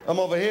I'm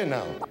over here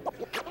now.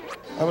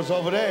 I was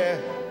over there.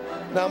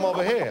 Now I'm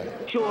over here.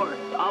 Sure,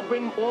 I'll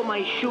bring all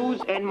my shoes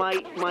and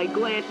my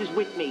glasses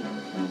with me.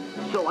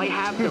 So I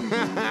have them.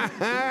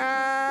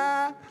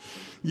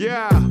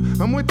 Yeah,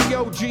 I'm with the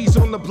OGs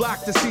on the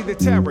block to see the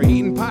terror.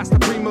 Eating pasta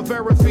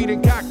primavera,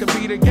 feeding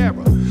cockabee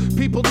Guerra.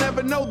 People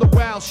never know the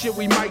wild shit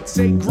we might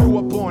say. Grew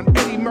up on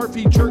Eddie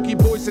Murphy, Jerky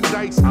Boys, and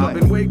Dice Clay. I've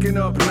been waking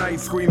up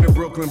nights screaming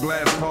Brooklyn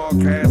Blast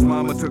podcast.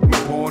 Mama took my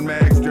porn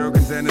mags,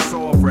 Jergens, and the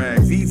soft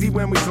rags. Easy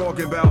when we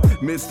talking about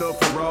Mr.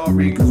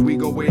 Ferrari, cause we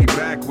go way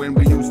back when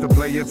we used to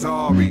play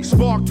Atari.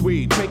 Sparked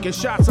weed, taking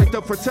shots like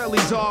the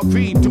Fratelli's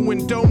RV.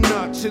 Doing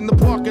donuts in the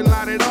parking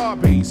lot at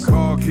Arby's.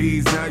 Car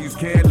keys, now you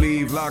can't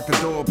leave. Lock the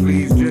door,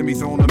 please.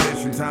 Jimmy's on a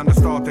mission. Time to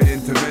start the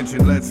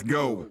intervention. Let's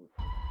go.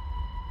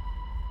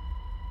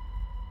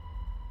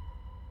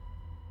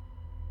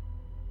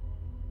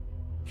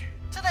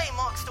 Today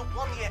marks the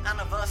one-year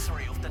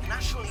anniversary of the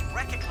nationally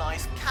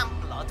recognized Camp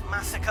Blood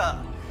massacre.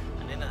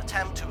 And in an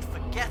attempt to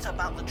forget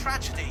about the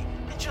tragedy,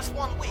 in just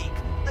 1 week,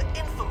 the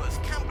infamous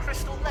Camp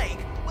Crystal Lake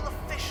will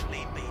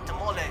officially be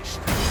demolished.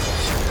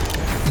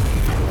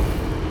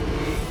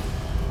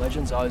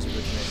 Legends always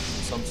originate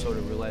from some sort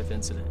of real-life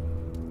incident.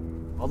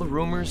 All the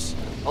rumors,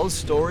 all the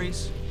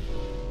stories,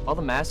 all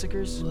the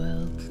massacres,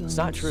 it's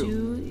not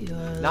true.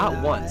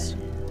 Not once.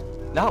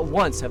 Not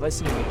once have I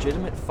seen a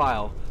legitimate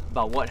file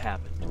about what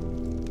happened.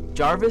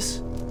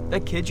 Jarvis,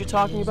 that kid you're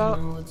talking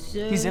about,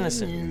 he's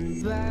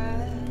innocent.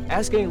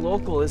 Ask any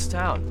local in this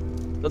town.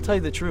 They'll tell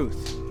you the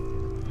truth.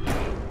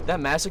 That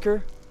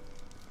massacre,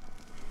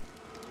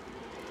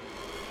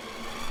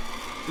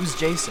 it was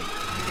Jason.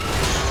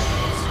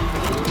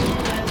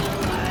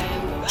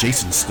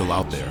 Jason's still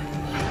out there.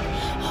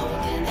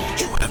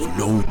 You have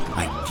no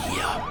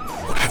idea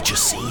what I've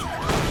just seen.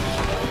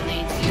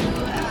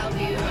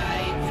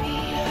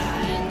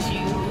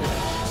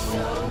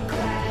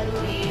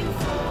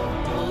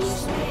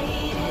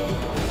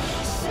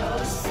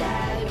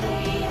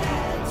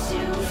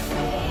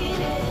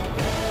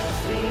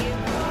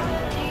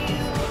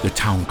 The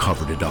town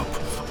covered it up.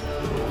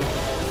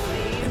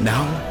 And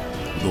now,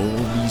 with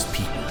all these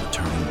people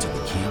returning to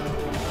the camp,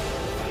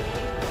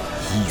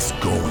 he's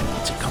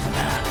going to come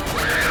back.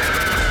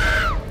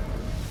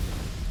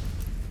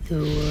 The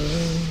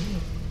world.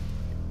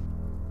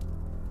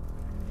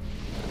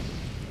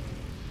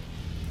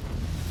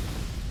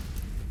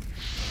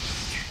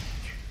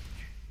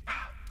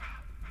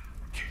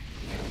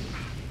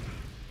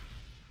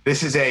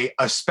 This is a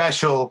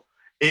special.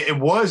 It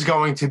was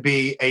going to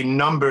be a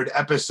numbered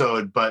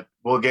episode, but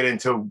we'll get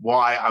into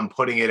why I'm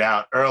putting it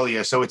out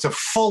earlier. So it's a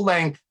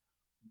full-length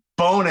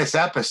bonus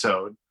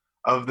episode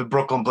of the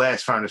Brooklyn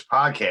Blast Furnace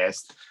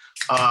podcast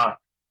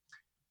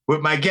with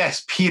my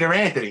guest, Peter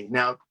Anthony.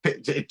 Now,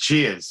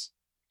 cheers.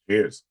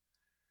 Cheers.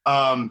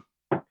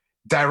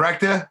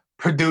 Director,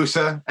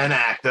 producer, and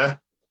actor.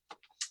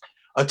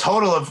 A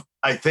total of,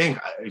 I think,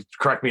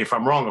 correct me if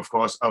I'm wrong, of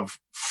course, of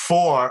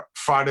 4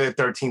 Friday the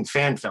 13th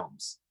fan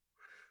films.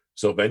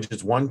 So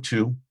Vengeance 1,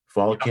 2,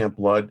 Fall of Camp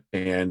Blood,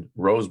 and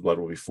Roseblood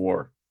will be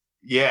 4.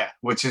 Yeah,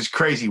 which is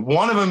crazy.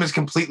 One of them is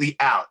completely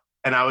out,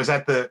 and I was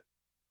at the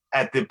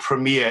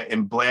premiere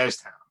in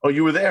Blairstown. Oh,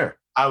 you were there?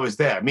 I was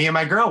there. Me and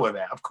my girl were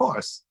there, of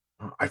course.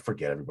 Oh, I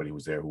forget everybody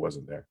was there who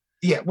wasn't there.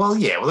 Yeah, well,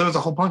 there was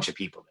a whole bunch of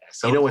people there.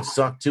 So you know what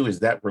sucked too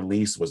is that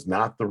release was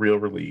not the real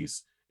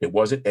release. It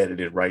wasn't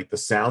edited right. The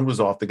sound was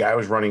off. The guy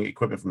was running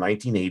equipment from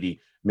 1980.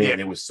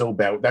 Man, It was so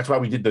bad. That's why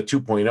we did the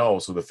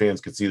 2.0 so the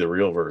fans could see the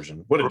real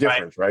version. What a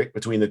difference, right?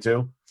 Between the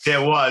two.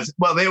 There was.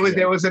 Well,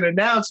 there was an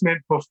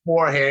announcement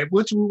beforehand,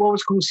 what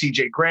was cool.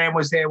 CJ Graham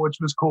was there, which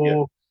was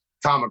cool.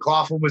 Yeah. Tom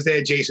McLaughlin was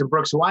there. Jason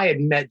Brooks, who I had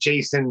met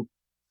Jason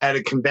at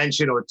a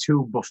convention or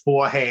two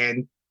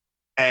beforehand,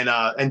 and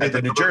at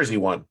the New Jersey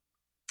one.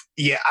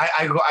 Yeah,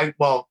 I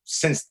well,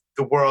 since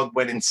the world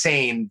went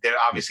insane,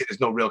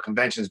 there's no real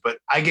conventions, but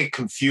I get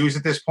confused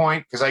at this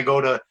point because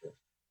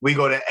we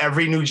go to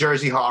every New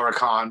Jersey Horror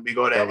Con, we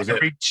go to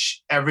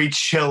every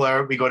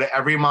Chiller, we go to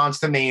every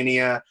Monster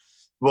Mania.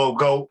 We'll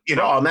go,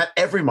 I'm at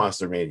every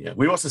Monster Mania.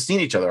 We must have seen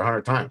each other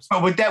 100 times.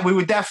 But with that, we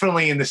were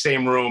definitely in the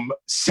same room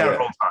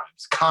several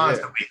times,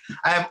 constantly. Yeah.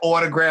 I have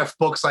autographed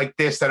books like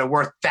this that are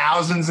worth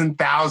thousands and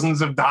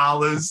thousands of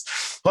dollars.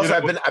 Plus,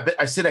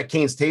 I sit at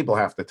Kane's table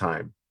half the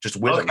time, just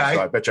with him. So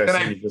I bet you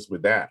I've seen you just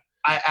with that.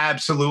 I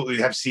absolutely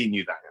have seen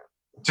you there.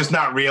 Just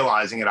not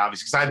realizing it,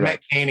 obviously, because I've met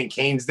Kane, and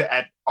Kane's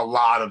at a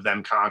lot of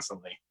them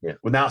constantly. Yeah.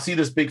 Well, now see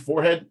this big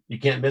forehead? You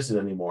can't miss it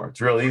anymore. It's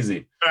real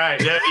easy.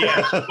 Right.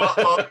 Yeah.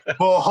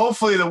 well,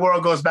 hopefully the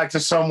world goes back to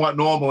somewhat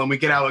normal and we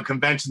get our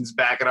conventions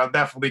back, and I'll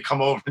definitely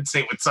come over and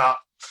say what's up.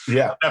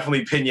 Yeah. I'll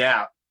definitely pin you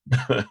out.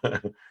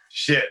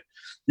 Shit.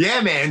 Yeah,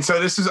 man. So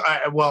this is,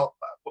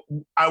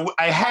 I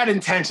had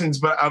intentions,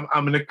 but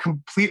I'm in a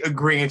complete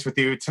agreement with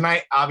you.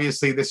 Tonight,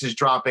 obviously, this is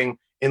dropping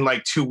in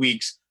like 2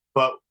 weeks,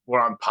 but we're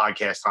on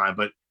podcast time.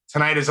 But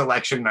tonight is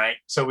election night,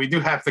 so we do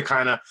have to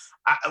kind of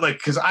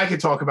because I could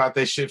talk about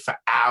this shit for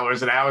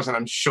hours and hours, and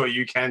I'm sure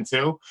you can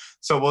too.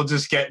 So we'll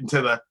just get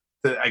into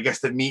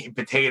the meat and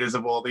potatoes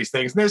of all these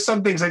things. And there's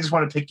some things I just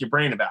want to pick your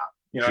brain about.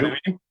 You know what I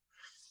mean?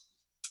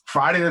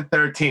 Friday the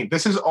 13th.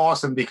 This is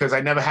awesome because I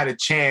never had a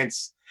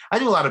chance. I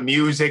do a lot of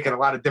music and a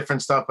lot of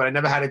different stuff, but I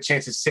never had a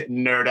chance to sit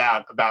and nerd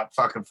out about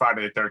fucking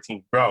Friday the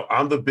 13th. Bro,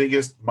 I'm the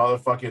biggest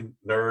motherfucking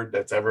nerd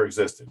that's ever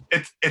existed.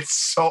 It's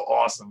so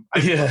awesome.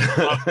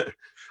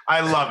 I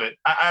love it.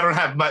 I don't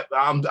have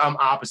I'm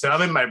opposite.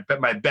 I'm in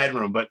my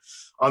bedroom, but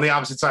on the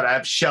opposite side, I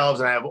have shelves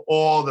and I have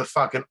all the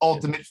fucking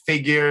Ultimate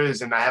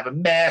figures and I have a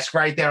mask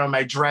right there on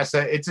my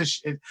dresser.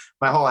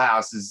 My whole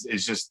house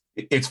is just.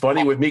 It's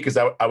funny with me because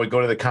I would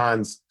go to the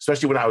cons,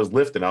 especially when I was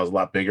lifting. I was a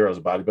lot bigger. I was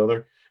a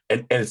bodybuilder.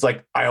 And it's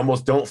like I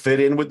almost don't fit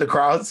in with the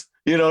crowds.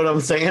 You know what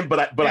I'm saying?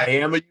 But I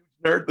am a huge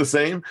nerd the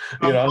same.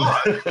 You know?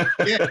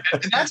 Yeah.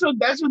 And that's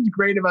what's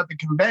great about the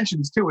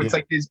conventions too. It's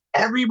like there's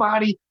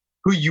everybody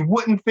who you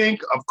wouldn't think,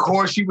 of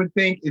course you would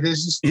think. It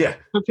is just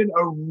such a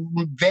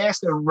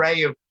vast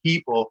array of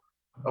people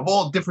of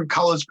all different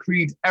colors,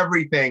 creeds,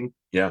 everything.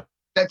 Yeah.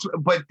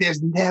 But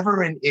there's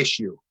never an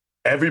issue.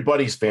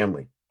 Everybody's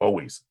family,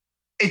 always.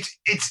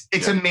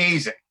 It's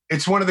amazing.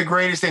 It's one of the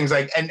greatest things.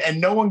 Like, and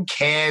no one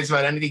cares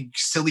about anything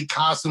silly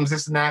costumes,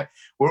 this and that.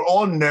 We're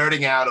all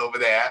nerding out over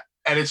there,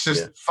 and it's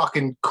just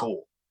fucking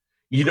cool.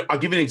 You know, I'll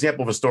give you an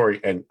example of a story,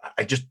 and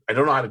I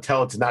don't know how to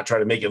tell it to not try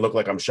to make it look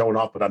like I'm showing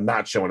off, but I'm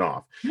not showing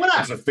off.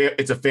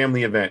 It's a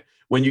family event.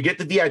 When you get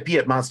the VIP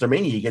at Monster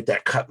Mania, you get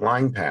that cut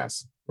line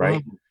pass, right?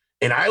 Mm-hmm.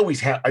 And I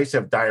used to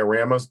have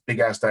dioramas, big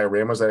ass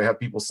dioramas that I have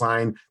people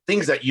sign,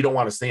 things that you don't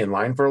want to stay in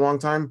line for a long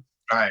time.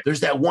 Right.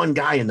 There's that one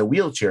guy in the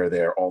wheelchair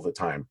there all the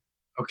time.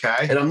 Okay.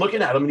 And I'm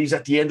looking at him and he's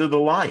at the end of the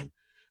line.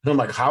 And I'm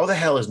like, how the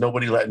hell is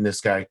nobody letting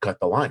this guy cut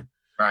the line?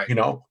 Right. You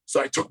know?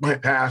 So I took my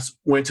pass,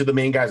 went to the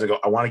main guys. I go,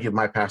 I want to give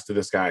my pass to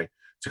this guy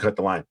to cut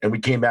the line. And we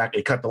came back,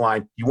 he cut the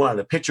line. You wanted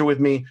a picture with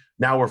me.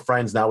 Now we're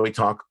friends. Now we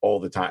talk all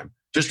the time.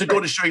 Just to go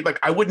to show you, like,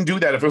 I wouldn't do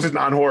that if it was a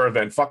non-horror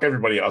event. Fuck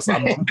everybody else.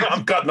 I'm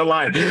cutting the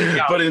line.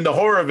 Yeah. But in the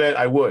horror event,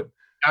 I would.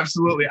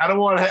 Absolutely. I don't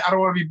want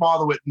to be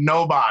bothered with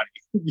nobody.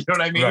 You know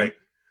what I mean? Right.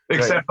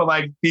 Except for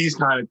like these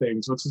kind of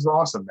things, which is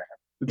awesome, man.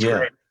 It's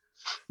great.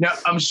 Now,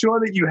 I'm sure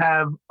that you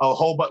have a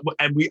whole bunch,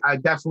 and I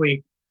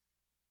definitely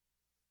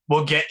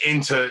will get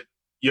into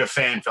your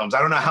fan films. I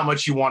don't know how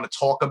much you want to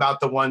talk about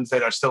the ones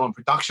that are still in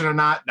production or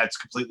not. That's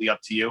completely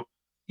up to you.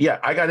 Yeah,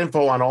 I got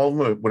info on all of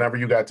them. Whenever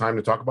you got time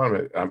to talk about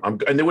them,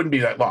 and they wouldn't be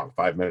that long,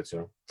 5 minutes, you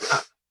know.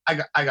 I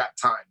got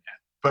time, man.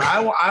 But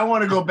I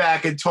want to go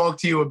back and talk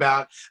to you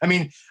about. I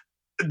mean,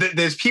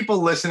 there's people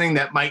listening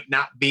that might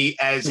not be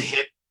as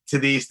hip to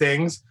these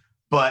things,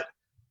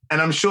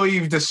 and I'm sure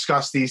you've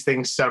discussed these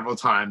things several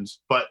times,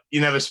 but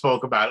you never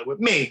spoke about it with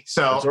me.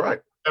 So that's all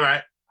right. All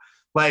right,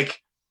 like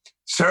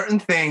certain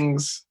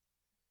things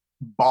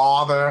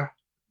bother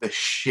the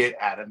shit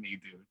out of me,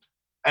 dude.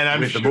 And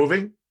I'm the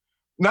movie.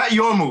 Not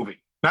your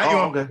movie.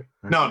 Okay.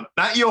 No,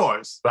 not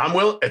yours. But I'm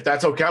willing, if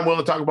that's okay, I'm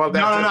willing to talk about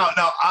that.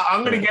 No.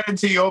 I'm going to get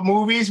into your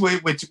movies,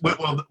 which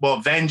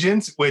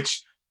Vengeance,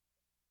 which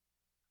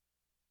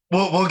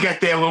we'll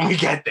get there when we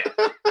get there.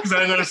 Because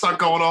I'm going to start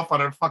going off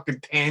on a fucking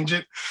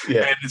tangent.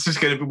 Yeah. And it's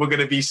just we're going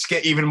to be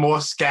even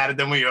more scattered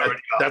than we already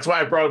are. That's why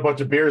I brought a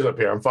bunch of beers up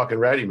here. I'm fucking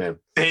ready, man.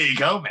 There you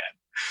go,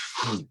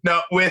 man.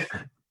 Now,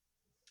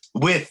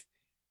 with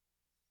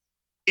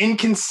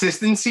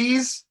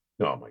inconsistencies,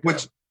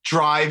 which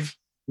drive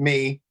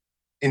me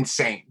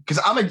insane, because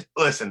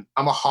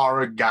I'm a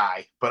horror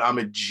guy, but I'm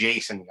a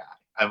Jason guy.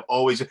 I've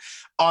always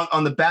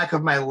on the back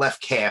of my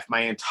left calf,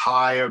 my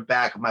entire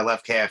back of my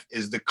left calf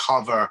is the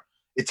cover.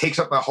 It takes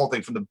up my whole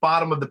thing from the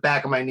bottom of the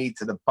back of my knee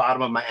to the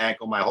bottom of my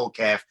ankle. My whole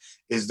calf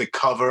is the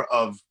cover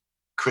of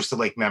Crystal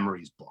Lake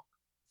Memories book.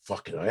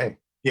 Fucking A.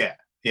 Yeah,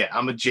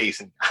 I'm a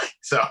Jason guy.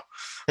 So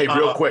hey,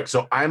 real quick.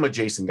 So I'm a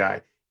Jason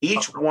guy.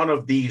 Each one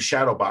of these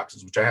shadow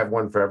boxes, which I have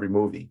one for every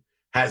movie,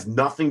 has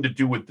nothing to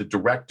do with the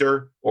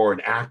director or an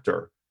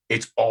actor.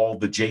 It's all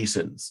the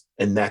Jasons,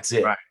 and that's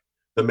it. Right.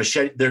 The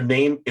machete, their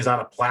name is on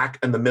a plaque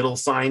in the middle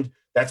signed.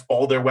 That's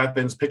all their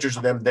weapons, pictures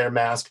of them, their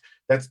mask.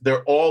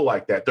 They're all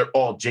like that. They're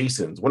all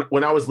Jasons.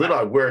 When I was little,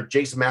 I'd wear a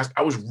Jason mask.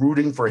 I was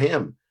rooting for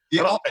him.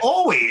 Yeah,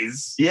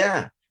 always.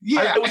 Yeah.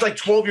 I was like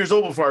 12 years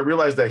old before I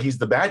realized that he's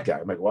the bad guy.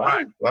 I'm like, what?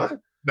 Right. What?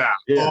 Nah,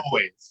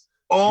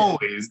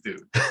 always,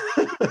 dude.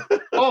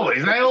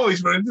 Always. I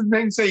always rooted. It's the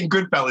same saying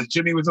Goodfellas.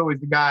 Jimmy was always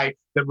the guy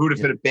that rooted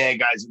for the bad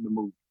guys in the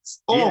movies.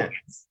 Always.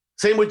 Yeah.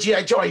 Same with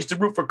G.I. Joe. I used to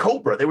root for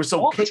Cobra. They were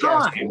so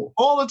kick-ass cool.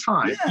 All the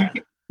time. Yeah.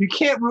 You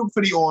can't root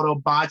for the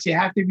Autobots. You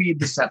have to be a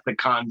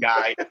Decepticon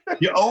guy.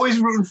 You're always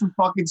rooting for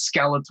fucking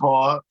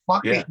Skeletor,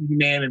 fucking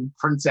He-Man and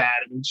Prince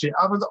Adam and shit.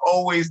 I was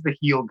always the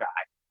heel guy.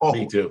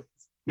 Me too.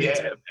 Man.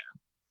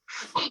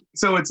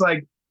 So it's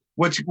like,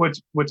 what's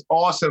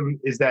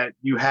awesome is that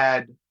you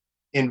had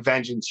in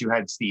Vengeance, you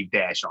had Steve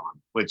Dash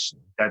on, which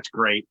that's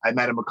great. I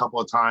met him a couple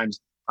of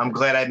times. I'm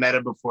glad I met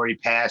him before he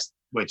passed,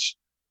 which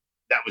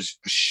that was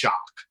a shock.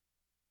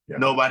 Yeah.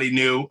 Nobody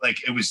knew. Like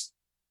I was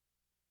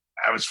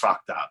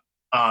fucked up.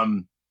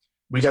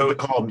 We got the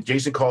call.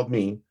 Jason called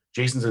me.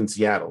 Jason's in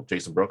Seattle.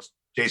 Jason Brooks.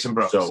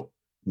 So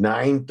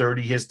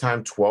 9:30 his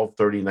time,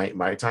 12:30 night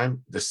my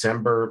time.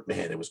 December,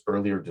 man, it was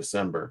earlier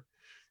December.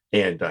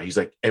 And he's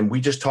like, and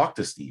we just talked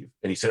to Steve.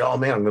 And he said, oh,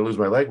 man, I'm going to lose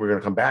my leg. We're going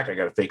to come back. I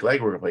got a fake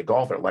leg. We're going to play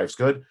golf. Life's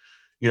good.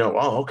 You know,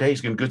 oh, okay.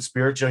 He's in good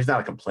spirits. You know, he's not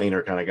a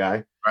complainer kind of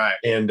guy. Right.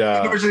 And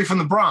originally from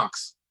the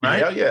Bronx,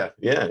 right?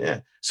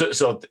 Yeah.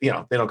 So you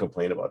know, they don't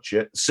complain about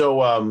shit.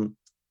 So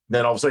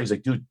then all of a sudden he's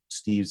like, dude,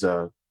 Steve's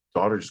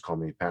daughter just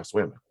called me, passed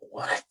away. I'm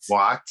like,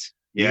 what?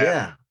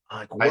 Yeah.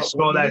 Like, I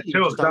saw that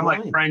too, because I'm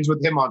like friends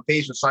with him on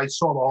Facebook, so I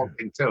saw the whole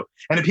thing too.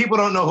 And if people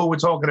don't know who we're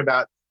talking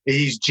about,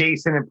 he's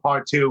Jason in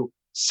part 2.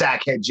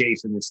 Sackhead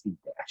Jason is Steve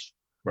Dash.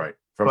 Right.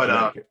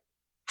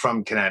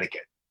 From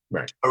Connecticut.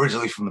 Right.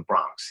 Originally from the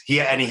Bronx. He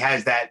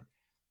has that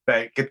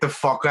get the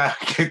fuck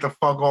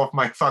off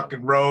my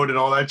fucking road and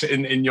all that shit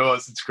in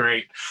yours. It's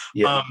great.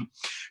 Yeah.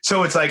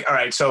 So it's like, all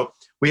right, so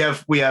we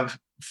have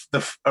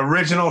the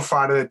original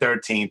Friday the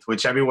 13th,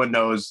 which everyone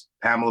knows,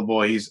 Pamela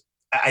Voorhees.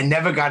 I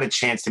never got a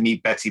chance to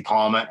meet Betsy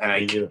Palmer, and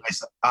I said,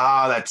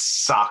 that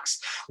sucks.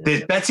 Yeah.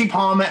 There's Betsy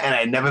Palmer, and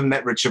I never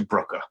met Richard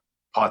Brooker.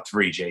 Part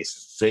 3,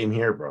 Jason. Same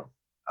here, bro.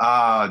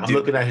 I'm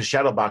looking at his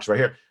shadow box right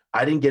here.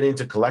 I didn't get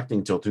into collecting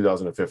until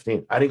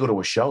 2015. I didn't go to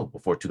a show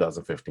before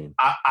 2015.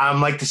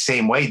 I'm like the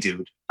same way,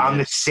 dude. Yeah. I'm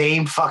the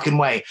same fucking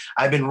way.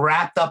 I've been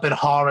wrapped up in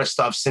horror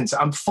stuff since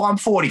I'm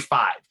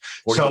 45.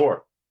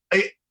 44.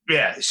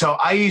 So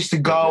I used to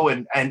go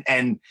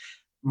and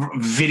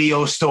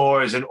video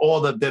stores, and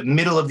all the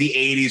middle of the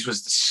 80s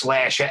was the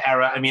slasher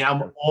era. I mean,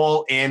 I'm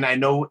all in. I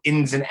know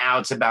ins and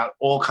outs about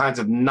all kinds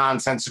of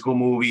nonsensical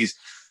movies,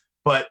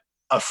 but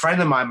a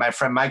friend of mine, my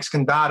friend Mike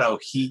Scandato,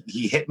 he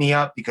hit me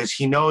up because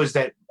he knows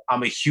that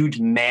I'm a huge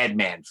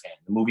Madman fan,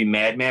 the movie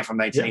Madman from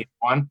 1981.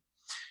 Yeah.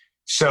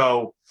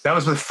 So that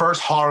was the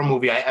first horror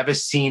movie I ever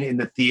seen in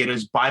the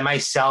theaters by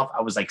myself.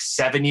 I was like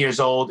 7 years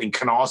old in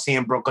Canal City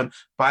in Brooklyn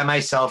by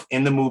myself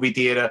in the movie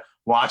theater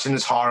watching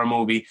this horror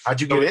movie. How'd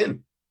you get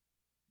in?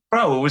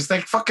 Bro, it was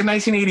like fucking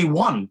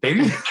 1981. They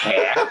didn't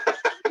care.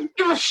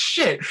 Give a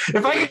shit.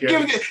 If I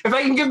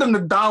can give them the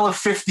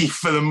 $1.50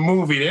 for the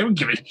movie, they don't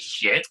give a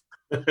shit.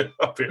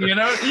 You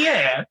know,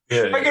 yeah.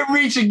 If I can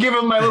reach and give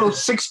them my little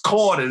 6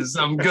 quarters,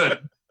 I'm good.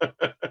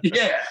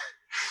 Yeah.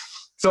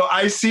 So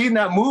I seen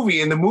that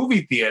movie in the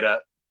movie theater,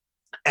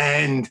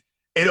 and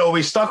it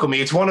always stuck with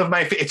me. It's one of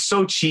my. It's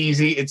so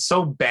cheesy. It's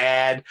so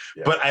bad,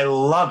 but I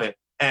love it.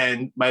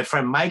 And my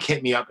friend Mike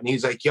hit me up, and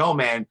he's like, "Yo,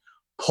 man,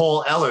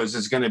 Paul Ellers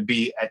is going to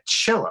be at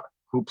Chiller,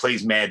 who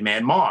plays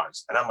Madman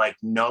Mars." And I'm like,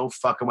 no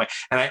fucking way.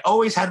 And I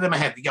always had it in my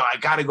head, I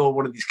got to go to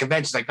one of these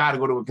conventions. I got to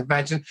go to a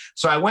convention.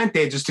 So I went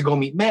there just to go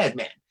meet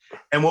Madman.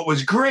 And what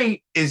was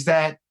great is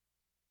that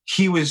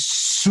he was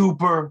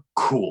super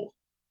cool.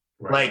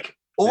 Right. Like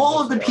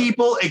all of the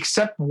people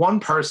except one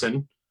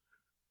person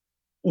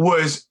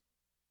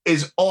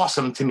is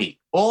awesome to meet.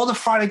 All the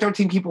Friday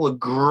 13 people are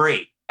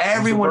great.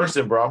 Everyone. Who's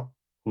the person, bro?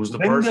 Who's the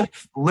person?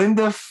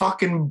 Linda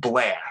fucking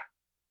Blair.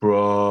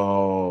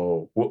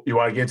 Bro, you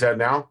want to get into that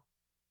now?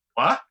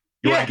 What?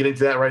 You want to get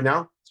into that right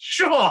now?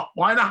 Sure.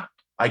 Why not?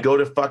 I go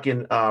to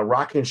fucking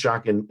Rock and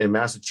Shock in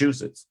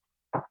Massachusetts.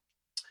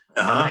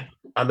 I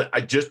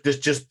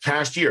just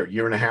past year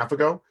and a half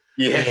ago.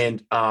 Yeah.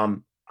 And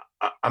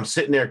I'm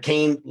sitting there.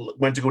 Kane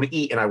went to go to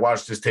eat, and I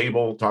watched his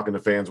table talking to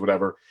fans,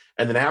 whatever.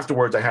 And then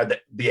afterwards, I had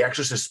the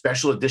Exorcist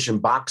special edition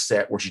box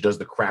set where she does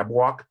the crab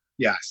walk.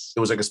 Yes. It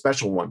was like a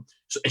special one.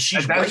 So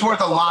that's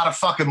worth a lot of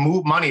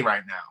fucking money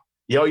right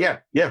now. Oh, yeah.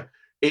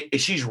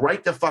 She's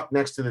right the fuck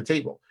next to the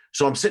table.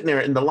 So I'm sitting there,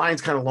 and the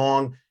line's kind of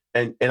long,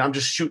 and I'm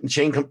just shooting.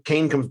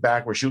 Kane comes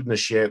back. We're shooting the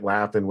shit,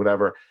 laughing,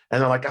 whatever.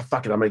 And I'm like,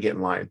 fuck it, I'm going to get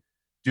in line.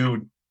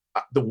 Dude,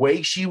 the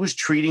way she was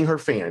treating her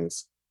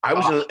fans, I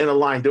was in a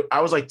line.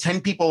 I was like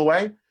 10 people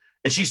away,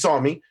 and she saw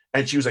me,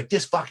 and she was like,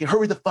 this fucking,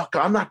 hurry the fuck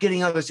up. I'm not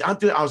getting out of this. I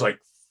was like,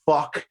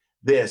 fuck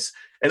this.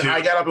 And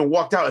I got up and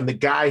walked out, and the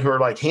guy, her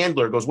like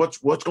handler, goes, what's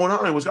going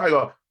on? And I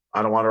go,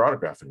 I don't want her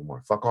autograph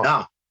anymore. Fuck off.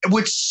 No.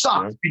 Which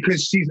sucks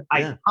because she's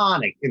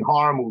iconic in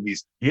horror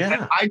movies. Yeah.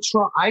 And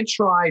I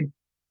tried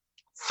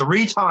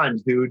 3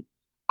 times, dude.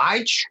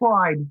 I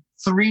tried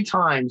 3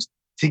 times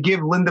to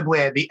give Linda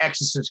Blair, the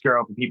Exorcist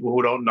girl, for people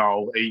who don't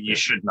know, you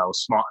should know,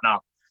 smart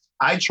enough.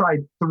 I tried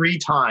 3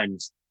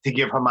 times to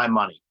give her my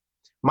money.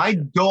 My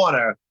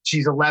daughter,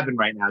 she's 11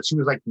 right now. She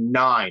was like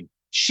 9.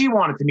 She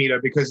wanted to meet her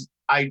because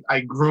I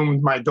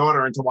groomed my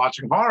daughter into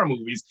watching horror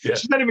movies. Yeah.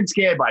 She's not even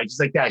scared by it. She's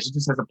like that. She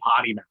just has a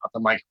potty mouth.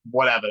 I'm like,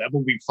 whatever. That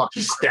movie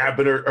fucking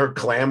stabbing her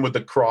clam with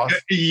the cross.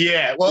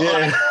 Yeah. Well,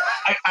 yeah.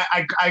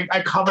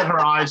 I covered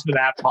her eyes for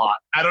that part.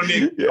 I don't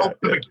need to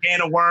open a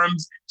can of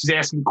worms. She's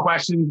asking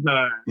questions.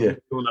 No, doing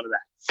none of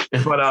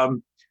that. But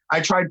I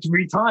tried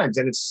 3 times,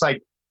 and it's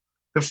like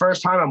the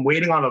first time I'm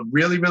waiting on a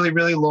really, really,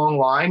 really long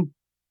line.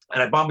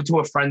 And I bump into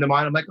a friend of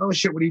mine. I'm like, oh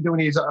shit, what are you doing?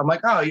 I'm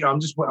like, oh,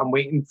 I'm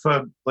waiting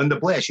for Linda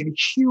Blair. She had a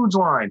huge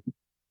line.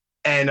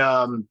 And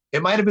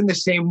it might've been the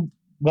same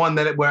one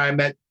where I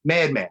met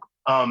Madman.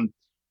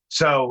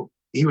 So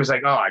he was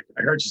like, oh, I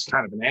heard she's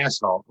kind of an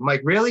asshole. I'm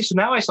like, really? So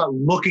now I start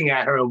looking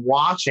at her and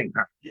watching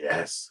her.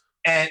 Yes.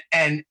 And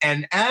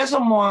as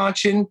I'm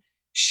watching,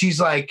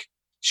 she's like,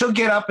 she'll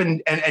get up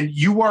and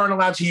you weren't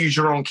allowed to use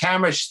your own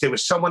camera. There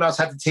was someone else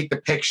had to take the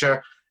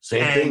picture.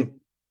 Same thing.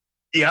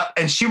 Yeah,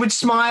 and she would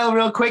smile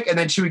real quick, and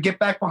then she would get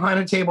back behind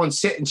her table and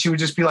sit, and she would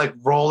just be like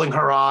rolling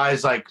her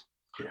eyes, like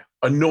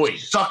annoyed,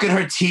 sucking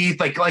her teeth,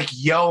 like,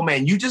 yo,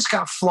 man, you just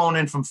got flown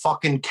in from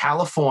fucking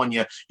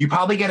California. You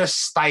probably get a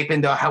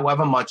stipend or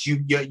however much.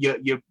 You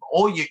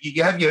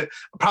have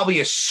probably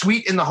a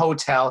suite in the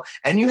hotel,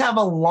 and you have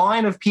a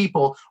line of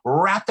people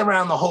wrapped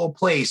around the whole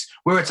place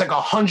where it's like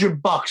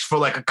 $100 for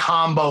like a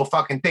combo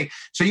fucking thing.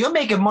 So you're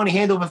making money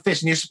hand over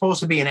fist, and you're supposed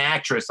to be an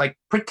actress. Like,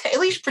 at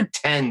least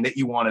pretend that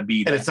you want to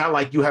be there. And it's not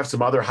like you have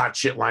some other hot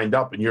shit lined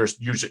up, and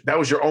that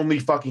was your only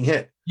fucking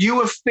hit. You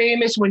were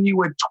famous when you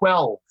were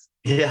 12.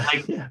 Yeah.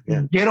 Like,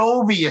 get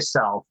over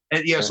yourself.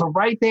 And so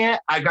right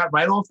there, I got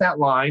right off that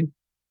line.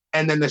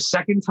 And then the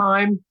second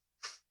time,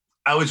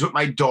 I was with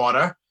my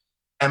daughter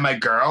and my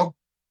girl,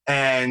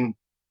 and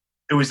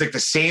it was like the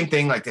same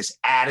thing, like this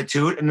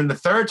attitude. And then the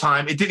third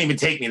time, it didn't even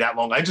take me that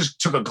long. I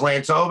just took a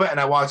glance over and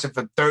I watched it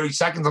for 30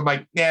 seconds. I'm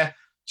like, yeah,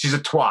 she's a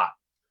twat.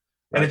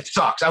 And it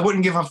sucks. I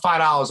wouldn't give her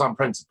 $5 on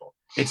principle.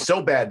 It's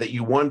so bad that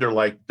you wonder,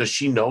 like, does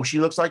she know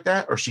she looks like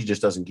that, or she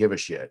just doesn't give a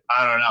shit?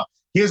 I don't know.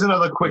 Here's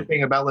another quick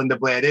thing about Linda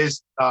Blair.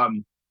 There's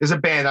a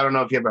band, I don't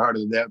know if you ever heard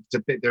of them.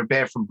 They're a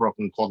band from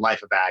Brooklyn called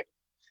Life of Agony.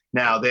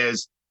 Now,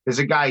 there's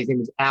a guy, his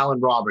name is Alan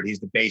Robert. He's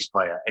the bass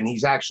player. And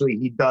he's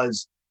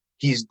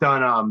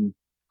done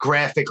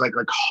graphic, like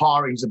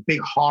horror. He's a big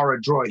horror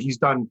drawer. He's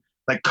done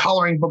like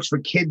coloring books for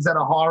kids that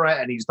are horror.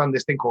 And he's done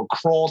this thing called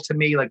Crawl to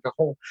Me. Like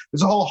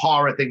there's a whole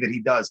horror thing that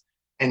he does.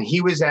 And he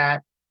was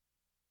at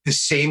the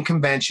same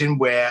convention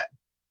where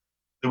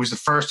it was the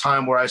first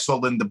time where I saw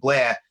Linda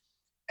Blair.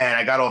 And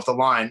I got off the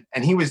line,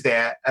 and he was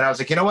there. And I was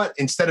like, you know what?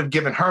 Instead of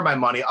giving her my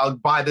money, I'll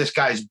buy this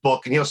guy's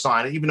book, and he'll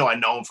sign it. Even though I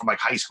know him from like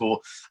high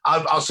school,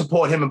 I'll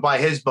support him and buy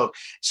his book.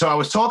 So I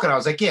was talking. I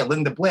was like, yeah,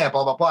 Linda Blair,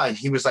 blah blah blah. And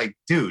he was like,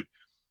 dude,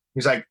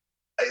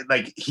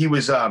 he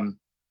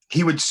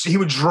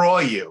would draw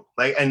you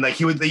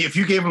if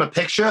you gave him a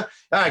picture,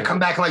 all right, come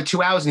back in like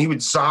 2 hours, and he would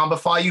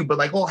zombify you, but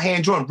like all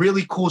hand drawn,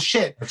 really cool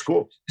shit. That's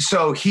cool.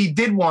 So he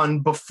did one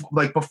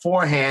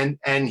beforehand,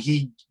 and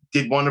he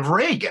did one of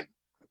Reagan.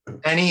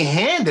 And he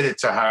handed it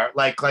to her,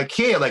 like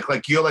here,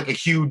 like you're like a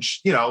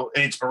huge,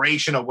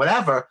 inspiration or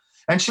whatever.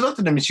 And she looked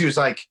at him and she was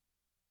like,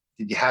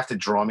 "Did you have to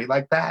draw me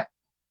like that?"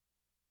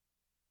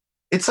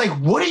 It's like,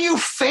 what are you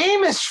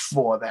famous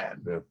for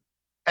then? Yeah.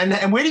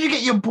 And where did you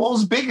get your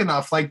balls big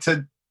enough, like,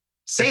 to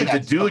say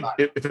that?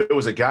 If it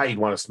was a guy, you'd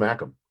want to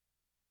smack him.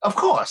 Of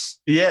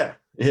course. Yeah.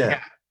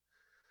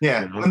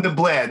 Linda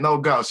Blair, no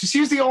go. So she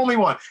was the only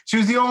one. She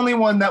was the only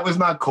one that was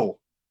not cool.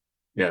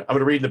 Yeah, I'm going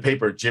to read in the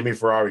paper, Jimmy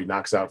Ferrari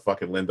knocks out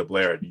fucking Linda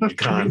Blair at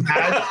UConn.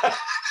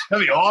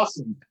 That'd be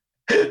awesome.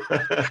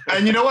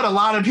 And you know what? A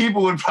lot of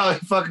people would probably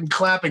fucking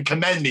clap and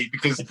commend me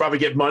because... You'd probably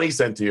get money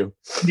sent to you.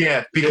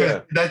 Yeah,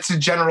 because that's a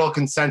general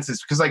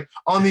consensus. Because like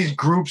on these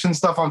groups and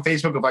stuff on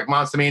Facebook of like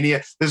Monster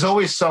Mania, there's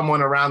always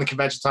someone around the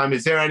convention time.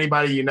 Is there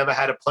anybody you never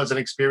had a pleasant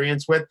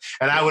experience with?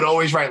 And I would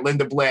always write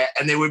Linda Blair,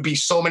 and there would be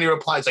so many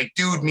replies like,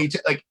 dude, me too,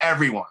 like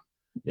everyone.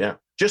 Yeah.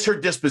 Just her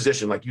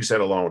disposition, like you said,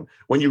 alone.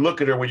 When you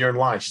look at her when you're in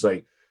line, she's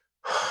like,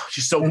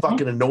 she's so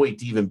fucking annoyed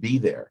to even be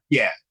there.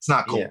 Yeah, it's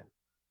not cool.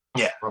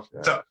 Yeah.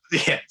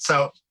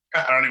 So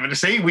I don't even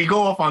say we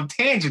go off on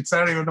tangents. I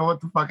don't even know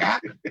what the fuck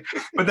happened.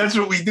 But that's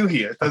what we do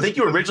here. I think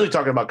you were originally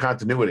talking about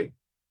continuity.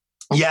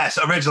 Yes,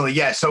 originally,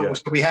 yes. So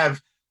we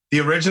have the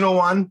original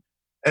one.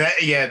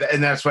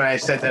 And that's when I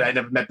said that I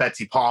never met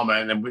Betsy Palmer.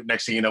 And then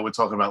next thing you know, we're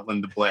talking about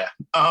Linda Blair.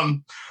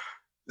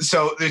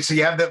 So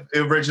you have the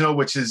original,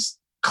 which is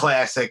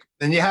classic.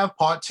 Then you have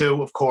part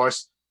 2, of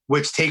course,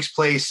 which takes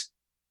place,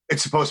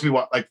 it's supposed to be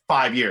like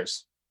 5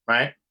 years,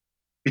 right?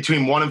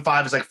 Between 1 and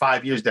 5 is like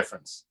 5 years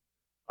difference.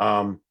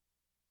 Man,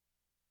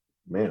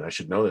 I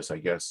should know this, I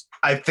guess.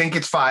 I think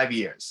it's 5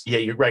 years. Yeah,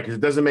 you're right, because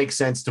it doesn't make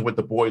sense to what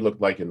the boy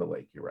looked like in the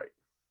lake. You're right.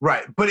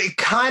 Right, but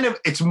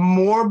it's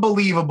more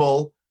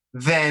believable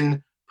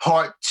than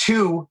part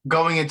 2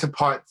 going into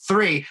part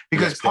 3,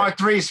 because part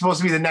 3 is supposed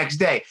to be the next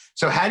day.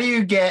 So how do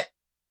you get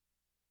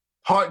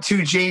part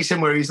 2 Jason,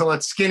 where he's a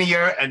lot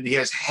skinnier and he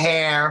has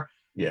hair,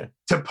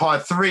 to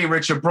part 3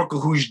 Richard Brooker,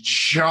 who's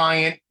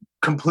giant,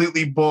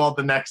 completely bald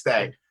the next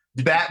day?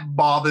 That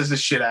bothers the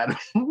shit out of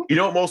me. You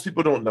know what most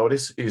people don't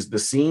notice is the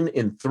scene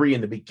in 3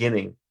 in the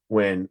beginning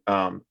when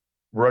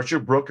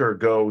Richard Brooker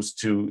goes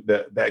to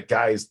that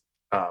guy's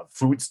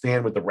food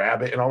stand with the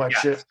rabbit and all that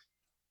shit.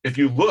 If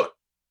you look,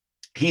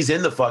 he's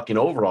in the fucking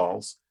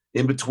overalls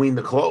in between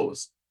the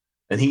clothes,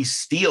 and he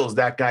steals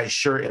that guy's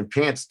shirt and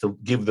pants to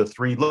give the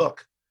 3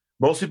 look.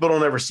 Most people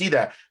don't ever see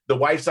that. The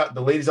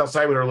ladies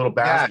outside with her little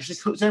basket.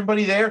 She's like, "Is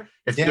everybody there?"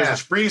 If there's a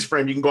freeze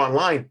frame, you can go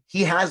online.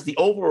 He has the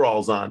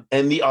overalls on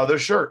and the other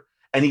shirt,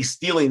 and he's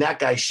stealing that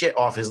guy's shit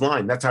off his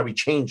line. That's how he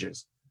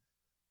changes.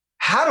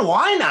 How do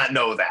I not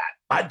know that?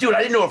 I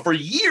didn't know it for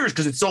years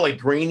because it's so like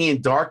grainy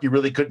and dark. You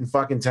really couldn't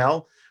fucking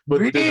tell.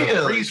 But there's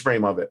a freeze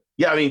frame of it.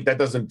 Yeah, I mean, that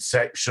doesn't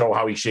show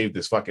how he shaved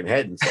his fucking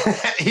head and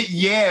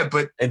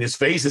stuff. And his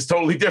face is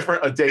totally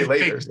different a day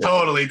later. It's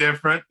totally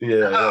different.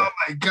 Yeah. Oh,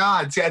 my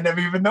God. See, I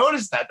never even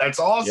noticed that. That's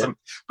awesome. Yeah.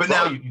 But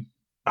well, now...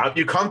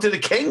 You come to the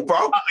king,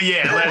 bro.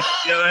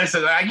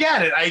 Listen, I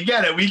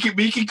get it.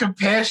 We can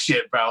compare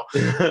shit, bro.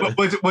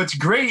 But what's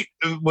great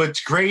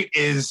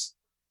is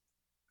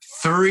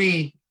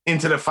 3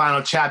 into the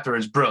final chapter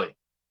is brilliant.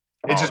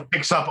 It just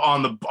picks up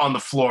on the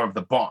floor of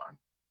the barn.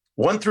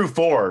 1 through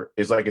 4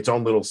 is like its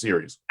own little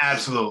series.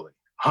 Absolutely.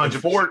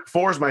 100%.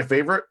 4 is my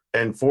favorite,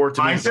 and 4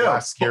 to me is the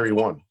last scary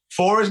one.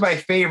 4 is my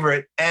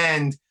favorite,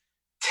 and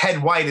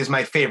Ted White is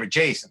my favorite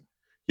Jason.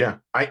 Yeah.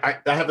 I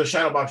have the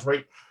shadow box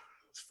right.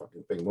 This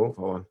fucking thing move.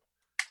 Hold on.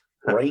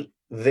 Right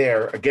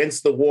there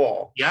against the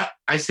wall. Yeah,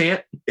 I see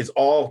it. It's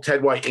all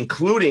Ted White,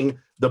 including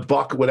the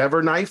buck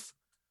whatever knife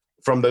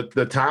from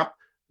the top.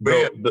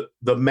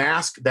 The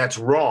mask that's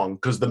wrong,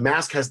 because the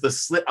mask has the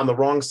slit on the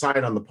wrong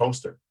side on the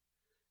poster.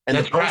 And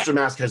the poster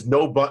mask has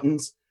no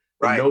buttons,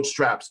 no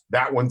straps.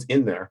 That one's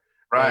in there.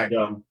 Right.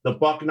 And, the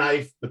buck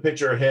knife, the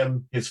picture of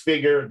him, his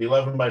figure, the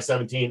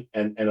 11x17,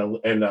 and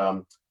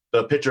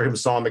the picture of him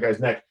sawing the guy's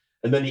neck.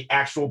 And then the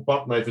actual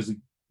buck knife is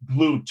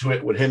glued to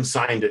it with him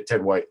signed it,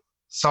 Ted White.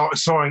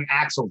 Sawing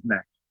Axel's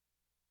neck.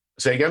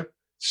 Say again?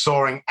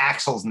 Sawing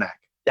Axel's neck.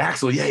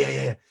 Axel,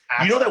 yeah.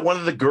 Axel. You know that one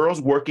of the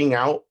girls working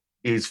out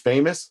is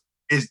famous?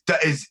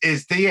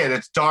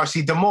 That's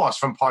Darcy DeMoss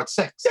from Part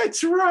 6.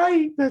 That's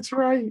right.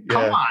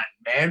 Come on,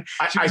 man.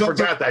 I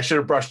forgot that. I should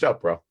have brushed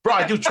up, bro.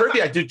 I do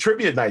trivia. I do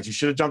trivia nights. You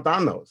should have jumped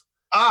on those.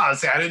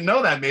 See, I didn't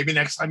know that. Maybe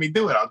next time you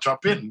do it, I'll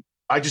jump in.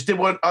 I just did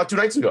one 2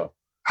 nights ago.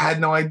 I had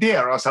no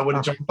idea, or else I would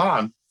have jumped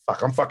on.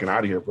 Fuck, I'm fucking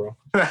out of here, bro.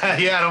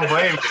 Yeah,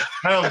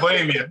 I don't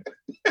blame you.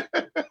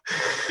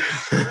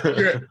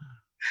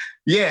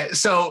 Yeah,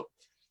 so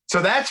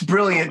that's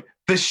brilliant.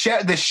 The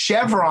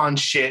chevron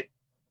shit,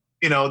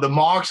 the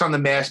marks on the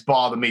mask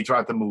bother me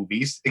throughout the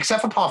movies,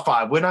 except for Part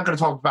 5. We're not going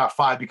to talk about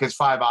 5 because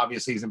 5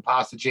 obviously is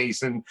Imposter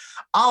Jason.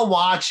 I'll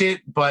watch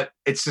it, but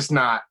it's just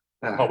not.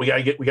 We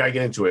gotta get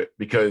into it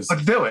because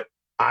let's do it.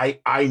 I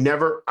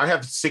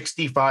have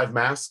 65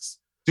 masks.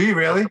 Do you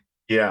really?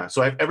 Yeah.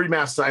 So I have every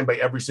mask signed by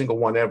every single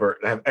one ever,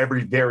 and I have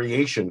every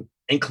variation,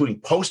 including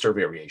poster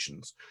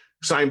variations,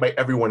 signed by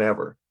everyone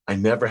ever. I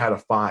never had a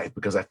 5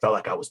 because I felt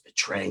like I was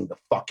betraying the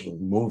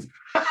fucking movie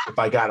if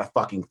I got a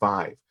fucking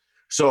 5.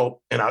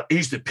 So, and it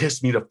used to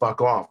piss me the fuck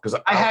off because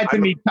I had to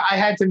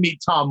meet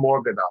Tom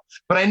Morgan though,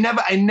 but I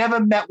never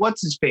met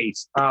what's his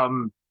face,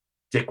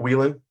 Dick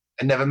Whelan.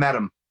 I never met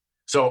him.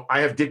 So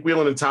I have Dick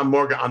Whelan and Tom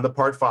Morgan on the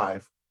Part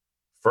 5.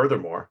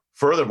 Furthermore,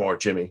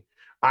 Jimmy,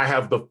 I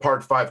have the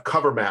Part 5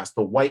 cover mask,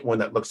 the white one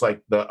that looks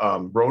like the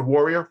Road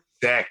Warrior.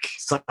 Dick.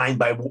 Signed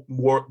by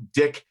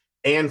Dick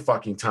and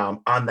fucking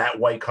Tom on that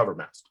white cover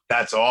mask.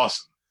 That's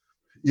awesome.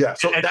 Yeah.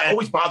 So that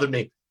always bothered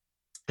me.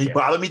 He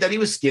bothered me that he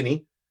was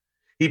skinny.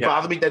 He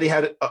bothered me that he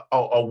had a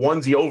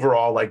onesie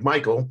overall like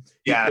Michael.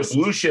 Yes. The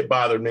blue shit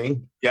bothered me.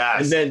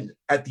 Yes. And then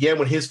at the end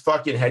when his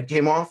fucking head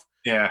came off,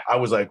 I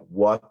was like,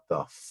 what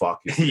the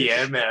fuck is this?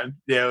 Yeah, man.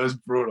 Yeah, it was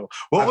brutal.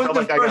 What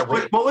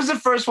was the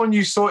first one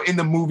you saw in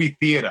the movie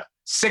theater?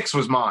 6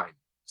 was mine.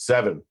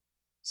 7.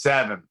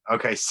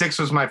 Okay, 6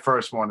 was my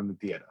first one in the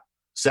theater.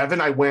 7,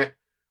 I went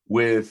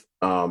with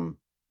one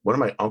of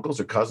my uncles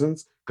or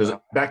cousins, because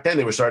back then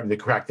they were starting to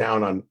crack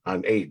down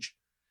on age.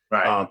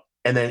 Right.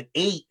 And then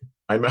 8,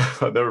 I'll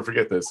never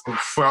forget this.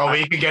 Well,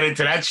 we could get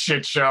into that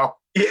shit show.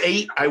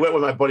 8, I went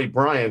with my buddy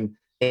Brian,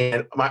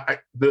 and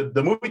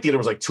the movie theater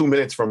was like 2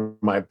 minutes from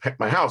my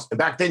house. And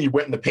back then you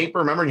went in the paper,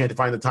 remember, and you had to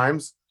find the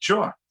times?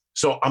 Sure.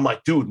 So I'm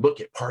like, dude, look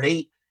at Part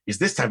 8 is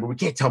this time, but we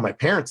can't tell my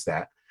parents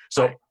that.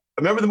 So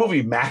remember the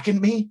movie Mac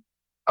and Me?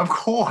 Of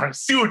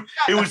course. Dude,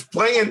 it was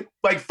playing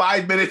like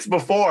 5 minutes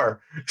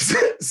before.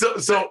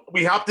 So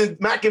we hopped in,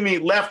 Mac and Me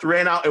left,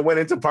 ran out, and went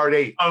into Part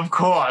 8. Of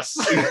course.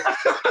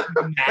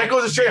 That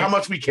goes to show you how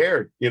much we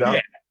cared, Yeah.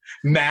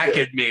 Mac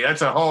and Me.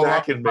 That's a whole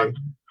Mac and Me.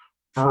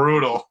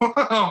 Brutal.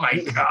 Oh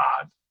my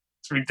God.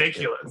 It's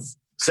ridiculous.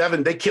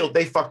 7,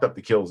 they fucked up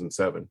the kills in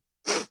 7.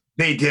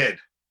 They did.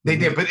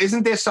 But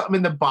isn't there something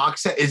in the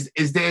box set?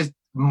 Is there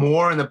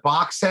more in the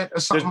box set or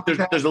something like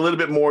that? There's a little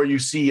bit more. You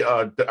see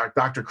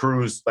Dr.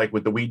 Cruz, like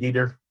with the weed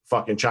eater,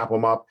 fucking chop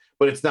him up.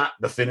 But it's not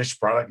the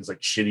finished product. It's like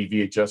shitty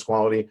VHS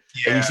quality.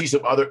 Yeah. And you see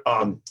some other,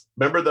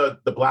 remember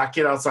the black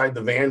kid outside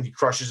the van? He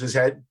crushes his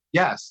head?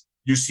 Yes.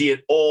 You see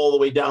it all the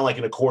way down like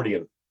an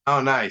accordion. Oh,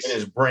 nice. And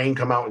his brain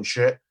come out and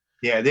shit.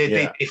 Yeah,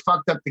 they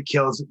fucked up the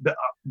kills.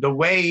 The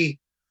way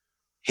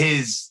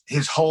his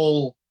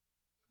whole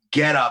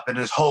get up and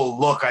his whole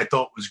look, I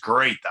thought was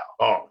great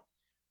though. Oh,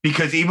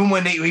 because even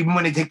when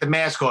they take the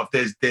mask off,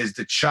 there's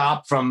the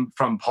chop from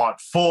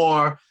Part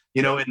 4,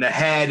 in the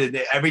head,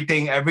 and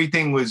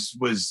everything was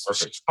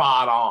perfect.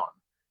 Spot on.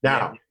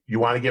 Now you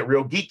want to get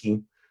real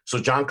geeky. So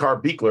John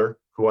Carr Beekler,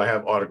 who I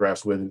have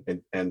autographs with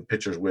and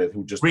pictures with,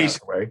 who just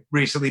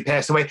recently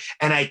passed away,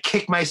 and I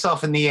kicked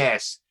myself in the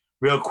ass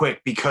real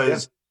quick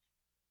because. Yeah.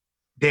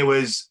 There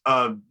was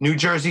a New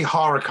Jersey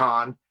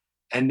HorrorCon,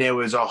 and there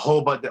was a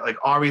whole bunch. Like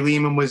Ari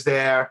Lehman was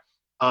there,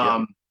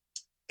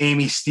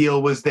 Amy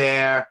Steele was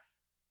there.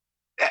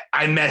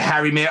 I met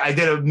Harry Man. I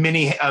did a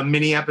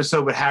mini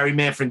episode with Harry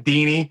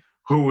Manfredini,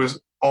 who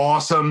was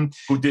awesome.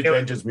 Who did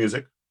Vengeance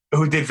music?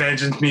 who did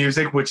Vengeance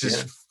Music, which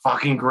is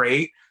fucking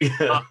great.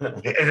 Yeah.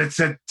 And it's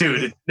a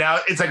dude. Now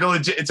it's like a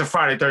legit. It's a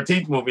Friday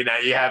 13th movie. Now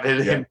you have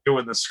him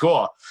doing the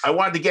score. I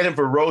wanted to get him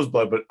for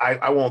Rosebud, but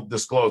I won't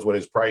disclose what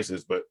his price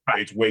is. But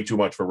it's way too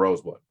much for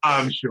Rosebud.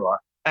 I'm sure.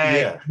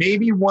 And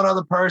maybe one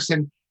other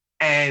person.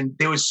 And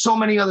there was so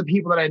many other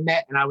people that I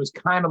met, and I was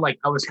kind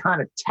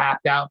of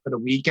tapped out for the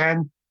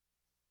weekend.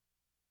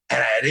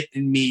 And I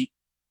didn't meet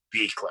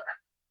Beekler.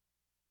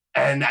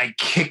 And I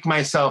kicked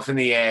myself in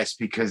the ass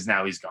because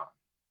now he's gone.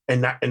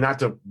 And not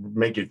to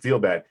make it feel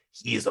bad,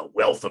 he is a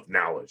wealth of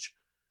knowledge.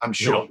 I'm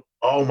sure. You know,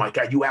 oh my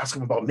God, you ask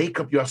him about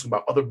makeup, you ask him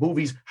about other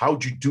movies.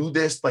 How'd you do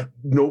this? Like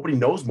nobody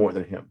knows more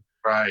than him.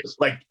 Right.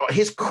 Like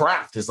his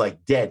craft is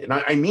like dead. And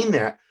I mean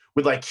that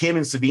with like him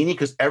and Savini,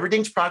 because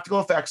everything's practical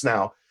effects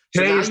now.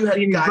 Today is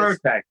Savini's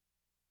birthday.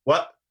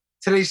 What?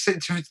 Today is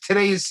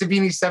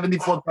Savini's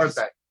 74th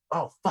birthday.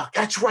 Oh, fuck.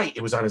 That's right.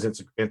 It was on his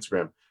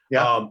Instagram.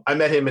 Yeah. I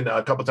met him in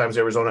a couple times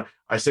in Arizona.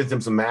 I sent him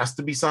some masks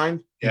to be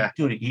signed. Yeah.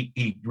 Dude,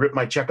 he ripped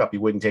my check up. He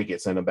wouldn't take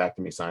it. Send him back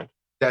to me signed.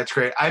 That's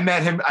great. I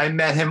met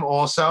him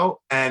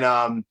also.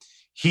 And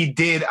he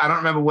did, I don't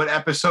remember what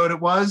episode it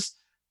was,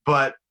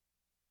 but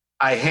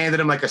I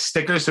handed him like a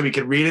sticker so he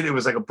could read it. It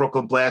was like a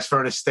Brooklyn Blast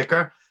Furnace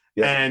sticker.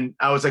 Yeah. And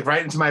I was like,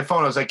 right into my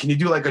phone. I was like, can you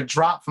do like a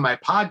drop for my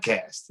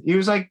podcast? He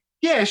was like,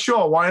 yeah,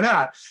 sure. Why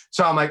not?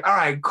 So I'm like, all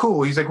right,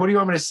 cool. He's like, what do you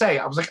want me to say?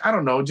 I was like, I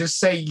don't know. Just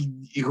say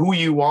who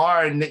you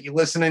are and that you're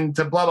listening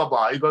to blah, blah,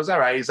 blah. He goes, all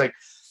right. He's like,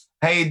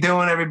 how you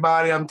doing,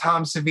 everybody? I'm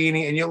Tom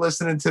Savini, and you're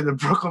listening to the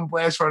Brooklyn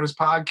Blast Furnace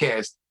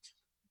podcast.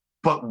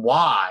 But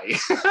why?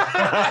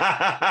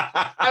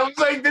 I was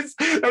like, that's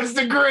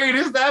the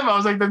greatest ever. I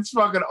was like, that's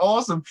fucking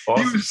awesome.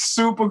 He was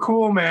super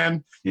cool,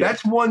 man. Yeah.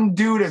 That's one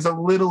dude as a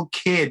little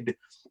kid.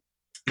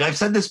 And I've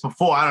said this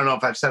before. I don't know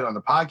if I've said it on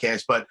the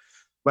podcast, but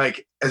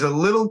like as a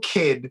little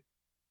kid,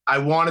 I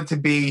wanted to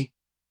be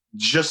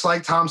just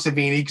like Tom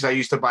Savini because I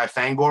used to buy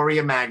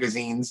Fangoria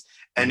magazines,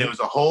 and it was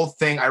a whole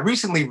thing. I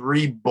recently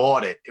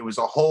rebought it. It was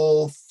a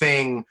whole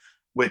thing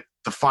with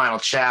the final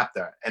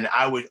chapter, and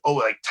I would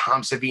like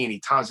Tom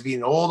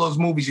Savini, all those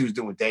movies he was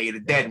doing, Day of the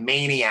Dead,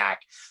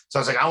 Maniac. So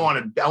I was like, I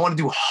want to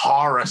do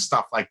horror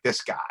stuff like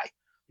this guy.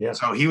 Yeah.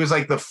 So he was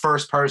like the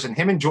first person.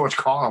 Him and George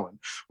Carlin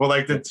were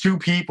like the two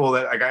people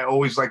that like I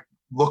always like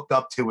looked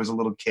up to as a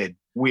little kid.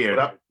 Weird.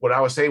 What I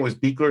was saying was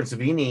Beekler and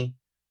Savini.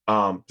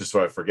 Just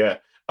so I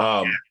forget,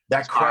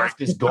 that craft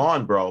is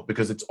gone, bro,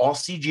 because it's all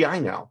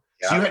CGI now.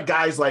 Yeah. So you had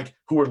guys like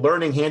who were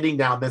learning, handing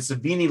down, then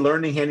Savini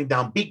learning, handing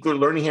down, Beekler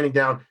learning, handing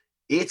down.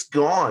 It's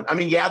gone. I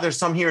mean, yeah, there's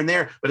some here and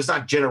there, but it's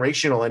not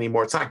generational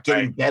anymore. It's not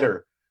getting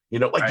better. You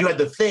know, like you had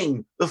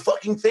the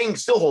fucking thing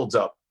still holds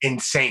up.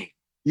 Insane.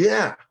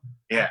 Yeah.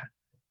 Yeah.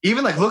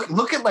 Even like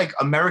look at like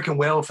American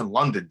Werewolf in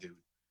London, dude.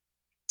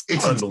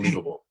 It's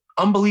unbelievable.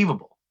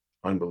 Unbelievable.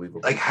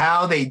 Like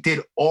how they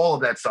did all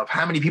of that stuff.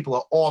 How many people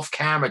are off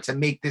camera to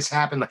make this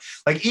happen?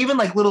 Like even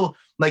like little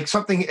like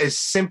something as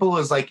simple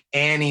as like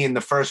Annie in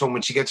the first one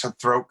when she gets her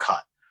throat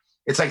cut.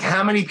 It's like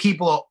how many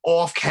people are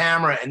off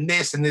camera and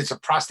this a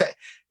prosthetic.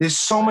 There's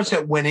so much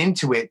that went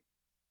into it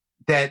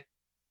that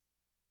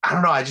I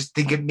don't know. I just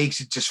think it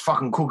makes it just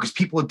fucking cool because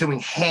people are doing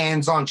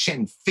hands-on shit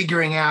and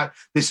figuring out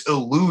this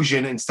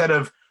illusion instead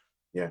of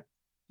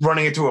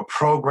running it through a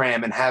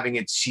program and having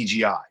it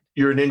CGI.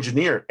 You're an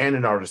engineer and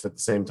an artist at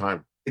the same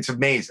time. It's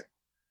amazing.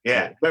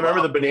 Yeah.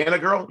 Remember the banana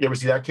girl? You ever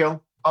see that,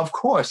 Kill? Of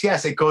course.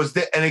 Yes. It goes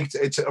and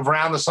it's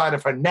around the side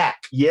of her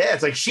neck. Yeah.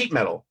 It's like sheet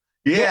metal.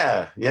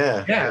 Yeah.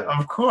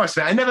 Of course,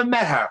 man. I never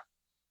met her.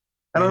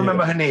 I don't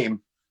remember her name.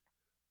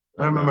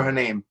 I don't remember her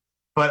name,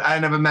 but I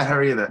never met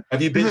her either.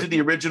 Have you been to the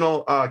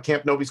original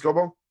Camp Novi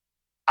Scopo?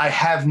 I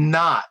have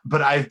not,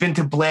 but I've been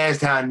to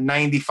Blairstown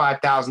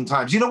 95,000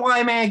 times. You know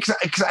why, man?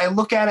 Because I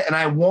look at it and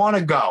I want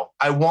to go.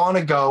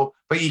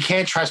 But you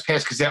can't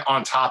trespass because they're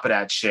on top of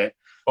that shit.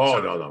 Oh,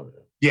 so, no.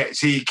 Yeah,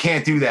 so you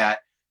can't do that.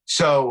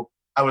 So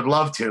I would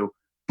love to,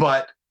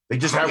 but they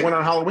just had one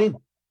on Halloween.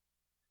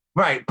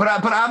 Right, but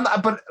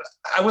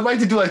I would like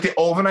to do like the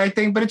overnight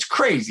thing, but it's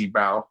crazy,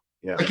 bro.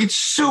 Yeah. Like it's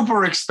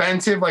super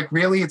expensive. Like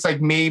really, it's like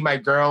me, my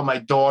girl, my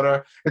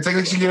daughter. It's like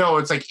it's like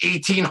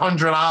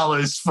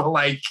 $1,800 for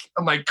like.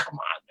 I'm like, come on,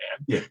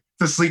 man. Yeah.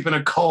 To sleep in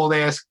a cold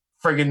ass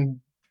friggin'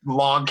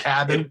 log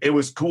cabin. It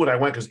was cool, and I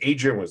went because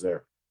Adrian was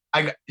there.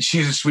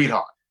 She's a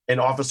sweetheart. And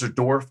Officer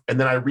Dorff, and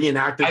then I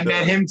reenacted. I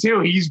met him too.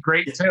 He's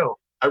great too.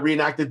 I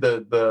reenacted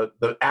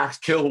the axe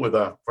kill with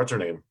what's her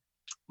name?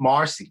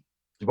 Marcy.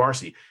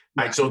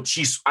 Right, so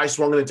I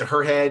swung it into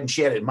her head, and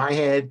she had it in my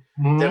head.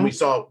 Mm-hmm. Then we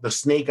saw the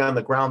snake on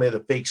the ground. They had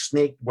a fake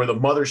snake where the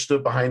mother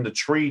stood behind the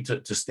tree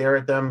to stare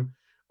at them.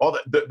 All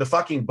the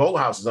fucking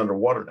boathouse is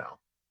underwater now.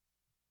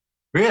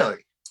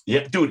 Really?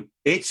 Yeah, dude.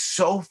 It's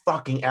so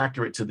fucking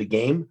accurate to the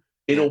game.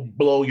 It'll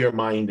blow your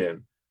mind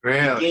in.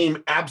 Really? The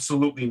game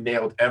absolutely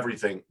nailed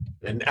everything,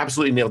 and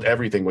absolutely nailed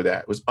everything with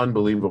that. It was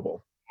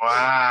unbelievable.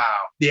 Wow.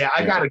 Yeah,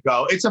 I gotta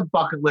go. It's a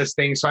bucket list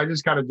thing, so I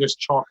just gotta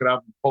chalk it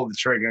up and pull the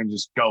trigger and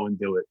just go and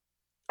do it.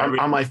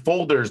 On my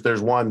folders,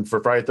 there's one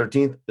for Friday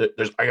 13th.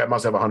 I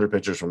must have 100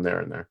 pictures from there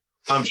and there.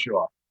 I'm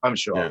sure. I'm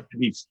sure. Yeah.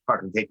 He's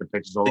fucking taking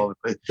pictures all over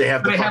the place. They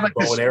have Do the they have like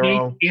the bow and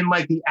arrow. snake in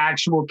like the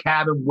actual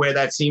cabin where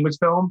that scene was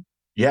filmed?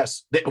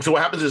 Yes. So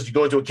what happens is you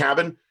go into a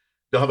cabin,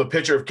 they'll have a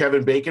picture of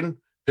Kevin Bacon,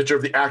 picture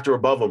of the actor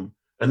above him,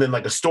 and then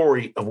like a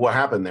story of what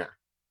happened there.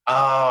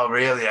 Oh,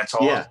 really? That's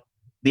all. Yeah.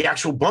 The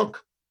actual bunk.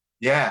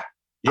 Yeah.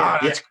 Yeah.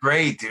 Oh, that's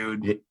great,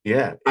 dude.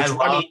 Yeah.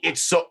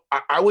 It's so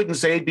I wouldn't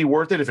say it'd be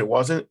worth it if it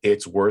wasn't.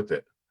 It's worth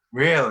it.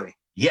 Really?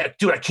 Yeah,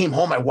 dude. I came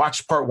home. I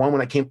watched part one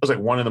when I came. It was like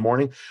 1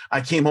 a.m.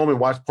 I came home and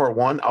watched part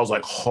one. I was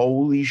like,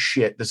 holy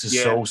shit, this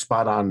is so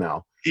spot on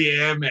now.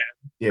 Yeah, man.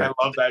 Yeah.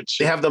 I love that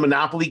shit. They have the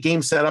Monopoly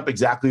game set up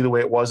exactly the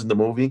way it was in the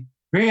movie.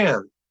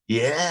 Really?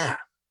 Yeah.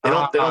 They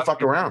don't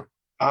fuck around.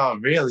 Oh,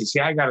 really? See,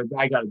 I gotta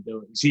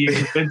do it. See, you're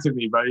convincing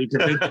me, bro.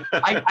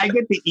 I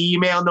get the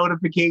email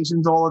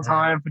notifications all the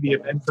time for the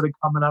events that are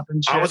coming up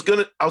and shit. I was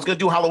gonna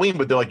do Halloween,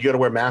 but they're like, you gotta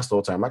wear a mask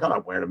all the time. I'm like, I'm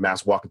not wearing a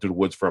mask walking through the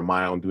woods for a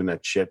mile and doing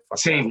that shit. Fuck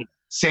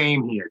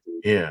Same here,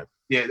 dude. Yeah.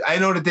 Yeah. I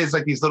know that there's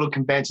like these little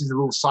conventions, the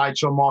little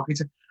sideshow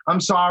markets.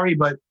 I'm sorry,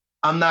 but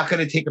I'm not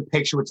gonna take a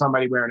picture with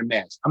somebody wearing a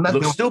mask. I'm not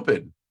doing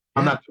stupid.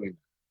 I'm not doing that.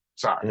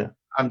 Sorry. Yeah.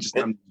 And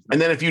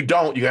then if you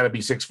don't, you got to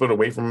be 6 foot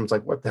away from them. It's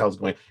like, what the hell's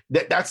going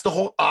on? That's the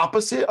whole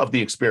opposite of the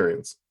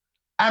experience.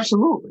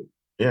 Absolutely.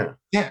 Yeah.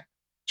 Yeah.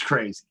 It's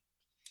crazy.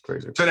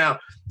 Crazy. So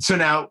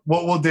now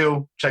what we'll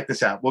do, check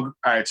this out. All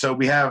right. So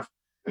we have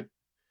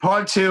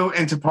part 2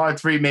 into part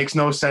 3 makes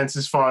no sense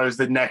as far as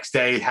the next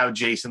day, how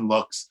Jason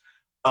looks.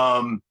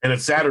 And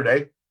it's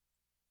Saturday.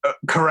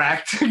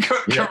 Correct. Correct.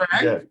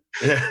 Yeah.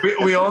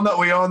 we all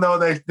know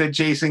that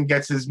Jason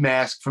gets his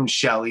mask from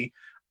Shelley.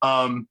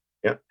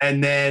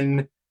 And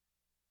then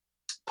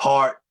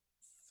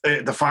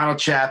the final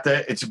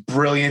chapter, it's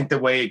brilliant the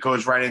way it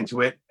goes right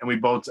into it. And we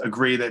both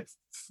agree that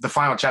the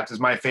final chapter is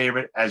my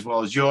favorite as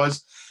well as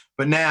yours.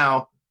 But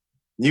now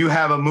you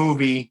have a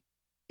movie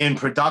in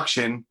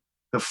production,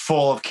 The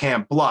Fall of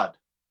Camp Blood.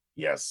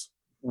 Yes.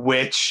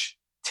 Which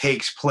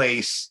takes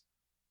place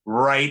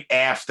right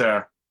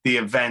after the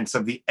events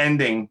of the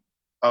ending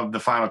of the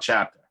final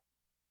chapter.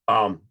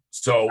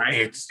 So right?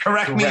 it's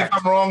correct me if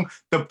I'm wrong.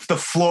 The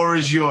floor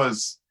is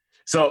yours.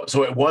 So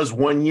it was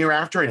 1 year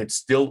after, and it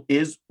still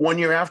is 1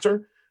 year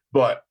after.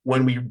 But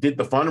when we did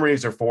the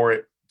fundraiser for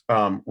it,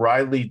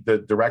 Riley, the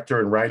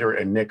director and writer,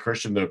 and Nick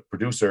Christian, the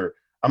producer,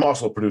 I'm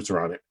also a producer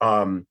on it,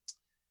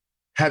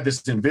 had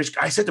this envision.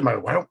 I said to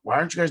him, why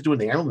aren't you guys doing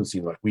the ambulance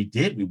scene? Like, we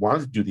did. We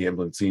wanted to do the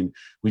ambulance scene.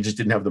 We just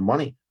didn't have the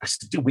money. I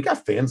said, dude, we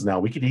got fans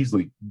now. We could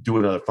easily do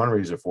another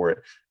fundraiser for it.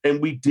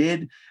 And we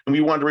did. And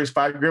we wanted to raise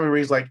 $5 grand. We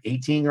raised like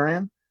 18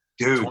 grand.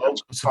 Dude, 12,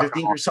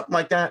 15 or something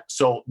like that.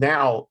 So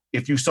now,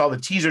 if you saw the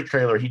teaser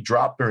trailer he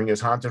dropped during his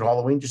Haunted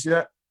Halloween, did you see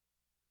that?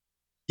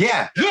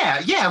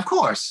 Yeah, of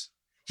course.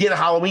 He had a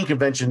Halloween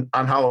convention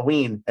on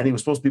Halloween, and he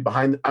was supposed to be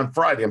on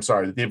Friday. I'm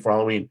sorry, the day before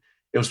Halloween.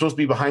 It was supposed to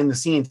be behind the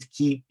scenes.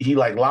 He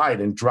like lied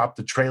and dropped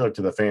the trailer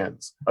to the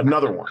fans.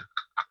 Another one.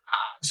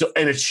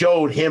 And it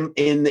showed him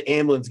in the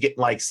ambulance getting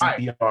like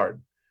CPR.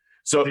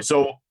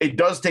 So it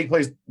does take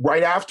place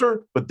right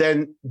after, but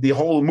then the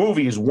whole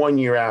movie is 1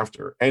 year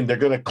after, and they're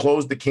going to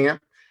close the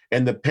camp,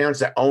 and the parents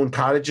that own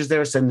cottages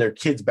there send their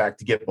kids back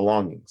to get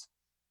belongings.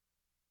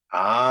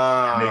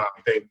 And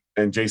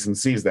Jason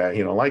sees that.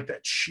 He don't like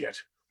that shit.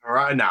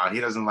 Right now,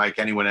 he doesn't like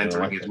anyone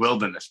entering his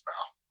wilderness, bro.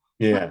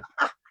 Yeah.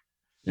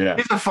 Yeah.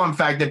 It's a fun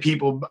fact that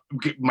people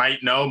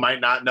might know, might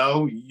not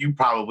know. You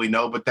probably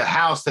know, but the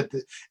house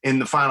in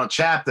the final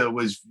chapter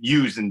was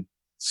used in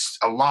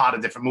a lot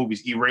of different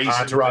movies.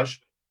 Eraser,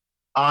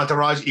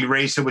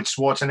 Eraser with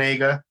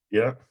Schwarzenegger.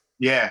 Yeah.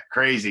 Yeah,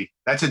 crazy.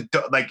 That's and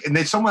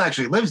then someone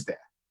actually lives there.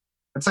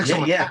 That's like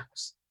someone's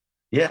house.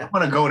 Yeah. I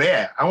want to go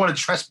there. I want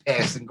to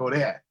trespass and go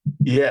there.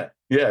 Yeah.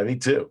 Yeah, me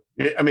too.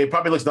 I mean, it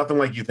probably looks nothing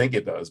like you think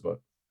it does, but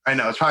I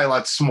know it's probably a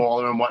lot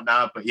smaller and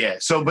whatnot, but yeah.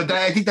 So, but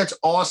I think that's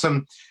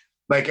awesome.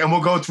 Like, and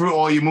we'll go through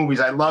all your movies.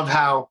 I love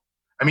how,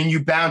 I mean,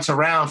 you bounce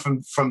around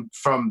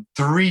from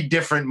 3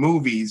 different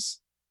movies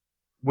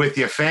with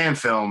your fan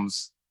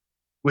films,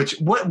 which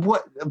what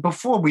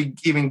before we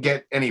even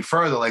get any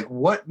further, like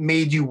what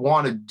made you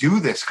want to do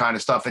this kind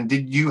of stuff? And do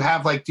you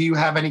have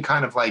any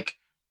kind of like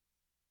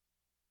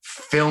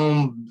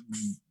film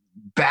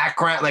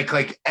background?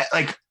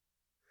 Like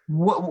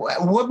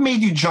what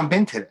made you jump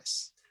into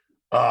this?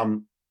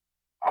 I've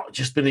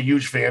just been a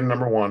huge fan,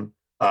 number one.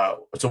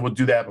 So we'll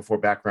do that before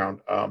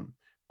background.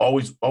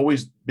 Always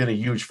been a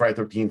huge Friday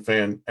 13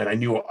 fan, and I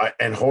knew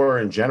and horror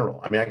in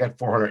general. I mean, I got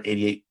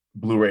 488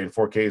 Blu-ray and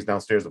 4Ks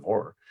downstairs of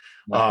horror.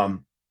 Wow.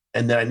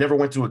 And then I never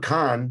went to a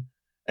con,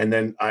 and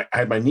then I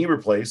had my knee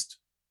replaced,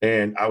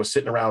 and I was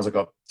sitting around. I was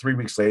like, 3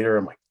 weeks later,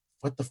 I'm like,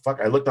 what the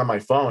fuck? I looked on my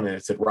phone, and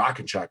it said Rock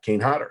and Shock,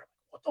 Kane Hodder.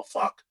 What the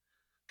fuck?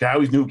 I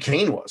always knew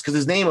Kane was, because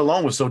his name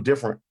alone was so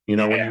different. You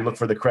know, when you look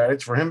for the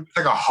credits for him. It's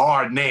like a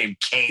hard name,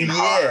 Kane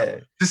Hodder. Yeah.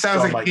 This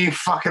sounds like being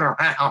fucking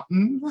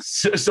around.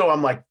 So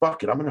I'm like,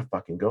 fuck it, I'm going to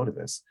fucking go to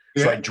this.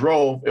 Yeah. So I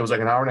drove. It was like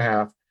an hour and a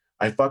half.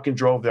 I fucking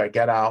drove there. I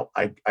get out.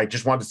 I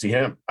just wanted to see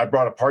him. I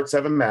brought a Part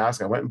 7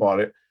 mask. I went and bought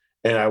it.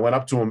 And I went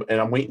up to him,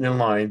 and I'm waiting in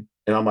line.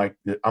 And I'm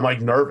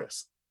like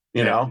nervous,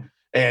 you know?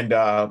 And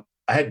I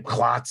I had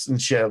clots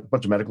and shit, a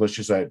bunch of medical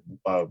issues. I had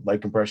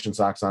light compression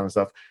socks on and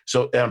stuff.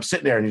 So and I'm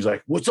sitting there and he's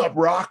like, "What's up,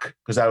 Rock?"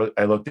 Because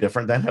I look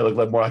different then. I look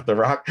like more like the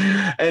Rock.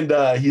 And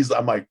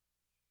I'm like,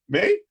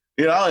 "Me?"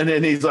 You know, and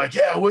then he's like,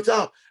 "Yeah, what's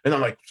up?" And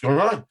I'm like, "What's going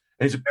on?" And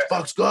he's like,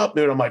 "Fuck's up,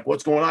 dude." I'm like,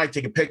 "What's going on?" I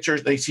take pictures.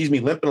 And he sees me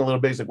limping a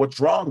little bit. He's like, "What's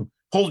wrong?"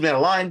 Pulls me out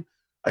of line.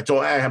 I told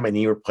him I had my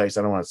knee replaced.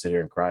 I don't want to sit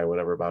here and cry or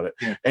whatever about it.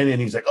 Yeah. And then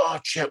he's like, "Oh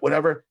shit,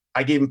 whatever."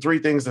 I gave him 3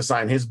 things to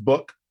sign: his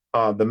book,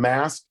 the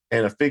mask,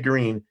 and a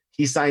figurine.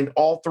 He signed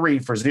all 3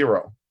 for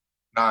 $0.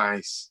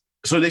 Nice.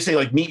 So they say,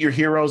 like, meet your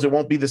heroes. It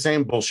won't be the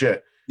same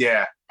bullshit.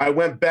 Yeah. I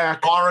went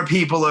back. Horror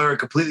people are a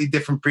completely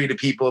different breed of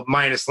people,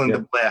 minus Linda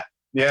Blair.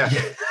 Yeah.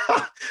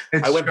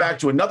 I went back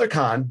to another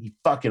con. He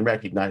fucking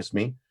recognized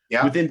me.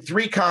 Yeah. Within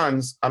 3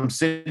 cons, I'm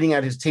sitting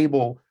at his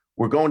table.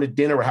 We're going to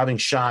dinner. We're having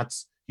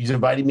shots. He's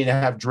invited me to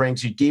have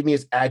drinks. He gave me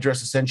his address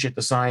to send shit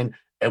to sign,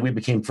 and we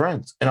became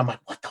friends. And I'm like,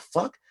 what the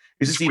fuck?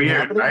 Is this even weird,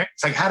 happening? Right?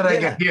 It's like, how did I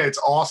get here? It's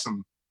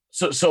awesome.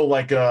 So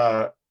like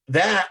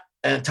that,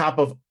 and on top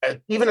of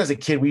even as a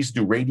kid, we used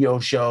to do radio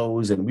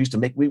shows, and we used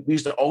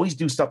to always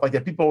do stuff like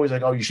that. People always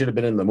like, "Oh, you should have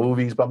been in the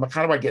movies," but I'm like,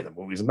 how do I get in the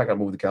movies? I'm not gonna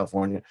move to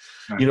California.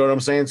 Right. You know what I'm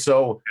saying?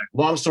 So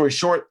long story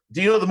short,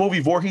 do you know the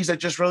movie Voorhees that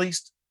just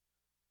released?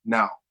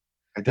 No,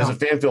 I don't. There's a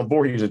fan film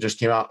Voorhees that just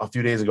came out a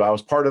few days ago. I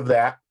was part of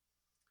that.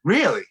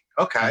 Really?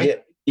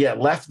 Okay. Yeah,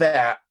 left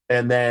that,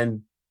 and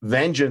then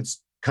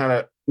Vengeance kind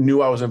of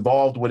knew I was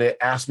involved with it,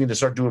 asked me to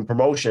start doing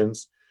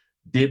promotions.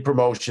 Did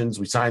promotions.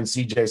 We signed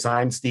CJ,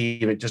 signed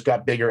Steve. It just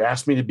got bigger.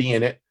 Asked me to be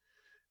in it.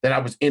 Then I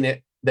was in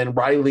it. Then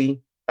Riley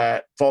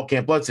at Fall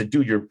Camp Blood said,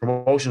 "Dude, your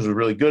promotions were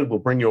really good. We'll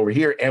bring you over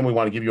here, and we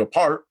want to give you a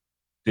part."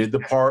 Did the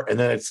part, and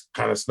then it's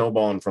kind of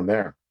snowballing from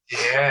there.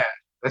 Yeah,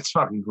 that's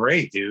fucking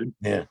great, dude.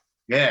 Yeah,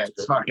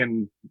 it's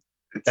fucking.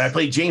 And I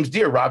played James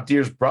Deere, Rob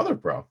Deere's brother,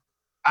 bro.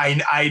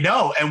 I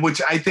know, and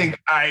which I think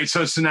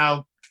so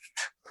now,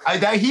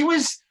 he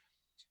was.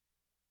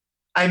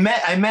 I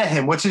met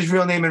him. What's his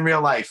real name in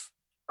real life?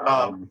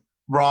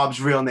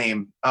 Rob's real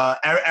name,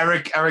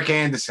 Eric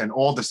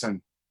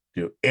Alderson.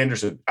 Dude,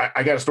 Anderson.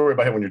 I got a story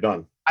about him when you're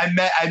done.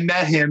 I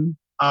met him.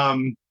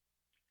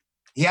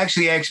 He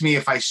actually asked me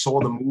if I saw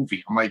the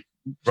movie. I'm like,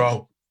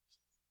 bro,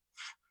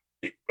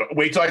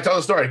 wait till I tell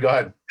the story. Go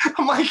ahead.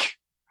 I'm like,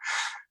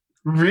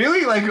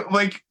 really?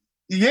 Like,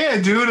 yeah,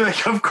 dude.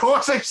 Like, of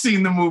course I've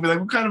seen the movie. Like,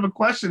 what kind of a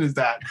question is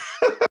that?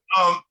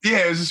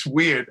 Yeah, it was just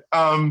weird.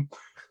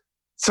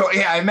 So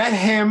yeah, I met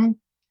him,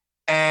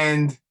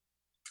 and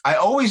I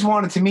always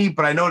wanted to meet,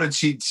 but I know that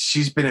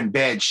she's been in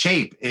bad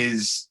shape,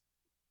 is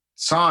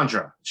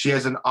Sandra. She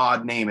has an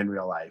odd name in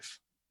real life.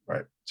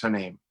 Right. It's her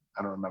name.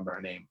 I don't remember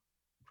her name.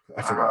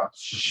 I forgot.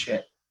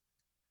 Shit.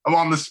 I'm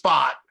on the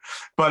spot.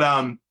 But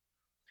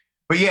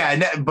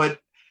yeah, but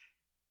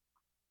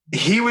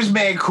he was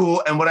mad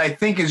cool. And what I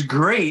think is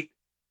great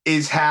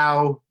is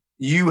how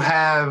you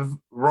have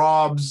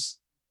Rob's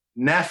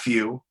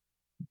nephew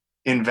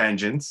in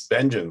Vengeance.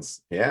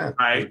 Yeah.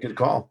 Right. Good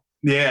call.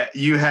 Yeah,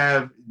 you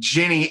have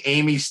Ginny,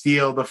 Amy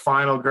Steele, the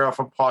final girl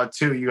from part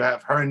 2. You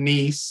have her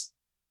niece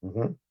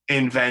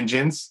in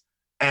Vengeance.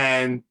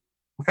 And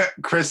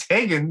Chris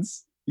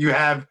Higgins,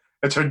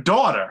 it's her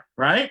daughter,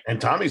 right? And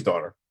Tommy's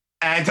daughter.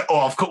 And,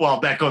 of course, well,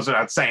 that goes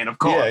without saying, of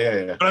course.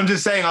 Yeah. But I'm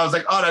just saying, I was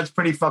like, oh, that's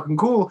pretty fucking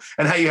cool.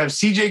 And how you have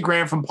CJ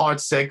Graham from part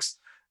 6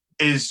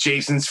 is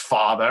Jason's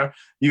father.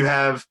 You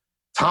have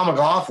Tom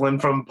McLaughlin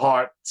from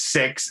part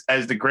 6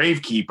 as the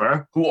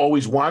Gravekeeper. Who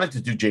always wanted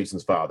to do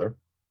Jason's father.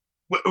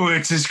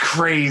 Which is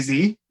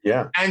crazy.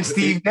 Yeah. And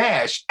Steve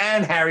Nash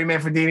and Harry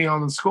Manfredini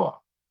on the score.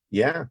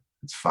 Yeah.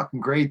 It's fucking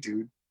great,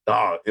 dude.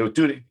 Oh, it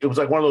was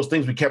like one of those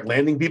things we kept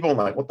landing people and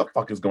like, what the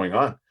fuck is going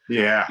on?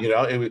 Yeah. You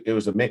know, it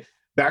was amazing.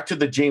 Back to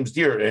the James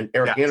Deere and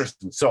Eric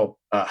Anderson. So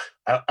I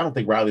don't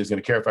think Riley's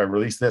going to care if I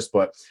release this,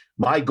 but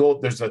my goal,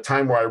 there's a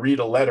time where I read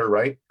a letter,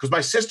 right? Because my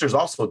sister's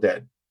also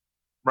dead.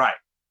 Right.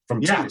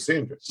 From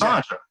Sandra.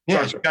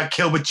 Yeah, she got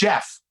killed with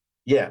Jeff.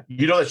 Yeah.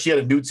 You know that she had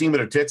a nude scene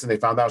with her tits and they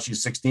found out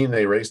she's 16 and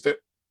they erased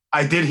it?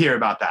 I did hear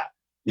about that.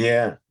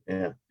 Yeah.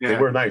 They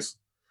were nice.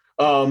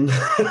 So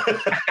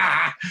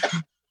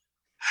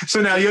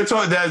now you're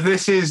talking that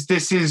this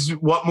is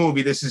what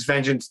movie? This is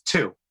Vengeance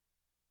 2.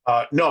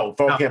 No,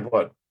 Fall Camp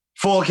Blood.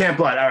 Full Camp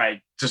Blood. All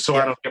right. Just so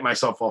I don't get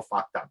myself all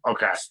fucked up.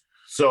 Okay.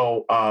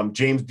 So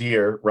James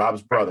Deere,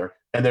 Rob's brother,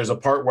 and there's a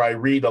part where I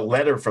read a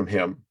letter from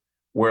him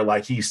where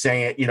like he's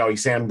saying,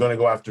 I'm going to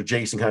go after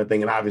Jason kind of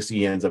thing. And obviously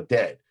he ends up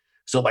dead.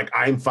 So like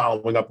I'm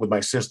following up with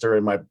my sister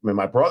and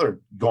my brother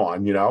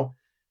gone,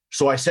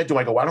 So I said to him,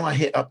 I go, why don't I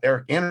hit up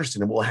Eric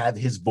Anderson and we'll have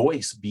his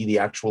voice be the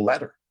actual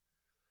letter,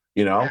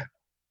 Yeah.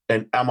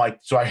 And I'm like,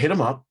 so I hit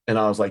him up and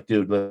I was like,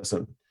 dude,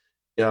 listen,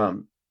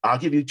 I'll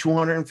give you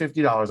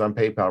 $250 on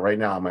PayPal right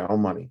now on my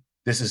own money.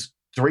 This is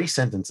 3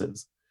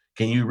 sentences.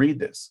 Can you read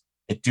this?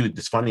 And dude,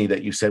 it's funny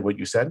that you said what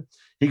you said.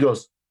 He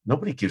goes,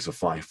 nobody gives a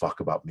flying fuck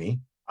about me.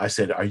 I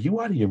said, are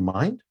you out of your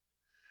mind?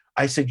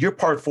 I said, you're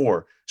part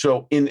 4.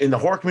 So in the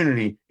horror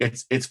community,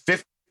 it's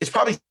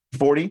probably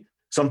 40.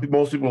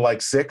 Most people are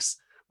like 6.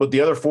 but the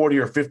other 40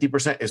 or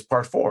 50% is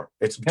part 4.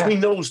 It's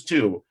between those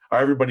two are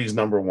everybody's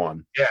number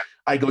one. Yeah.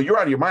 I go, you're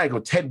out of your mind. I go,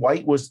 Ted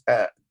White was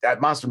at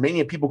Monster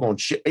Mania, people going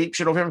ape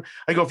shit over him.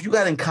 I go, if you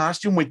got in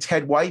costume with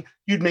Ted White,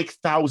 you'd make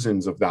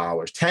thousands of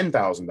dollars,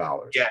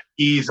 $10,000. Yeah,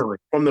 easily.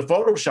 From the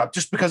Photoshop,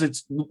 just because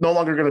it's no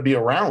longer going to be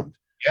around.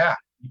 Yeah.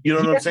 You know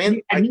what I'm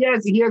saying? And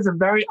he has a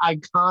very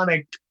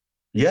iconic.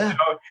 Yeah.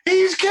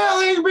 He's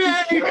killing me.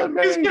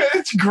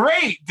 It's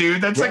great,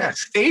 dude. That's like a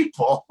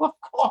staple, of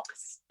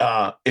course.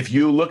 If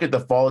you look at the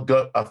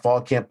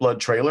Fall Camp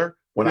Blood trailer,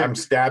 when I'm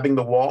stabbing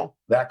the wall,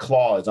 that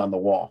claw is on the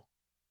wall.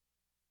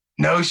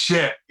 No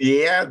shit.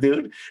 Yeah,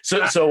 dude.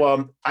 So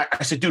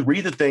I said, dude,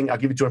 read the thing. I'll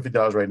give you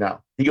 $250 right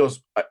now. He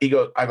goes, I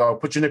go, I'll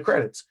put you in the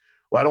credits.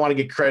 Well, I don't want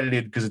to get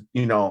credited because,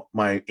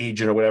 my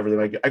agent or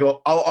whatever. I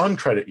go, I'll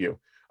uncredit you.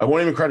 I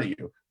won't even credit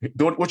you.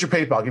 What's your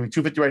PayPal? I'll give you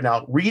 $250 right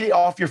now. Read it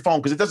off your phone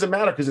because it doesn't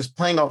matter because it's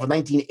playing off a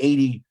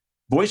 1980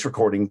 voice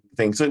recording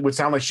thing. So it would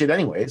sound like shit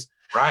anyways.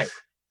 Right.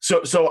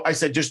 So I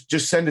said,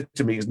 just send it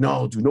to me. He goes,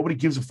 no, dude, nobody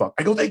gives a fuck.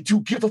 I go, they do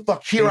give a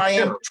fuck. Here I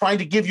am trying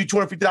to give you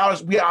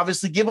 $250. We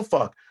obviously give a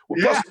fuck.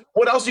 Yeah.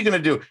 What else are you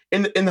going to do?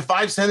 In the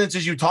 5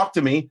 sentences you talked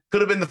to me,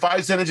 could have been the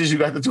 5 sentences you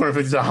got the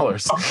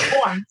 $250. Of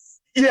course.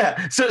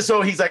 Yeah.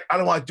 So he's like, I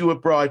don't want to do it,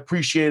 bro. I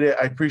appreciate it.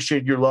 I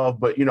appreciate your love,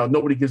 but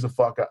nobody gives a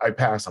fuck. I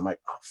pass. I'm like,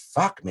 oh,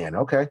 fuck, man.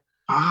 Okay.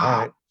 All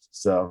right.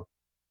 So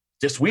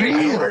just weird.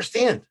 I don't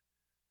understand.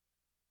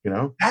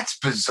 That's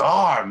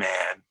bizarre,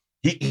 man.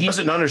 He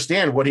doesn't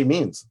understand what he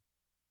means.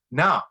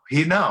 No.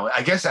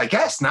 I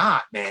guess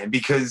not, man,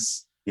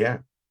 because yeah.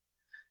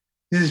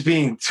 This is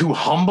being too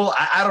humble.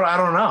 I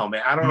don't know,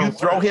 man. I don't know. You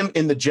throw him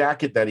in the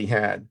jacket that he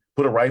had,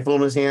 put a rifle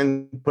in his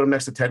hand, put him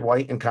next to Ted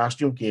White in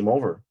costume, game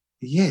over.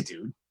 Yeah,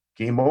 dude.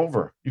 Game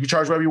over. You can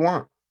charge whatever you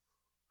want.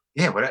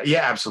 Yeah,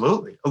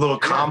 absolutely. A little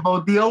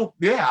combo deal.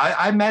 Yeah,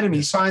 I met him.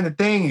 He signed the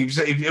thing.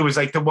 It was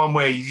like the one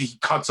where he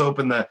cuts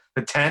open the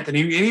tent and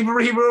he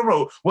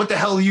wrote, "What the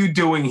hell are you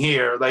doing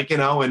here?"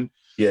 And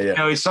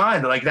he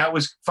signed it. Like, that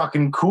was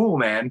fucking cool,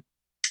 man.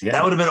 Yeah.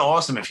 That would have been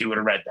awesome if he would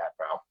have read that,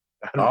 bro.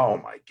 Oh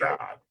my God.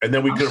 And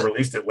then we could have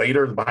released it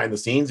later behind the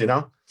scenes,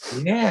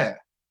 Yeah.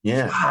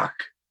 Yeah. Fuck.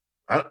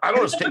 I don't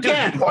understand.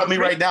 Dude, call me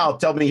right now.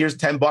 Tell me, here's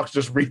 $10.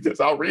 Just read this.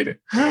 I'll read it.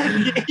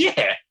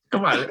 Yeah.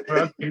 Come on.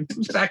 2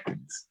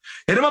 seconds.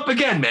 Hit him up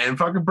again, man.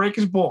 Fucking break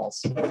his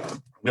balls. I'm going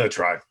to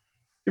try.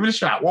 Give it a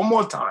shot. One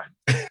more time.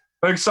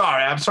 I'm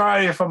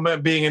sorry if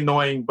I'm being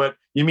annoying, but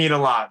you mean a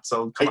lot.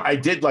 So I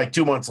did like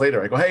 2 months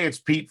later. I go, hey, it's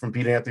Pete from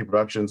Pete Anthony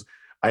Productions.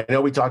 I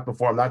know we talked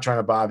before. I'm not trying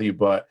to bother you,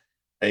 but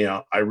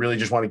I really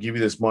just want to give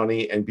you this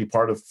money and be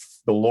part of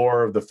the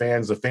lore of the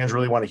fans. The fans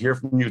really want to hear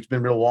from you. It's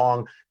been real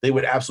long. They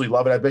would absolutely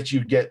love it. I bet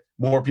you'd get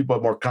more people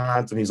with more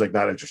cons. And he's like,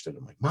 not interested.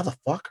 I'm like,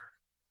 motherfucker.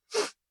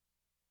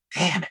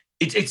 Damn it.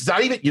 It's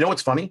not even,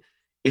 what's funny?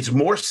 It's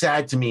more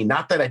sad to me,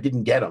 not that I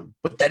didn't get him,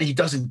 but that he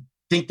doesn't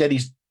think that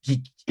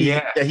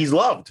that he's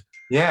loved.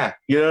 Yeah.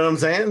 You know what I'm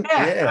saying?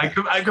 Yeah.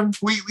 I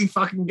completely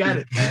fucking get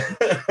it, man.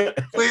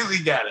 Completely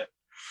get it.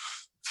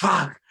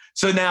 Fuck.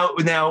 So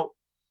now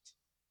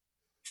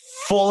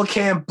Fall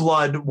Camp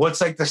Blood,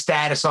 what's like the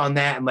status on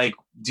that? And like,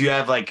 do you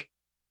have like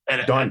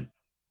done?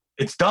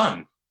 It's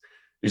done.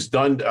 It's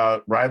done.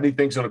 Riley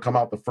thinks it'll come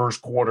out the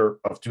first quarter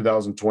of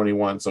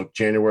 2021. So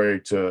January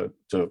to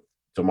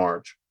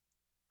March.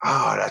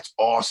 Oh, that's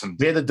awesome.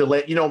 We had the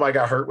delay. I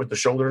got hurt with the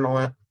shoulder and all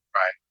that.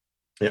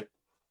 Right.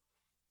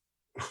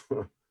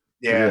 Yep.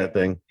 Yeah. That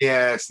thing.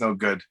 Yeah, it's no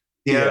good.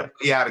 Yeah.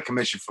 Out of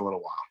commission for a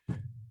little while.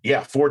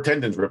 Yeah. 4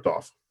 tendons ripped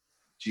off.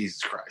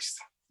 Jesus Christ.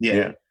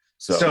 Yeah.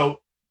 So,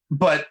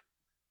 but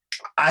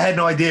I had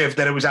no idea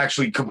that it was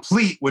actually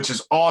complete, which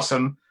is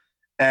awesome.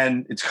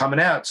 And it's coming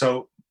out.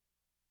 So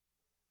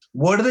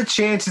what are the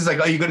chances? Like,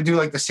 are you going to do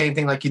like the same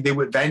thing like you did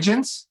with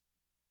Vengeance?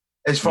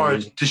 As far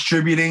as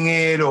distributing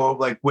it or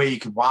like where you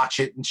can watch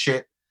it and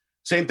shit?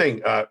 Same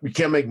thing. We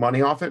can't make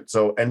money off it.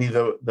 So any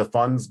of the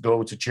funds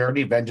go to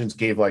charity. Vengeance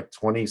gave like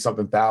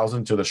 20-something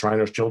thousand to the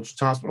Shriners Children's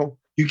Hospital.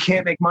 You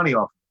can't make money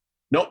off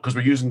it? No, because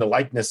we're using the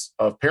likeness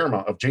of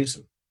Paramount, of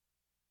Jason.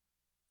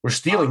 We're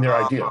stealing their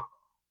idea.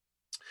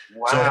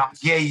 Wow. So,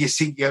 yeah, you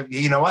see,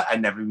 you know what? I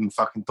never even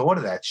fucking thought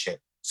of that shit.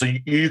 So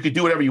you could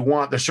do whatever you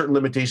want. There's certain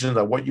limitations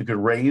on what you could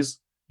raise.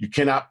 You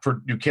cannot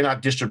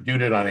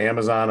distribute it on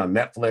Amazon, on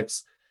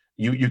Netflix.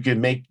 You can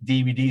make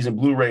DVDs and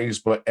Blu-rays,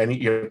 but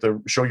you have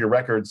to show your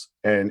records,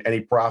 and any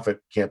profit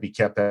can't be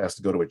kept. It has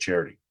to go to a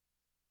charity.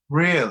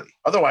 Really?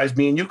 Otherwise,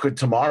 me and you could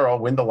tomorrow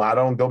win the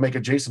lotto and go make a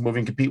Jason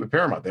movie and compete with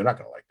Paramount. They're not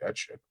going to like that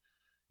shit,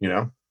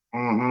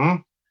 Mm-hmm.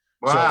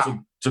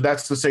 Wow. So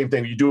that's the same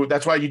thing.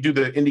 That's why you do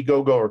the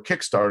Indiegogo or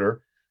Kickstarter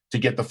to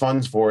get the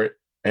funds for it,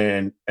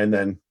 and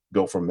then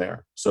go from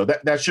there. So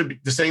that should be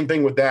the same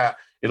thing with that.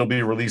 It'll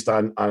be released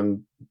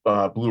on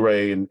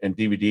Blu-ray and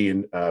DVD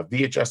and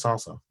VHS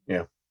also.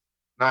 Yeah.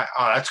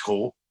 Oh, that's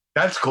cool.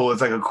 That's cool.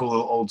 It's like a cool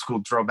little old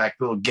school throwback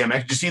little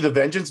gimmick. Did you see the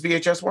Vengeance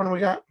VHS one we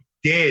got?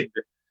 Did.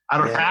 I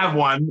don't have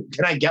one.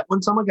 Can I get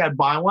one? Someone got to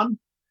buy one?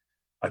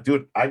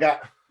 Dude, I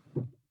got...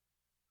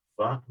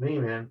 Fuck me,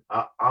 man.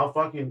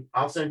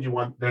 I'll send you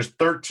one. There's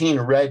 13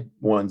 red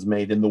ones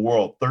made in the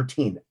world.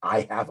 13.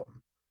 I have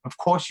them. Of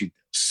course you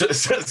do.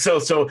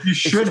 So you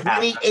should it's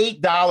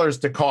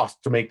 $28 to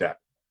cost to make that.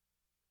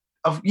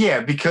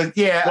 Because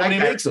nobody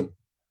makes them.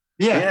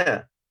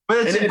 Yeah.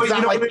 But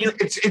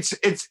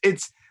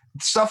it's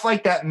stuff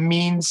like that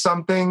means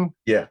something.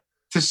 Yeah.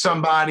 To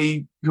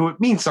somebody who it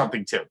means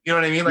something to. You know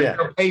what I mean? Like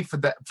they'll pay for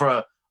that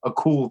for a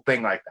cool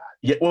thing like that.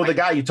 Yeah. Well, the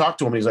guy you talked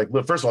to him, he's like,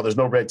 look, first of all, there's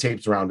no red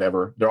tapes around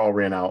ever. They're all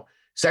ran out.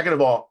 Second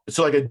of all,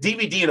 so like a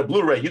DVD and a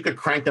Blu-ray, you could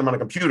crank them on a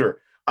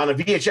computer. On a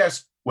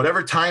VHS,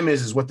 whatever time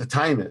is what the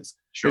time is.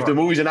 Sure. If the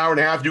movie's an hour and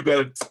a half, you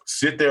got to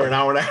sit there an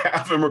hour and a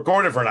half and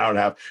record it for an hour and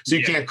a half. So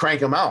you can't crank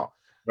them out.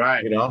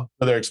 Right. You know,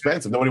 but they're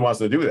expensive. Nobody wants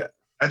to do that.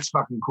 That's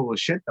fucking cool as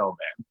shit though,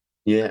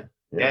 man.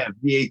 Yeah.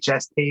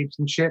 VHS tapes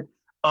and shit.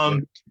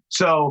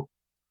 So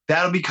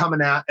that'll be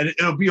coming out, and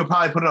you'll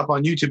probably put it up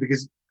on YouTube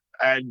because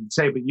I'd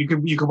say, but you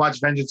can watch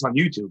Vengeance on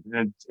YouTube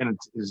in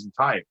its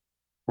entirety.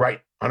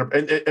 Right.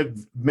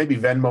 And maybe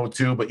Venmo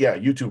too, but yeah,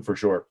 YouTube for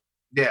sure.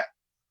 Yeah.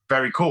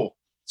 Very cool.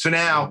 So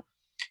now,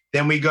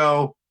 then we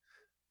go.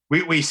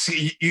 We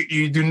see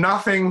you do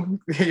nothing.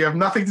 You have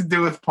nothing to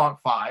do with part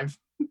 5.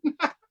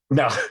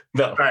 No.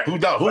 Right. Who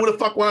the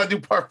fuck want to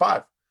do part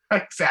 5?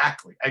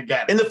 Exactly. I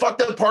get it. And the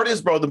fucked up part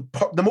is, bro,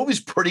 the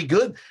movie's pretty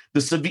good.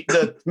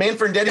 The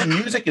Manfred Vendetti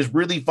music is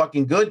really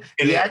fucking good.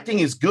 The acting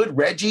is good.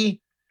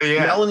 Reggie,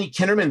 Melanie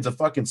Kinnerman's a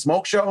fucking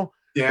smoke show.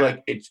 Yeah.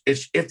 Like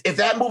it's if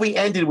that movie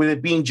ended with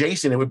it being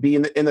Jason, it would be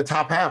in the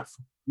top half.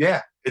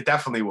 Yeah, it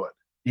definitely would.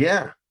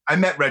 Yeah. I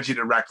met Reggie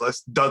the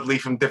Reckless, Dudley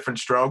from Different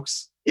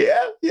Strokes.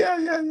 Yeah.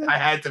 I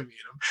had to meet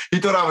him. He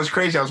thought I was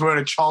crazy. I was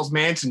wearing a Charles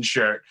Manson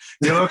shirt.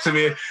 He looks at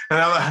me,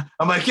 and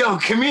I'm like, yo,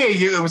 come here.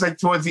 It was like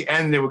towards the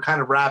end, they were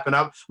kind of wrapping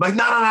up. I'm like,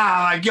 no.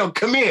 I'm like, yo,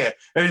 come here.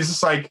 And he's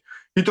just like,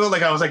 he thought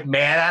like I was like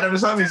mad at him or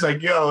something. He's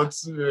like, yo,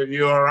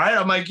 you all right?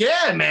 I'm like,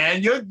 yeah,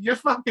 man. You're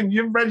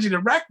Reggie the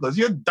Reckless.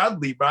 You're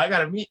Dudley, bro. I got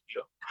to meet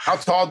you. How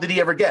tall did he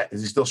ever get?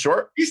 Is he still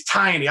short? He's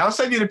tiny. I'll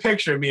send you the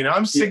picture of me.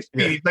 I'm 6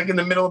 feet, like in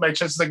the middle of my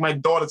chest. It's like my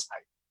daughter's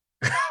height.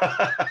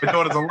 My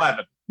daughter's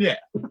 11. Yeah.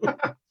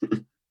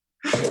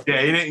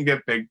 Yeah, he didn't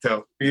get big,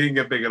 too. He didn't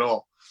get big at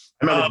all.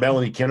 I remember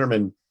Melanie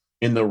Kinnerman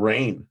in the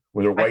rain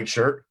with her white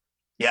shirt.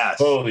 Yes.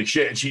 Holy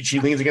shit. And she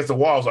leans against the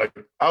wall.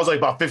 I was like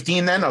about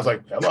 15 then. I was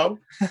like, hello.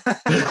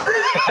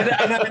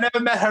 I never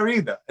met her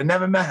either. I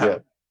never met her. Yeah.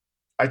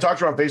 I talked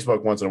to her on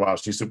Facebook once in a while.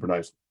 She's super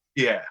nice.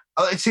 Yeah.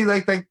 See,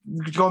 like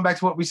going back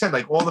to what we said,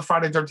 like all the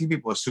Friday 13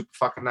 people are super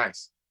fucking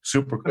nice.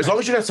 Super. As long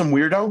as you got some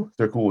weirdo,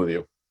 they're cool with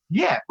you.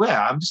 Yeah.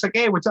 I'm just like,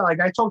 hey, what's up? Like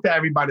I talk to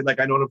everybody like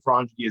I know them for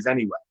 100 years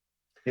anyway.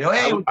 You know,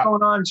 hey, what's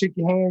going on? Shake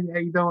your hand. How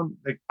you doing?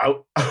 Like,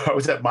 I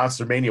was at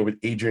Monster Mania with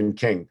Adrienne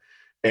King,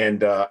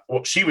 and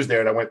she was there,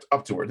 and I went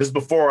up to her. This is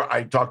before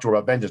I talked to her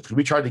about Vengeance, because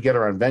we tried to get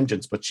her on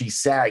Vengeance, but she's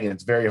SAG, and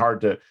it's very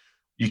hard to.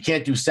 You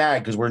can't do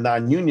SAG because we're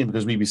non-union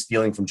because we'd be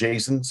stealing from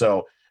Jason.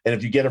 So, and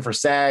if you get her for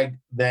SAG,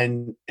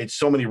 then it's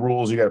so many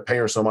rules. You got to pay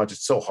her so much.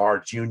 It's so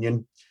hard. It's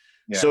union.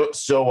 Yeah.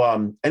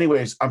 So,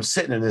 anyways, I'm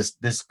sitting in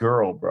this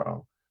girl,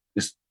 bro.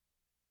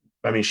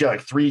 She had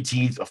like 3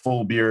 teeth, a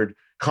full beard.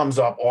 Comes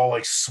up all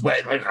like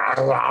sweat, like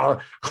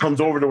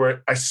comes over to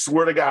her. I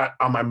swear to God,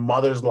 on my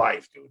mother's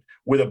life, dude,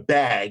 with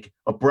a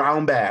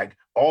brown bag,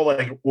 all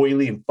like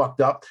oily and fucked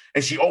up.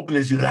 And she opened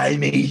it. She's like, I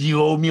made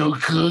you oatmeal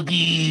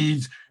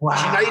cookies. Wow.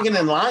 She's not even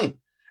in line.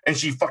 And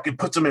she fucking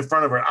puts them in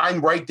front of her.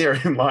 I'm right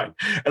there in line.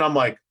 And I'm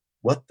like,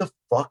 what the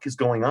fuck is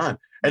going on?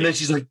 And then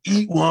she's like,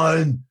 eat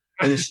one.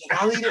 And then she's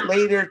like, I'll eat it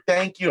later.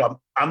 Thank you.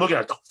 I'm looking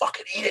at her, don't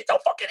fucking eat it.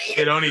 Don't fucking eat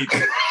it. Don't eat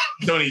it.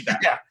 Don't eat that.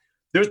 Yeah.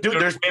 There's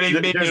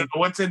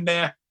what's in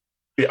there.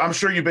 Yeah, I'm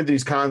sure you've been to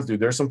these cons,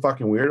 dude. There's some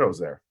fucking weirdos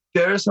there.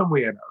 There are some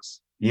weirdos.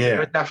 Yeah.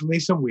 There are definitely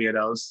some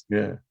weirdos.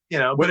 Yeah. You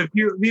know, but if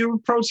you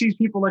approach these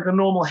people like a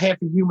normal half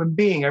a human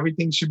being,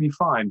 everything should be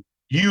fine.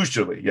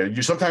 Usually,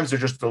 yeah. Sometimes they're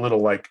just a little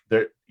like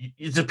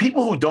it's the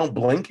people who don't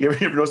blink. You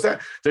ever notice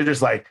that? They're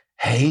just like,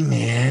 hey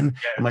man.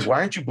 Yeah. I'm like, why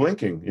aren't you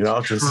blinking? You know,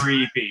 it's just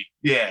creepy.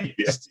 Yeah.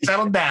 Just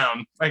settle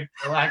down. Like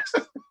relax.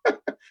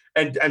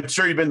 And I'm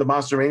sure you've been to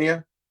Monster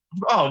Mania.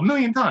 Oh, a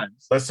million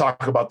times. Let's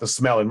talk about the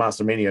smell in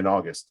Monster Mania in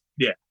August.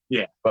 Yeah.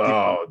 Yeah.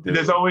 Oh, dude.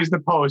 There's always the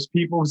post.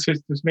 People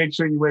just make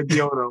sure you wear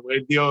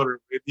deodorant.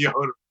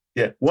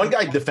 Yeah. One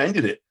guy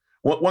defended it.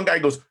 One guy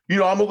goes,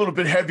 I'm a little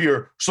bit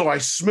heavier, so I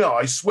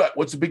sweat.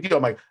 What's the big deal?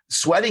 I'm like,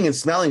 sweating and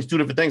smelling is 2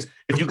 different things.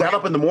 If you got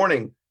up in the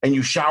morning and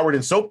you showered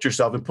and soaped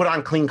yourself and put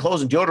on clean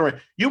clothes and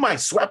deodorant, you might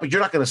sweat, but you're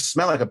not going to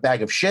smell like a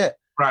bag of shit.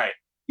 Right.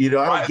 I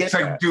don't get it's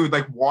like, dude,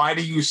 like, why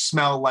do you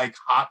smell like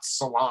hot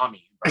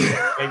salami?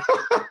 Right?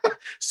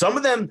 Some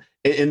of them,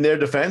 in their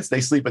defense,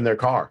 they sleep in their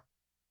car.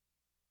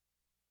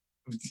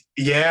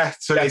 Yeah,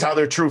 so that's how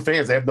they're true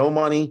fans. They have no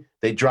money.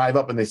 They drive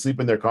up and they sleep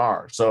in their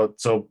car. So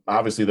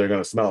obviously they're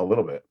going to smell a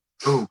little bit.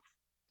 Ooh,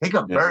 take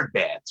a bird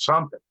bath,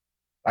 something.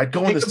 I'd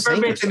go in the sink. Take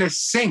a bird bath in a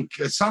sink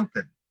or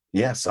something.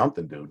 Yeah,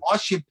 something, dude.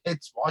 Wash your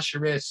pits, wash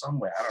your ass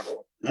somewhere. I don't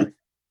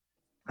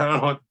know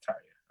what to tell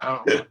you.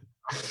 I don't know.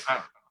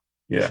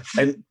 Yeah,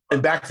 and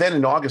back then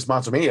in August,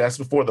 Monster Mania, that's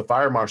before the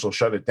fire marshal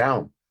shut it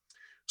down.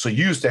 So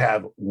you used to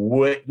have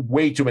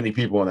way too many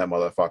people in that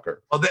motherfucker.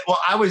 Well,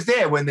 I was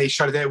there when they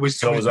shut it down. It was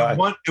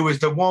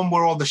the one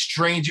where all the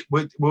strange.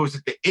 What was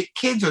it? The It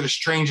Kids or the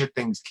Stranger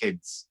Things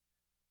kids?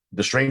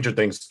 The Stranger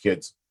Things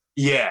kids.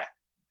 Yeah,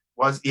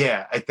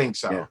 I think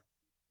so.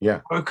 Yeah.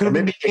 Or it could have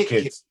been the It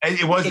Kids.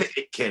 It was the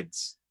It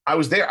Kids. I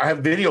was there. I have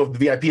video of the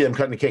VIP them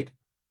cutting the cake.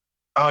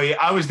 Oh yeah,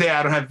 I was there.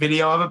 I don't have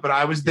video of it, but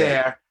I was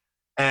there,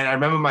 and I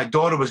remember my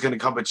daughter was going to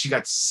come, but she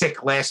got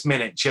sick last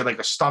minute. She had like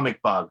a stomach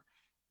bug.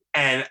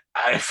 And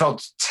I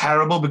felt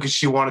terrible because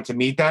she wanted to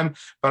meet them.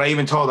 But I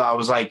even told her, I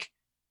was like,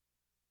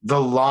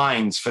 the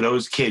lines for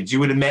those kids, you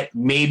would have met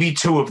maybe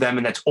 2 of them,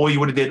 and that's all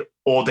you would have did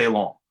all day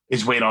long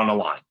is wait on the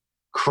line.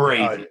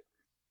 Crazy.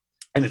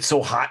 And it's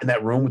so hot in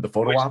that room with the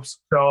photo ops.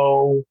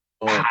 So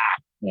hot,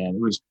 man.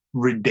 It was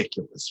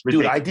ridiculous.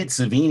 Dude, I did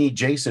Savini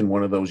Jason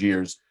one of those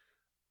years.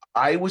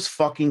 I was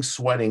fucking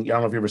sweating. I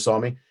don't know if you ever saw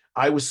me.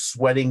 I was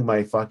sweating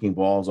my fucking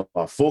balls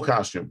off. Full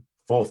costume,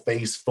 full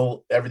face,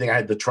 full everything. I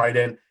had the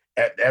trident.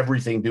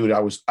 Everything, dude.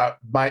 I was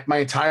my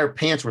entire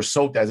pants were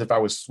soaked as if I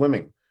was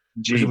swimming.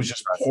 It was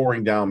just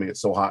pouring down me.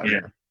 It's so hot in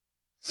there.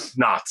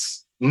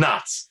 Nuts.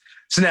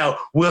 So now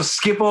we'll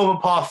skip over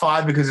part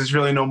 5 because there's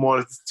really no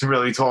more to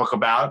really talk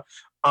about.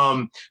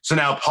 So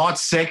now part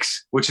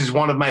 6, which is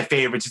one of my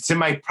favorites. It's in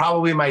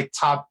probably my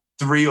top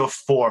 3 or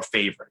 4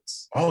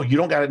 favorites. Oh, you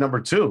don't got it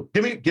number 2.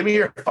 Give me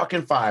your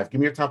fucking 5. Give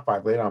me your top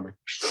 5. Lay it on me.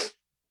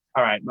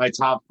 All right, my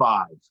top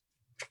 5.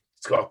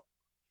 Let's go.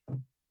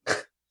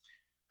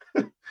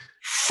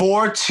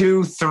 4,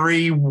 2,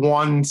 3,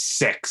 1,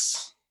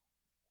 6.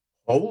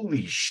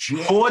 Holy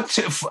shit.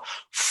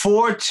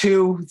 4,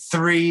 2,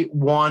 3,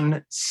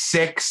 1,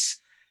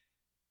 6.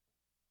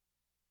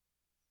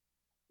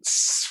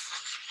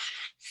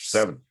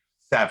 7.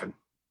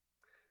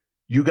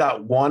 You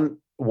got one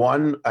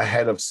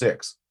ahead of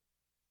 6.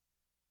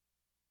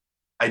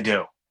 I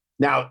do.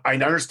 Now, I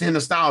understand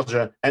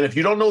nostalgia, and if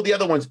you don't know the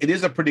other ones, it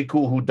is a pretty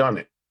cool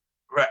whodunit.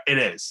 Right, it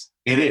is.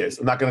 It is.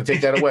 I'm not going to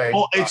take that away.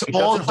 It doesn't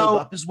hold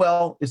up as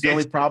well. Is the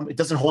only problem. It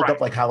doesn't hold up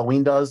like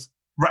Halloween does.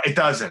 Right. It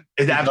doesn't.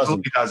 It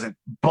absolutely doesn't.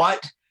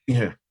 But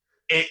yeah,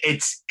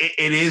 it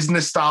is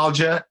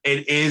nostalgia.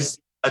 It is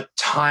a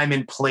time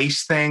and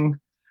place thing.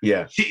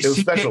 Yeah, it was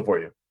special for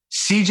you.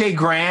 CJ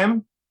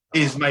Graham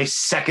is my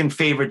second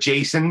favorite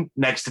Jason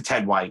next to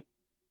Ted White.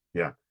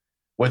 Yeah.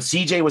 When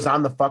CJ was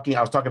on the fucking,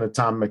 I was talking to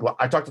Tom McLaughlin.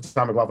 I talk to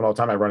Tom McLaughlin all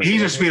the time.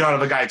 He's a sweetheart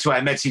of a guy too. I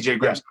met CJ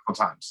Graham several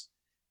times.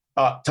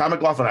 Tom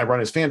McLaughlin, I run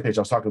his fan page.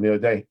 I was talking the other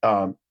day.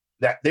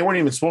 That they weren't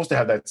even supposed to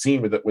have that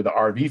scene with the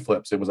RV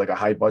flips. It was like a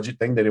high budget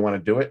thing. They didn't want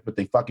to do it, but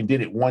they fucking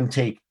did it one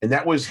take, and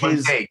that was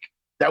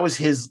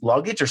his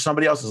luggage or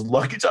somebody else's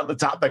luggage on the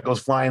top that goes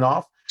flying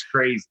off. It's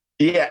crazy.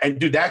 Yeah, and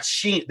dude, that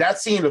scene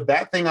of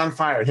that thing on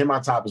fire and him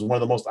on top is one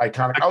of the most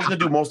iconic. I was gonna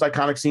do most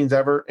iconic scenes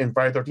ever in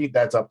Friday the 13th.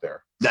 That's up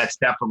there. That's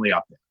definitely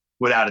up there,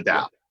 without a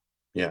doubt.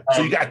 Yeah.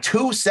 So you got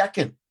 2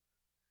 second.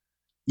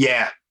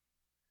 Yeah.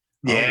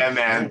 Yeah,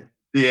 man.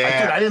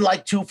 Yeah, I didn't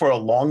like 2 for a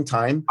long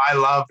time. I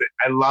love it.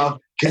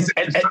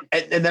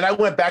 And then I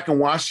went back and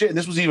watched it, and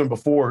this was even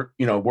before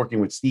working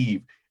with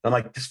Steve. And I'm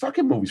like, this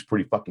fucking movie's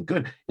pretty fucking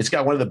good. It's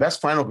got one of the best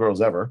final girls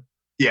ever.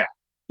 Yeah,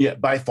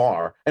 by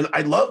far. And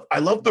I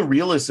love the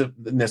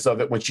realistness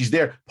of it when she's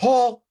there.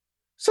 Paul,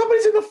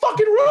 somebody's in the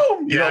fucking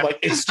room. You know, like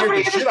it scared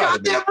the shit out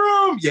of me.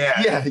 Room.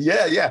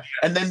 Yeah.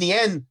 And then the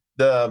end,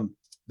 the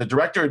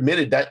director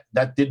admitted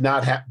that did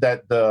not have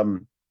that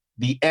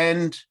the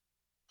end.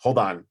 Hold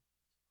on.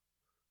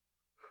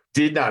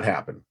 Did not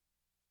happen.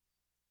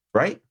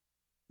 Right?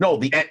 No,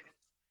 it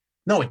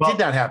did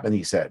not happen,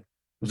 he said. It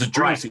was a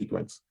dream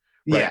sequence.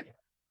 Right? Yeah.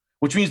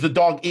 Which means the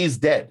dog is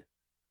dead.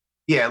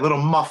 Yeah, little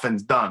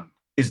Muffin's done.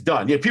 Is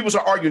done. Yeah, people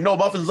are arguing, no,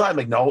 Muffin's alive. I'm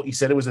like, no, he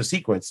said it was a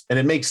sequence. And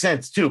it makes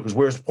sense too, because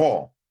where's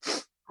Paul?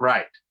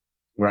 Right.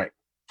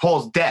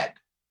 Paul's dead.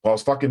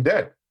 Paul's fucking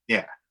dead.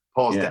 Yeah.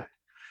 Paul's dead.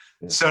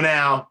 Yeah. So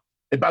now.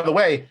 And by the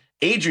way,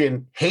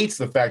 Adrian hates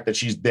the fact that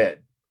she's dead.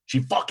 She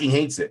fucking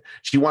hates it.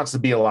 She wants to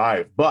be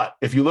alive. But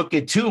if you look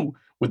at 2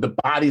 with the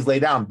bodies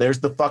laid down,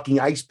 there's the fucking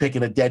ice pick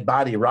in a dead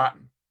body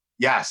rotten.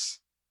 Yes.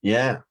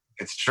 Yeah.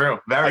 It's true.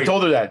 I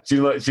told her that. She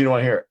didn't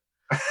want to hear it.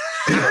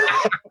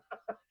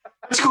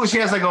 It's cool. She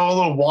has like a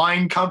little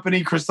wine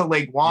company, Crystal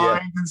Lake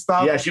Wines and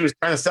stuff. Yeah, she was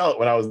trying to sell it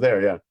when I was there.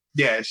 Yeah.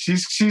 Yeah,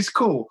 she's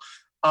cool.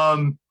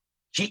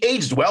 She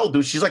aged well,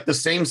 dude. She's like the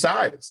same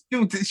size.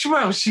 Dude, she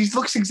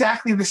looks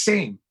exactly the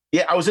same.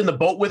 Yeah, I was in the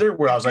boat with her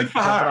where I was like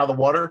jumping out of the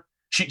water.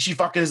 She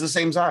fucking is the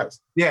same size.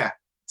 Yeah.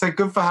 It's like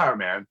good for her,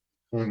 man.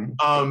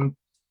 Mm-hmm.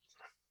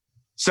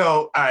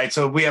 So all right,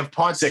 so we have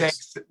part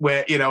 6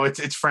 where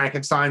it's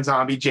Frankenstein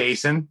zombie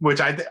Jason,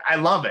 which I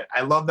love it.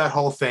 I love that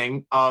whole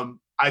thing.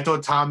 I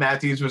thought Tom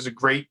Matthews was a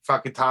great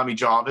fucking Tommy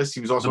Jarvis.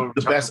 He was also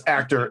the best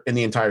actor in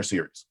the entire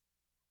series.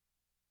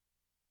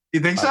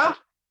 You think so?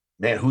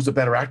 Man, who's a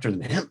better actor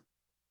than him?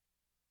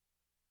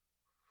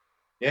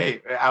 Yeah,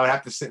 I would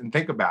have to sit and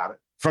think about it.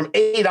 From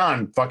 8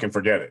 on, fucking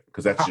forget it,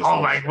 because that's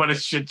just what a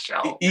shit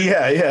show.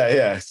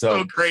 Yeah.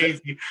 So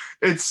crazy.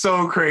 It's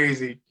so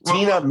crazy.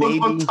 Tina,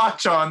 we'll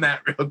touch on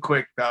that real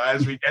quick though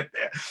as we get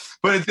there.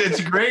 But it's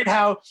great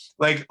how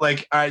like all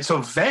right, so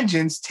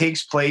Vengeance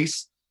takes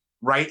place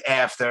right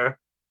after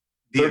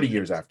 30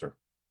 years after.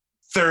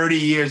 30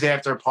 years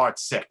after part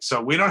 6.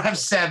 So we don't have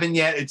 7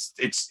 yet.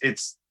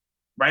 It's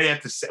right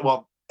after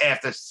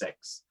after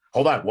 6.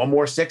 Hold on, one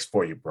more 6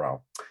 for you,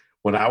 bro.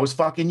 When I was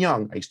fucking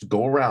young, I used to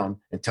go around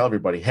and tell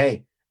everybody,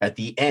 hey, at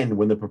the end,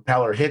 when the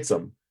propeller hits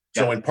him.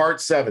 So in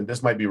part 7,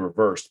 this might be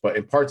reversed, but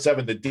in part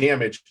 7, the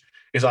damage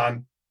is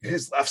on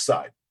his left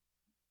side.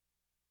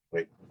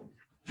 Wait.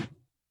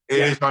 It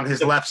is on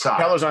his left side. The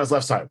propeller's on his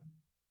left side.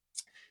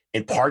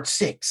 In part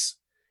 6,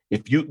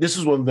 this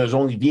is when there's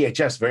only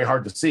VHS, very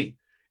hard to see.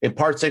 In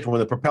part 6, when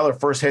the propeller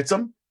first hits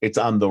him, it's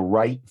on the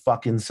right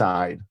fucking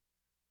side.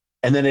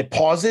 And then it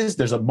pauses,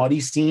 there's a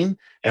muddy scene,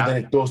 and then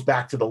it goes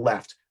back to the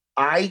left.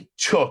 I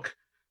took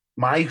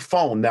my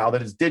phone, now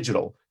that it's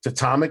digital, to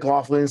Tom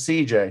McLaughlin and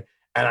CJ,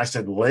 and I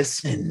said,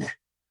 listen,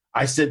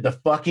 I said, the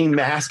fucking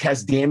mask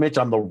has damage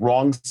on the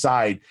wrong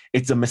side.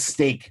 It's a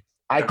mistake.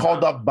 I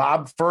called up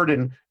Bob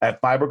Ferdin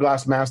at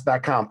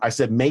fiberglassmask.com. I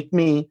said, make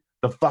me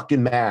the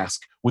fucking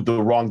mask with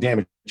the wrong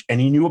damage. And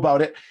he knew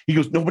about it. He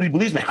goes, nobody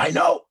believes me. I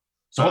know.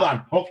 So hold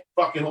on.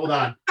 Hold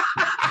on.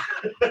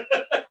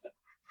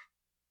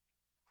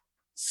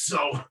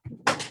 So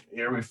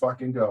here we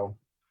fucking go.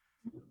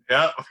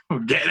 Yep, we're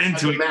getting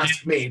into it.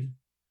 Mask made.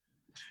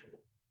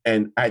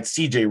 And I had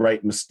CJ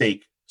write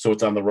mistake, so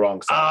it's on the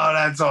wrong side. Oh,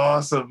 that's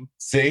awesome.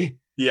 See?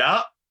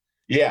 Yeah.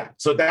 Yeah.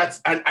 So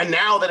that's, and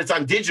now that it's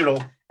on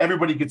digital,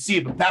 everybody could see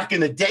it. But back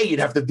in the day, you'd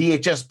have the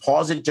VHS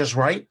pause it just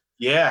right.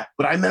 Yeah.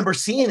 But I remember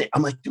seeing it.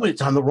 I'm like, dude,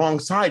 it's on the wrong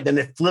side. Then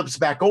it flips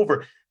back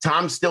over.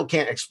 Tom still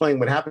can't explain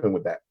what happened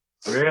with that.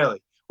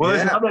 Really? Well,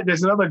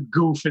 there's another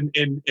goof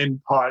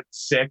in part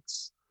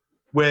 6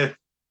 with,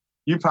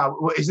 you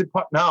probably, is it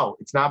part? No,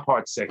 it's not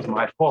part 6.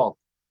 My fault.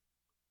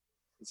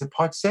 Is it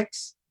part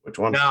 6? Which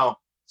one? No,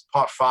 it's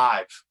part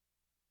 5.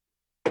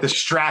 The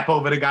strap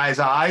over the guy's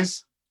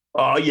eyes.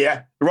 Oh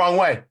yeah, the wrong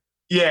way.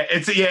 Yeah,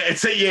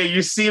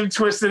 you see him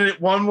twisting it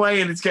one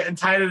way and it's getting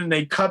tighter, and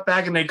they cut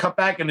back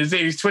and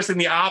he's twisting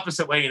the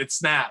opposite way and it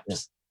snaps.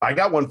 Yeah. I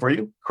got one for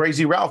you.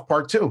 Crazy Ralph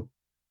part 2.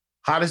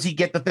 How does he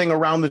get the thing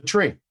around the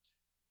tree?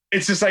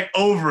 It's just like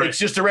over it. It's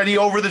just already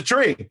over the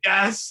tree.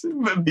 Yes.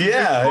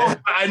 Yeah.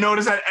 I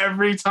notice that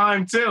every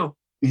time too.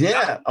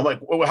 Yeah. I'm like,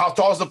 well, how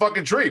tall is the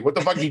fucking tree? What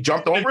the fuck? He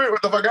jumped over it?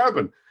 What the fuck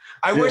happened?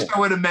 I wish I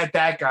would have met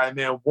that guy,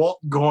 man. Walt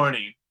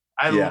Gorney.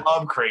 I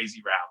love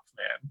Crazy Ralph,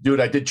 man. Dude,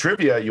 I did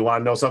trivia. You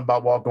want to know something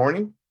about Walt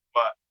Gorney?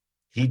 What?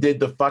 He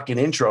did the fucking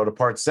intro to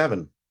part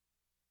 7. What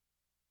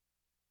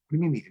do you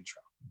mean the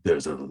intro?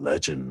 There's a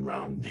legend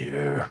around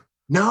here.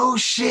 No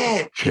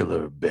shit.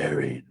 Killer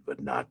buried,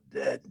 but not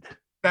dead.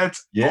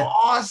 That's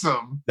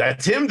awesome.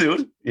 That's him,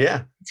 dude.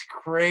 Yeah. It's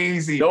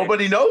crazy.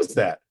 Nobody knows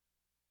that.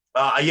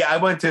 I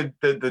went to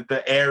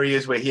the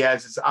areas where he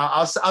has his.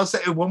 I'll say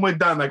when we're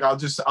done, like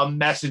I'll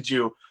message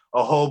you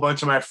a whole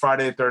bunch of my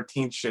Friday the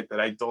 13th shit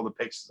that all the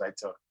pictures I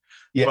took.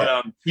 Yeah.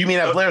 But, you mean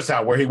at Blair's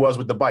house where he was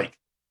with the bike?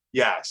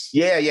 Yes.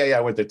 Yeah. I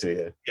went there too.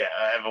 Yeah. Yeah,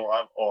 I have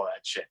all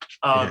that shit.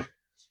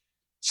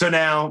 So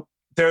now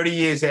 30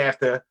 years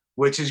after,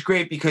 which is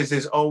great because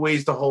there's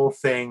always the whole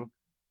thing.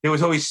 There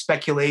was always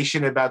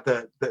speculation about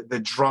the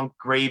drunk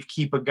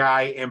gravekeeper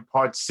guy in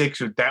part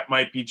 6, or that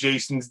might be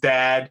Jason's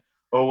dad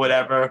or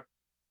whatever.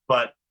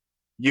 But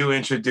you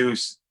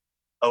introduce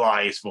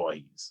Elias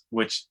Voorhees,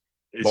 which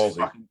is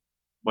ballsy.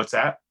 What's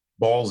that?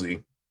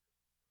 Ballsy.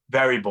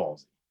 Very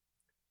ballsy.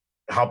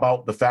 How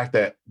about the fact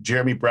that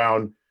Jeremy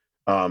Brown,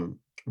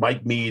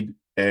 Mike Mead,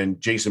 and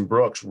Jason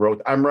Brooks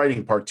wrote? I'm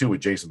writing part 2 with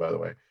Jason, by the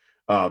way,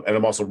 and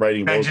I'm also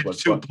writing Rosebud.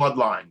 2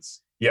 Bloodlines.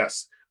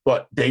 Yes.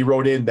 But they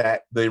wrote in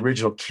that the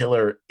original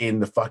killer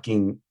in the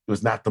fucking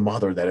was not the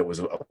mother, that it was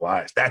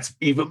Elias. That's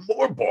even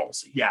more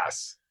ballsy.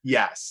 Yes.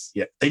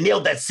 Yeah. They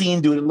nailed that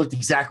scene, dude. It looked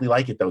exactly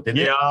like it, though,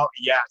 didn't it?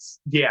 Yes.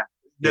 Yeah.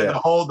 The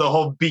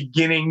whole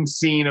beginning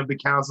scene of the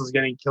council's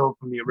getting killed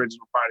from the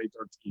original Friday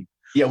 13th.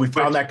 Yeah, we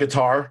found that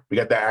guitar. We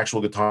got that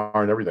actual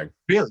guitar and everything.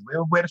 Really?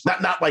 Where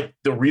not like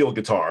the real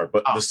guitar,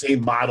 but the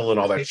same model and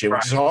all that shit,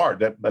 which is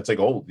hard. That's like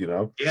old, you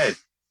know?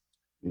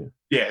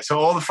 Yeah. So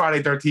all the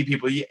Friday 13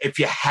 people, if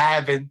you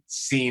haven't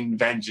seen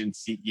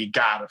Vengeance, you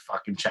gotta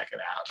fucking check it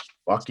out.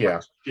 Fuck yeah.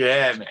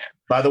 Yeah, man.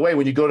 By the way,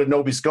 when you go to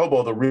Nobi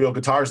Scobo, the real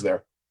guitar's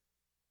there.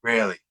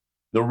 Really?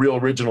 The real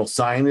original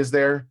sign is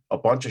there. A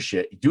bunch of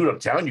shit. Dude, I'm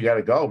telling you, you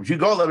gotta go. If you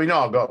go, let me know.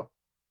 I'll go.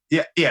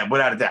 Yeah,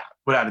 without a doubt.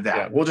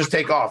 Yeah, we'll just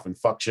take off and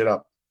fuck shit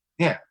up.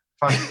 Yeah.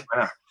 Fine.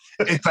 Why not?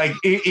 It's like,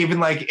 even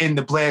like in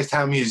the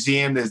Blairstown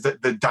Museum, there's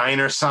the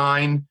diner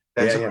sign.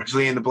 That's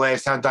originally in the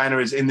Blairstown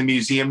Diner is in the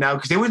museum now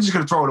because they were just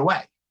going to throw it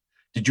away.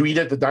 Did you eat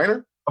at the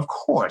diner? Of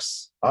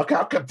course. Okay,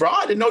 bro.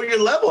 I didn't know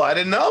your level. I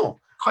didn't know.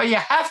 Oh, you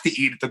have to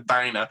eat at the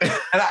diner. And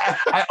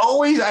I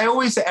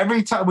always say,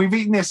 every time we've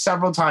eaten there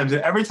several times,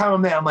 and every time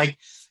I'm there, I'm like,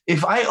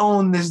 if I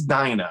own this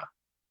diner,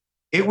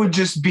 it would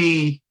just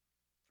be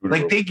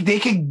Like they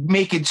could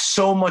make it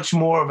so much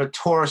more of a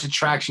tourist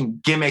attraction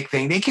gimmick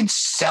thing. They could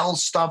sell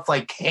stuff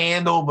like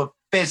hand over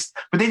fist,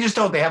 but they just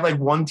don't. They have like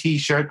one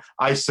T-shirt,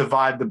 "I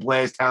survived the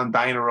Blairstown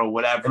Diner" or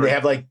whatever. And they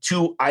have like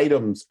 2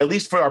 items, at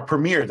least for our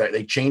premiere, that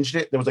they changed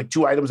it. There was like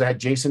 2 items that had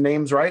Jason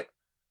names, right?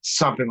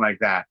 Something like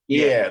that.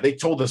 Yeah, they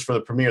told us for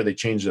the premiere they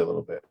changed it a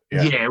little bit.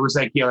 Yeah, it was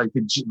like like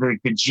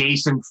the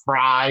Jason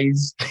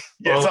fries.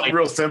 Yeah, something like,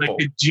 real simple. Like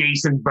the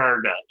Jason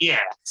burger. Yeah.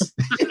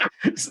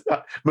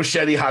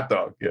 Machete hot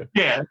dog.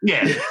 Yeah.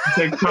 It's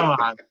like, come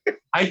on.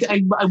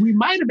 We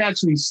might have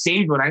actually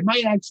saved one. I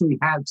might actually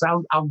have.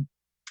 So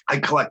I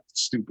collect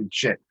stupid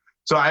shit.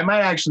 So I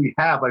might actually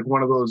have like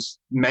one of those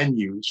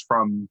menus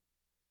from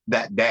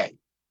that day.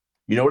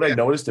 You know what I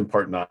noticed in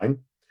part 9?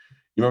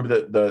 You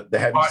remember the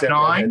heavy part set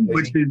 9,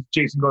 which is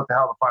Jason Goes to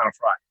Hell, the final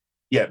fry.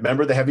 Yeah,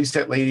 remember the heavy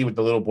set lady with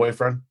the little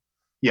boyfriend?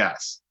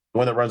 Yes. The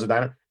one that runs the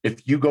diner?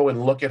 If you go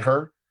and look at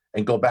her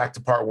and go back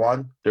to part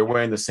 1, they're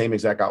wearing the same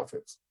exact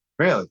outfits.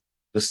 Really?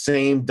 The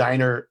same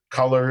diner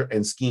color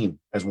and scheme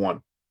as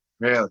one.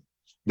 Really?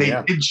 They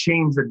did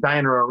change the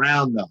diner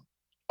around though.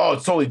 Oh,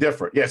 it's totally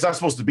different. Yeah, it's not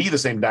supposed to be the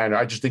same diner.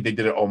 I just think they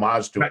did an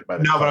homage to it.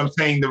 But I'm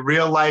saying the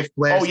real life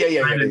Blast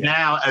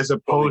now, as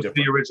opposed to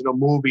the original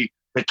movie,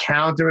 the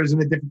counter is in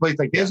a different place.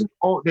 Like there's an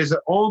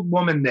old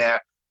woman there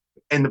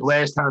in the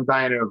Blairstown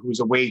Diner who's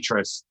a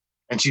waitress,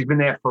 and she's been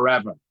there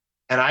forever.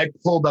 And I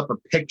pulled up a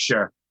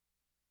picture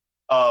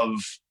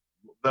of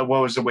what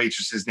was the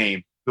waitress's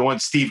name? The one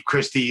Steve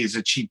Christie is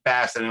a cheap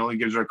bastard and only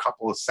gives her a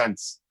couple of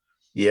cents.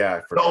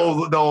 Yeah, the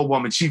old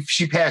woman.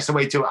 She passed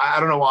away too. I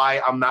don't know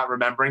why I'm not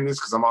remembering this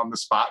because I'm on the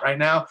spot right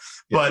now.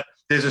 Yeah. But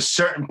there's a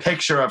certain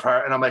picture of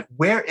her, and I'm like,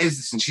 where is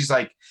this? And she's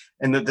like,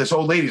 and this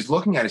old lady's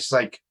looking at it. She's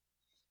like,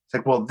 it's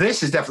like, well,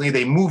 this is definitely,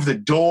 they moved the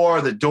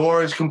door. The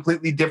door is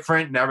completely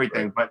different and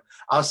everything. Right. But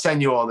I'll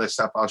send you all this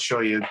stuff. I'll show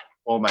you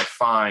all my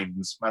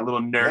finds, my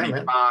little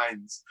nerdy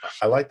finds.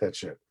 I like that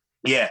shit.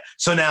 Yeah.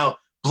 So now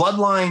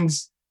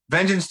Bloodlines,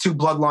 Vengeance 2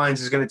 Bloodlines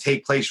is going to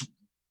take place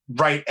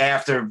right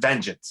after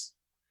Vengeance.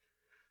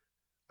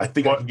 I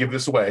think I can give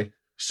this away.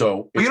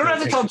 So but you don't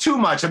have to tell too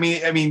much. I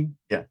mean,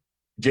 yeah.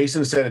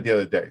 Jason said it the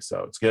other day.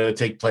 So it's going to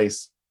take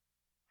place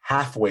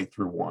halfway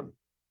through 1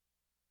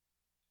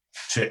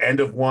 to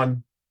end of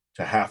 1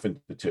 to half into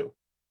 2.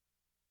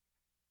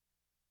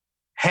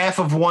 Half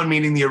of 1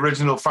 meaning the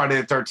original Friday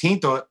the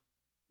 13th or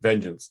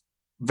Vengeance.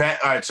 All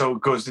right, so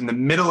it goes in the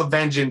middle of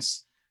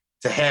Vengeance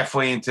to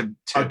halfway into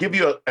 2. I'll give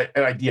you an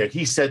idea.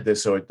 He said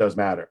this, so it does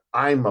matter.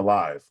 I'm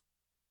alive.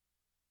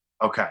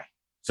 Okay.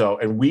 So,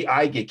 and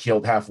I get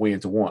killed halfway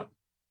into 1.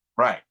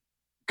 Right.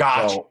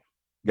 Gotcha. So,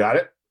 got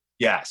it?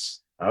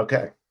 Yes.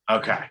 Okay.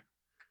 Okay.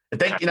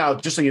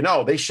 And just so you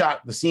know, they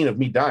shot the scene of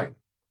me dying.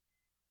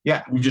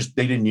 Yeah.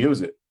 They didn't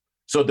use it.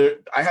 So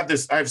I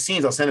have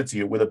scenes, I'll send it to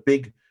you, with a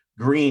big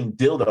green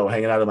dildo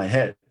hanging out of my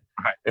head.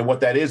 Right. And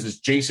what that is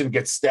Jason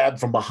gets stabbed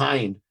from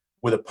behind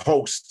with a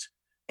post,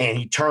 and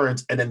he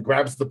turns and then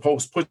grabs the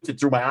post, puts it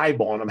through my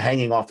eyeball, and I'm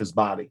hanging off his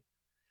body.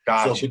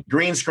 Gotcha. So the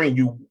green screen,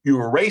 you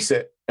erase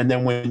it, and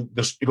then when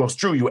it goes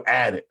through, you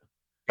add it.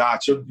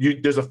 Gotcha. So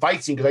there's a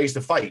fight scene because I used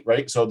to fight,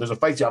 right? So there's a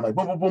fight scene. I'm like,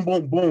 boom, boom, boom,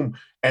 boom, boom.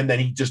 And then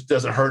he just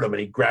doesn't hurt him, and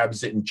he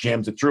grabs it and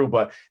jams it through.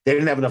 But they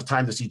didn't have enough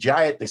time to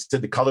CGI it. They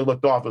said the color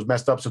looked off. It was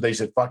messed up. So they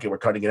said, fuck it, we're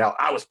cutting it out.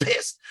 I was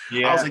pissed.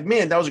 Yeah. I was like,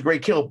 man, that was a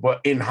great kill.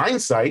 But in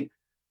hindsight,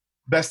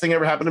 best thing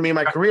ever happened to me in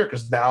my career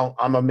because now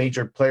I'm a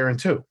major player in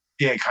 2.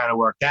 Yeah, it kind of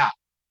worked out.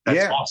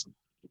 That's awesome.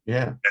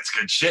 Yeah. That's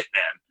good shit,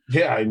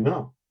 man. Yeah, I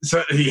know.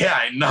 So, yeah,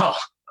 I know.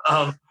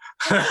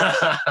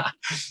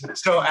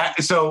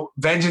 So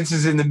Vengeance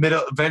is in the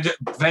middle.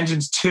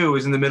 Vengeance 2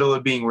 is in the middle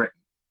of being written.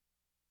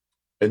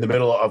 In the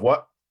middle of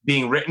what?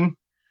 Being written.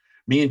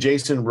 Me and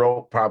Jason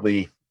wrote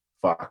probably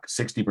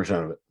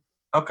 60% of it.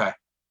 Okay.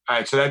 All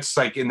right. So that's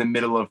like in the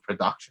middle of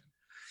production.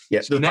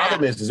 Yeah. So the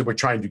problem is that we're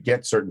trying to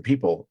get certain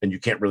people, and you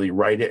can't really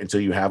write it until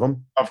you have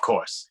them. Of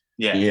course.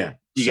 Yeah. Yeah.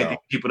 You get the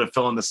people to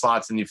fill in the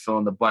slots, and you fill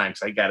in the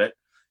blanks. I get it.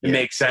 It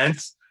makes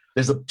sense.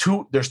 There's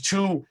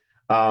two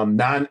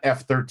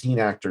non-F-13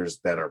 actors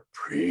that are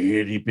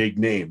pretty big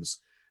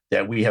names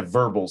that we have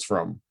verbals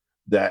from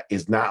that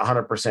is not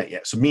 100%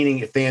 yet. So meaning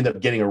if they end up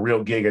getting a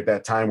real gig at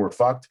that time, we're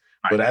fucked.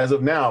 Right. But as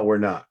of now, we're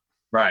not.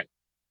 Right.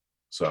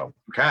 So.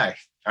 Okay.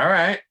 All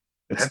right.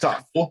 It's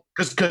tough.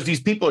 Because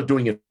these people are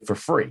doing it for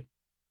free.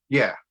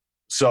 Yeah.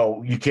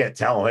 So you can't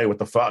tell them, hey, what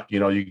the fuck? You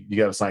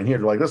got to sign here.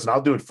 They're like, listen,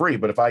 I'll do it free.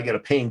 But if I get a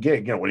paying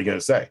gig, what are you going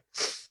to say?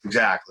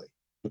 Exactly.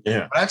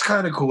 Yeah, but that's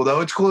kind of cool though.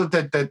 It's cool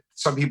that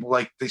some people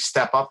they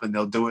step up and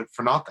they'll do it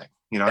for nothing.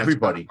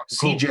 Everybody,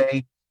 cool.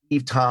 CJ,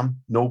 Steve, Tom,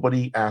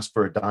 nobody asked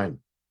for a dime.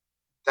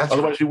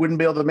 Otherwise, we wouldn't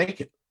be able to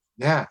make it.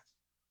 Yeah,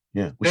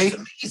 which is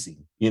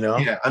amazing.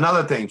 Yeah.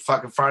 Another thing,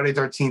 fucking Friday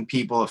 13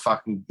 people are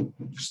fucking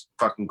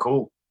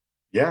cool.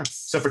 Yeah,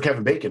 except for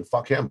Kevin Bacon.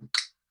 Fuck him.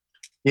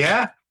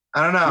 Yeah,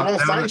 I don't know. He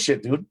won't sign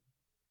shit, dude.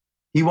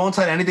 He won't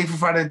sign anything for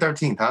Friday the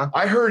 13th, huh?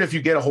 I heard if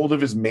you get a hold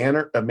of his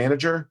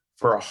manager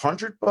for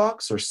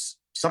 $100 or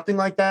something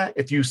like that,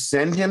 if you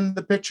send him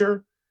the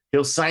picture,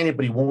 he'll sign it,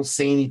 but he won't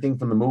say anything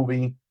from the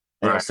movie,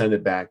 and he'll send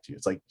it back to you.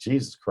 It's like,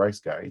 Jesus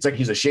Christ, guy. It's like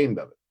he's ashamed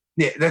of it.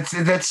 Yeah,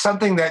 that's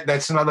something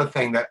that's another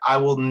thing that I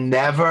will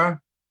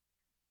never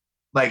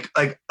like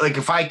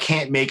if I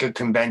can't make a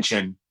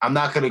convention, I'm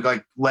not gonna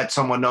like let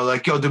someone know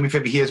like, yo, do me a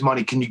favor, here's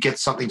money. Can you get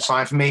something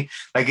signed for me?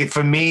 Like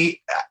for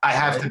me, I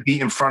have to be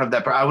in front of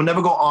that. I will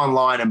never go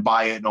online and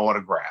buy an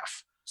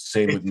autograph.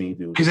 Same with me,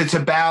 dude. Because it's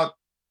about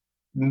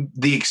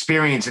the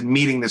experience and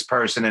meeting this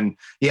person, and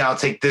yeah, I'll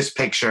take this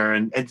picture,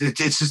 and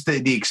it's just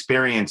the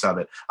experience of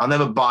it. I'll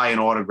never buy an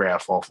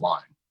autograph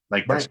offline.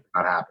 Like that's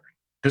not happening.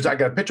 Because I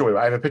got a picture with.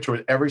 I have a picture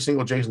with every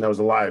single Jason that was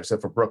alive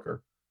except for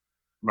Brooker.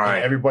 Right.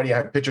 And everybody I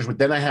have pictures with.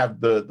 Then I have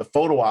the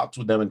photo ops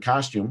with them in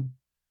costume,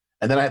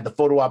 and then I had the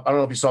photo op. I don't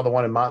know if you saw the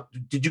one in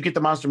Did you get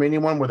the Monster Mania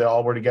one where they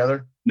all were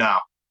together? No.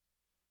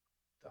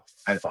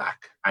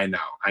 Fuck. I know.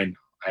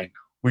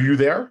 Were you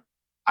there?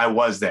 I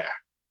was there,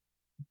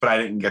 but I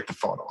didn't get the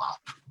photo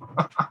op.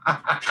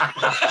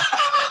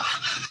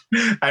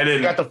 I didn't.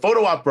 You got the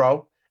photo op,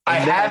 bro. I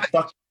have.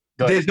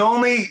 There's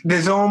only.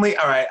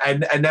 All right.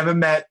 I never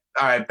met.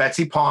 All right,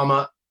 Betsy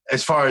Palmer.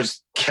 As far as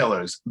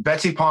killers,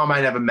 Betsy Palmer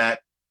I never met.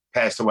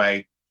 Passed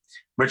away.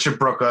 Richard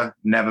Brooker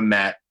never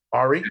met.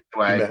 Ari.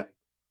 Met.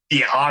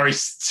 Yeah, Ari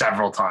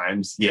several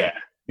times. Yeah,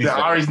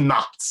 Ari's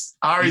nuts.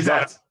 Ari's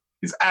nuts.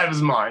 He's out of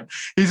his mind.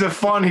 He's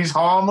he's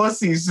harmless.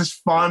 He's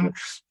just fun.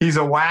 He's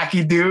a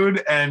wacky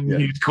dude, and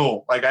he's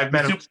cool. Like I've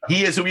met him.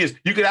 He is who he is.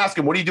 You could ask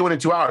him, "What are you doing in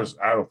 2 hours?"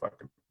 I don't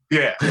fucking.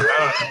 Yeah,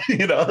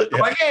 you know. I'm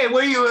like, hey,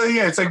 what are you?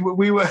 Yeah, it's like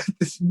we were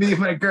me and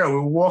my girl. We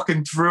were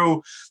walking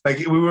through, like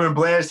we were in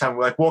Blairstown.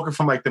 We're like walking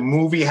from like the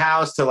movie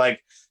house to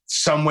like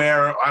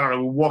somewhere. I don't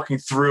know. We're walking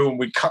through, and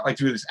we cut like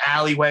through this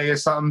alleyway or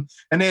something.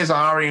 And there's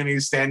Ari, and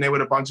he's standing there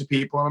with a bunch of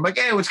people. And I'm like,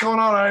 hey, what's going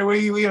on,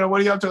 Ari? What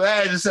are you up to?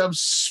 Hey, just I'm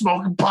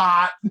smoking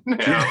pot. You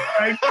know,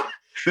 like,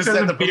 This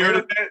is the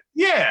beard.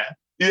 Yeah.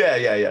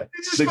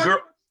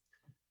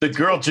 The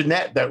girl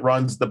Jeanette that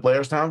runs the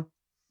Blairstown.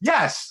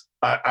 Yes.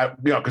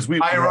 Because we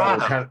were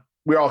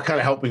all kind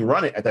of helping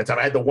run it at that time.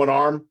 I had the one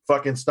arm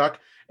fucking stuck,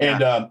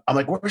 and I'm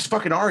like, "Where's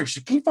fucking Ari?"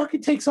 He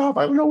fucking takes off.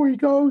 I don't know where he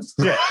goes.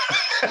 Yeah,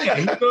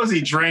 he goes. He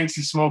drinks.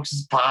 He smokes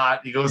his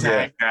pot. He goes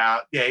hang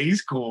out. Yeah,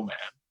 he's cool, man.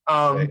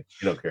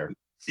 You don't care.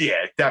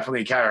 Yeah,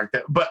 definitely a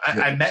character. But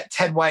I met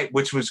Ted White,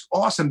 which was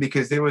awesome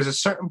because there was a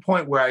certain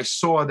point where I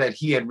saw that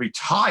he had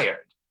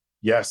retired.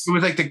 Yes, it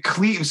was like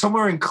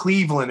somewhere in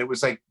Cleveland. It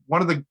was like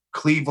one of the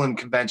Cleveland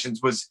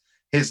conventions was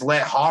his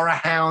Horror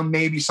Hound,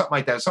 maybe something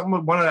like that.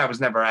 One of that I was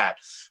never at,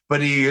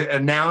 but he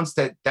announced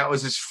that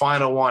was his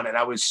final one, and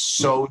I was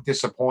so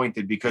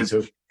disappointed because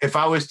if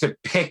I was to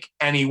pick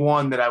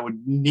anyone that I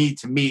would need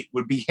to meet,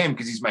 would be him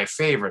because he's my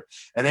favorite.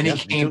 And then he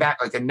came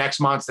back like the next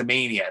Monster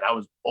Mania, and I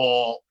was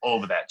all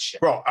over that shit.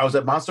 Bro, I was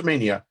at Monster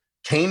Mania.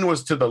 Kane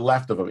was to the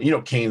left of him. You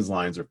know, Kane's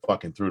lines are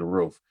fucking through the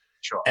roof.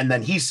 Sure. And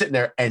then he's sitting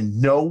there,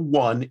 and no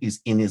one is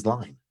in his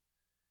line.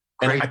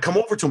 And I come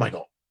over to him. I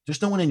go,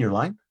 "There's no one in your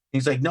line?"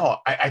 He's like, "No."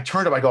 I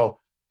turned up. I go,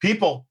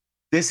 "People,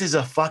 this is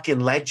a fucking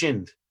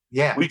legend."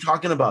 Yeah. What are you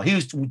talking about? He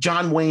was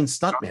John Wayne's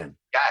stuntman.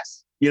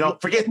 Yes. You know,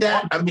 forget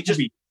that. I mean,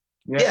 just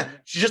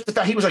the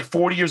fact he was like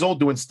 40 years old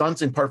doing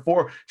stunts in part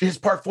 4. His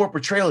part 4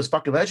 portrayal is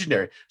fucking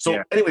legendary.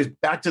 So, anyways,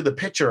 back to the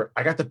picture.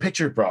 I got the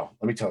picture, bro.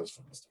 Let me tell this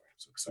fucking story. I'm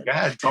so excited. Go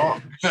ahead,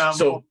 talk.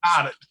 So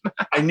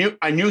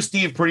I knew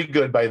Steve pretty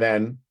good by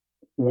then,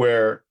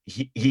 where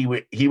he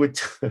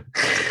would.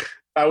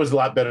 I was a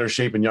lot better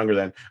shape and younger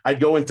then.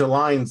 I'd go into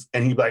lines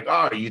and he'd be like,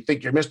 "Oh, you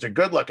think you're Mr.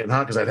 Good Looking,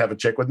 huh?" Because I'd have a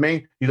chick with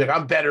me. He's like,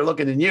 "I'm better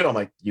looking than you." I'm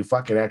like, "You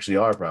fucking actually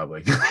are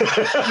probably."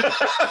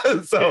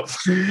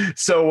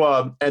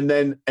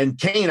 and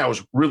Kane, I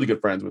was really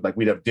good friends with. Like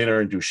we'd have dinner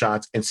and do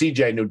shots. And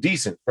CJ I knew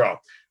decent, bro.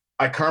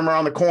 I come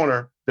around the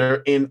corner.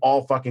 They're in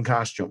all fucking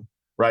costume,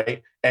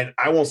 right? And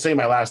I won't say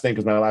my last name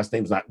because my last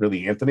name's not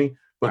really Anthony,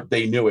 but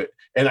they knew it.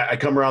 And I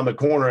come around the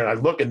corner and I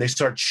look and they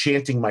start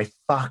chanting my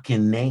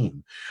fucking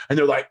name. And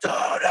they're like,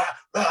 da, da,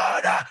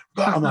 da, da,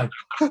 da. I'm like,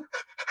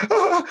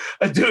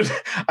 dude,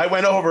 I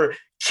went over.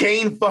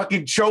 Kane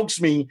fucking chokes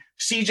me.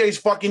 CJ's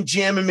fucking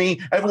jamming me.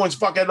 Everyone's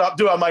fucking up.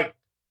 Dude, I'm like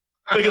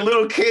a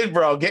little kid,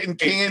 bro, getting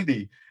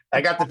candy.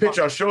 I got the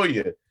picture. I'll show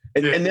you.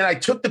 And then I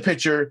took the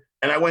picture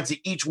and I went to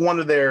each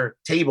one of their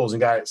tables and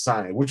got it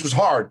signed, which was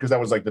hard because that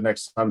was like the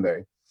next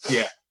Sunday.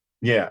 Yeah.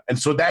 Yeah, and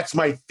so that's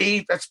my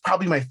favorite. That's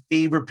probably my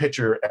favorite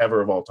picture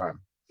ever of all time.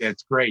 Yeah,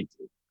 it's great.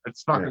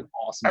 It's fucking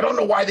awesome. I don't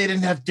know why they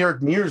didn't have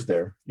Derek Mears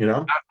there. You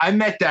know, I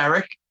met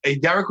Derek.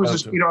 Derek was a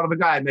sweetheart of a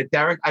guy. I met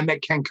Derek. I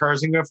met Ken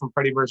Kersinger from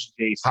Freddy vs.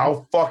 Jason.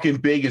 How fucking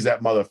big is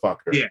that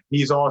motherfucker? Yeah,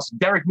 he's awesome.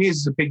 Derek Mears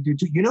is a big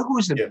dude too. You know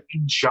who's a big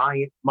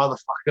giant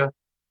motherfucker?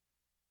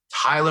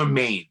 Tyler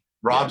Mane.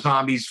 Rob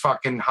Zombie's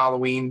fucking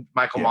Halloween.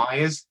 Michael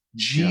Myers.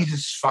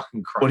 Jesus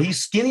fucking Christ. But he's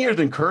skinnier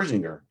than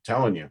Kersinger. I'm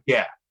telling you.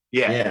 Yeah.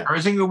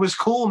 Kersinger was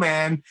cool,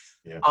 man.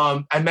 Yeah.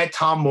 I met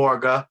Tom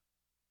Morga.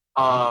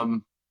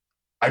 I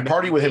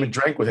partied with him and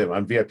drank with him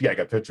on VIP. I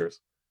got pictures.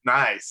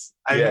 Nice.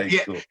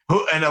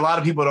 Cool. And a lot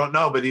of people don't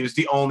know, but he was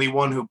the only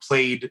one who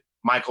played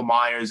Michael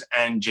Myers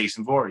and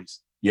Jason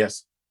Voorhees.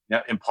 Yes.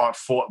 Yeah, in part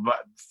 4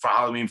 for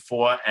Halloween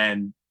 4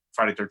 and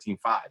Friday 13th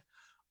 5.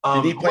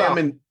 Did he play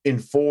him in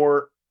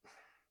 4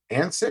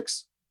 and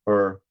 6?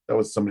 Or that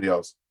was somebody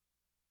else?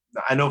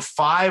 I know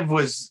 5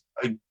 was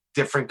a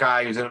different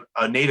guy. He was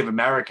a Native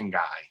American guy.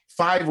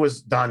 5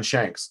 was Don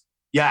Shanks.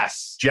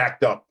 Yes.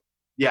 Jacked up.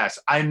 Yes.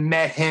 I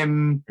met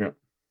him. Yeah.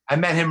 I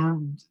met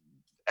him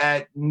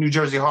at New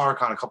Jersey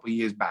HorrorCon a couple of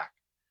years back.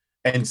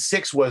 And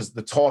 6 was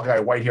the tall guy,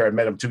 white hair. I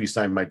met him too. He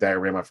signed my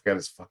diorama. I forgot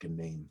his fucking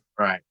name.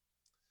 Right.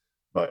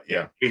 But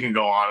yeah. We can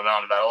go on and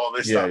on about all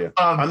this stuff. Yeah.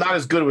 I'm not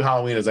as good with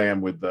Halloween as I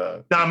am with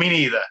No, me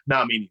neither.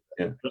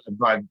 Yeah.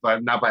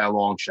 Not by a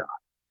long shot.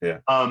 Yeah.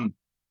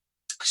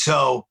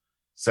 So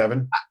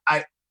 7?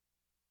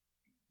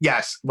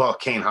 Yes. Well,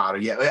 Kane Hodder.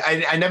 Yeah.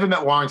 I never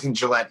met Warrington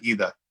Gillette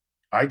either.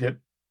 I did.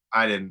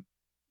 I didn't.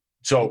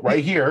 So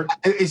right here.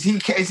 Is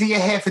he a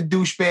half a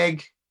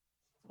douchebag?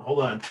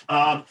 Hold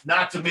on.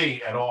 Not to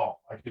me at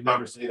all. I could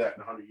never say that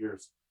in 100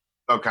 years.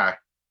 Okay.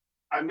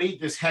 I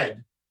made this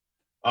head.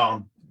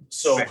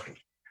 So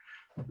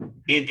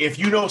if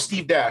you know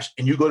Steve Dash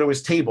and you go to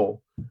his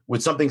table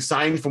with something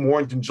signed from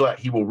Warrington Gillette,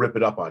 he will rip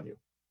it up on you.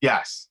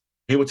 Yes.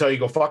 He will tell you,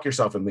 go fuck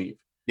yourself and leave.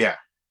 Yeah.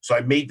 So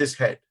I made this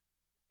head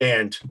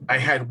and I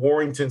had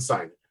Warrington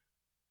sign it.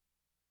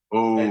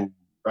 Oh.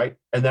 Right.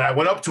 And then I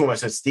went up to him. I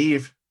said,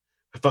 Steve,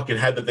 I fucking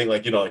had the thing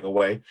like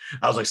away.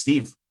 I was like,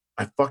 Steve,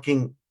 I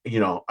fucking,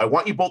 I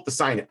want you both to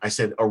sign it. I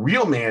said, a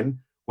real man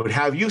would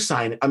have you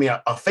sign it. I mean,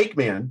 a fake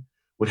man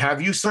would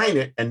have you sign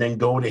it and then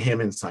go to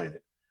him and sign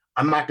it.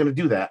 I'm not going to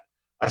do that.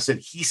 I said,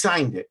 he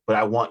signed it, but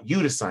I want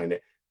you to sign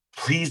it.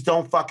 Please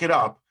don't fuck it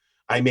up.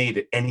 I made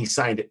it and he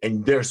signed it.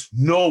 And there's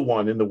no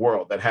one in the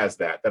world that has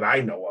that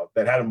I know of,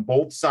 that had them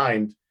both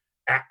signed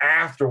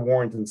after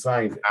Warrington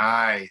signed it.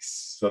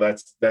 Nice. So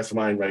that's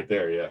mine right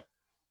there. Yeah.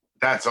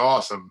 That's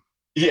awesome.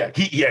 Yeah.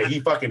 He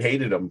fucking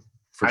hated him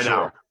for sure.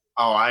 Know.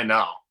 Oh, I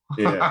know.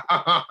 Yeah.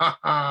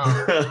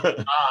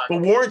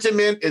 But Warrington,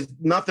 man, is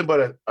nothing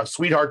but a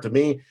sweetheart to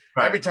me.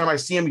 Right. Every time I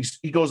see him,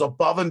 he goes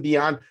above and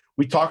beyond.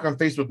 We talk on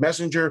Facebook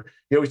Messenger.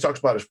 He always talks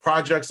about his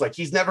projects. Like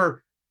he's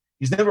never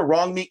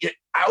wronged me.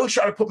 I always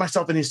try to put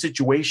myself in his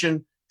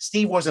situation.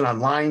 Steve wasn't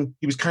online.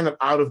 He was kind of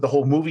out of the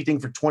whole movie thing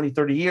for 20,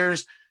 30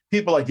 years.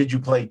 People like, did you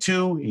play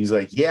 2? He's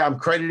like, yeah, I'm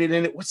credited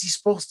in it. What's he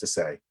supposed to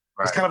say?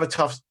 Right. It's kind of a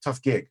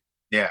tough gig.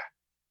 Yeah.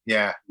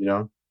 Yeah.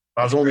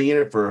 I was only in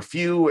it for a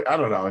few. I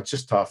don't know. It's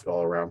just tough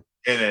all around.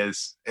 It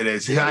is.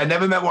 Yeah. I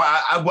never met one.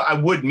 I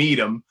would meet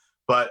him,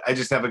 but I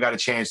just never got a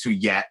chance to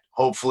yet.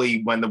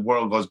 Hopefully when the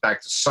world goes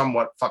back to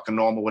somewhat fucking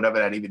normal, whatever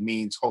that even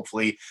means,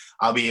 hopefully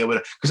I'll be able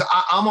to, because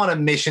I'm on a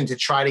mission to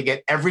try to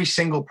get every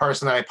single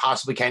person that I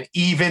possibly can,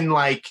 even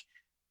like,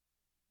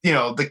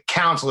 the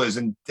counselors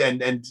and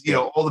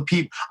all the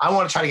people. I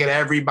want to try to get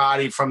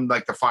everybody from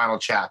like the final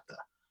chapter,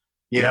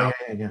 Yeah.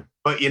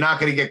 But you're not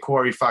going to get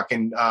Corey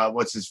fucking,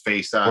 what's his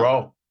face?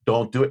 Bro,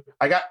 don't do it.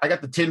 I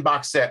got the tin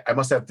box set. I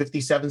must have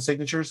 57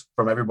 signatures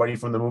from everybody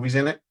from the movies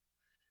in it.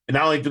 And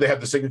not only do they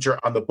have the signature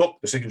on the book,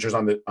 the signatures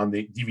on the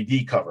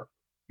DVD cover.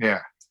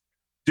 Yeah.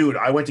 Dude,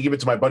 I went to give it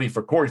to my buddy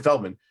for Corey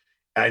Feldman.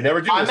 And I never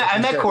do this. I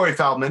met Corey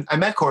Feldman.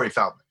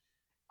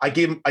 I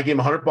gave him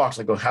 $100.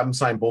 I go, have him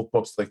sign both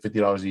books, like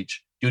 $50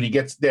 each. Dude, he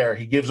gets there.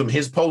 He gives him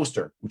his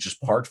poster, which is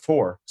part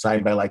 4,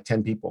 signed by like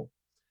 10 people.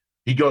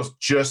 He goes,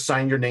 just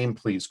sign your name,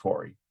 please,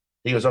 Corey.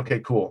 He goes, okay,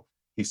 cool.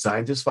 He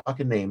signs his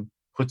fucking name,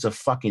 puts a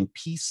fucking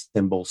peace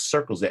symbol,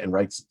 circles it, and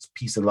writes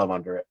peace and love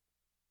under it.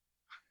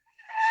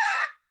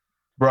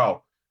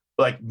 Bro,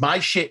 like my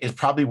shit is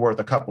probably worth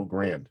a couple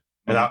grand.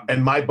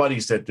 And my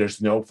buddy said,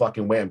 there's no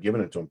fucking way I'm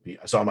giving it to him.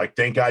 So I'm like,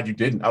 thank God you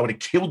didn't. I would have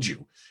killed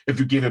you if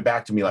you gave it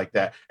back to me like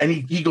that. And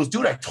he goes,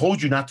 dude, I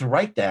told you not to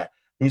write that.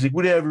 And he's like,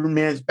 whatever,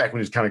 man. It's back when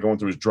he was kind of going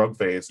through his drug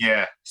phase.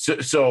 Yeah.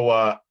 So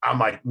I'm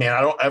like, man,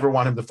 I don't ever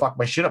want him to fuck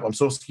my shit up. I'm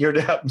so scared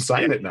to have him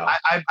sign it now.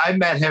 I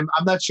met him.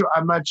 I'm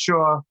not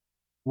sure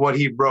what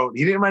he wrote.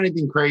 He didn't write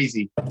anything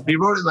crazy. He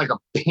wrote it like a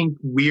pink,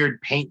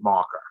 weird paint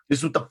marker. This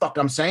is what the fuck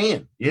I'm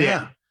saying.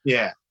 Yeah.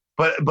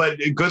 But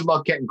good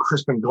luck getting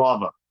Crispin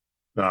Glover.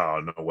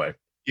 No way.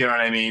 You know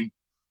what I mean?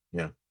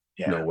 Yeah.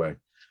 No way.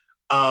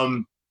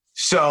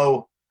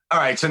 So all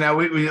right. So now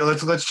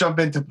let's jump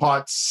into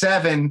part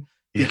 7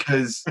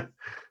 because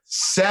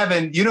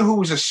 7. You know who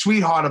was a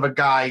sweetheart of a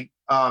guy?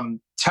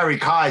 Terry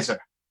Kaiser.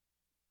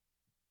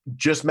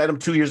 Just met him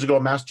 2 years ago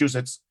in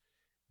Massachusetts.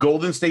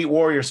 Golden State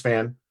Warriors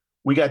fan.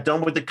 We got done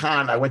with the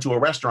con. I went to a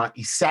restaurant.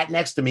 He sat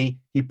next to me.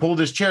 He pulled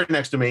his chair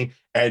next to me.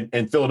 And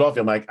in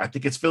Philadelphia, I'm like, I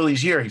think it's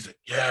Philly's year. He's like,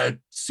 yeah, it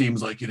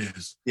seems like it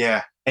is.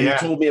 Yeah. And he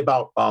told me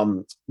about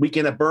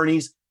Weekend at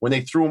Bernie's. When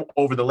they threw him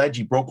over the ledge,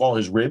 he broke all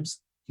his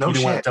ribs. He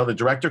didn't want to tell the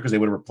director because they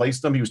would have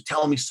replaced him. He was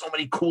telling me so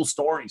many cool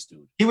stories,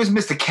 dude. He was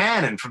Mr.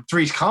 Cannon from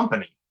Three's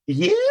Company.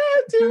 Yeah,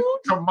 dude.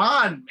 Come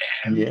on,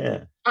 man.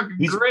 Yeah.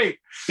 Fucking great.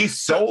 He's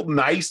so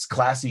nice,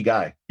 classy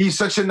guy. He's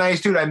such a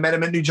nice dude. I met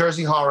him at New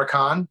Jersey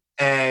HorrorCon,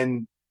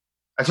 and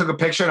I took a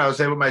picture, and I was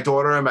there with my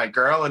daughter and my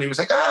girl, and he was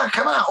like,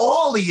 come on,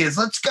 all he is.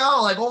 Let's go.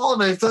 Like, all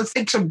of us. Let's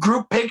take some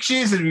group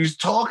pictures. And he was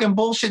talking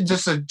bullshit.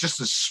 Just a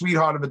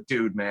sweetheart of a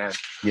dude, man.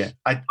 Yeah.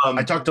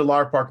 I talked to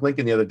Lar Park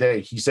Lincoln the other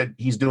day. He said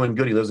he's doing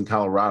good. He lives in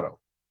Colorado.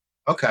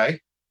 Okay.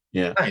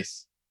 Yeah.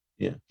 Nice.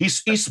 Yeah.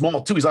 He's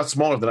small, too. He's a lot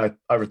smaller than I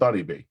ever thought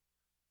he'd be.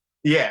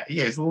 Yeah.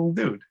 He's a little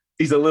dude.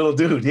 He's a little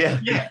dude. Yeah.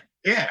 Yeah.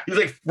 Yeah. He's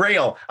like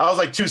frail. I was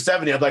like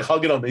 270. I'm like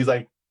hugging him. He's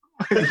like,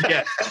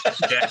 yeah.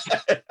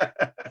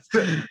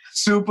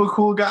 Super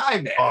cool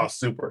guy, man. Oh,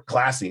 super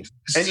classy.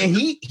 And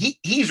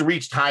he's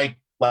reached high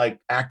like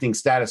acting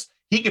status.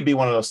 He could be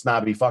one of those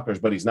snobby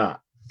fuckers, but he's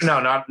not. No,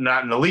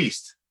 not in the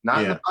least.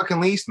 Not in the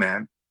fucking least,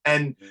 man.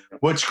 And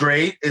what's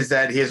great is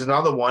that here's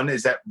another one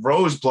is that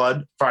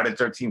Roseblood, Friday the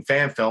 13th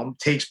fan film,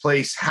 takes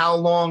place how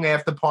long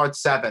after part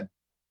 7?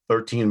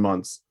 13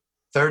 months.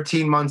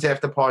 13 months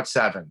after part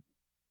 7.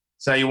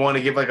 So you want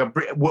to give like a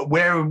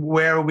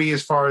where are we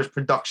as far as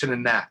production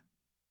in that?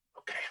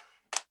 Okay.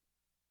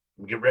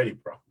 Get ready,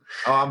 bro.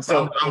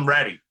 Oh, I'm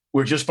ready.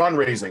 We're just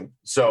fundraising.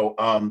 So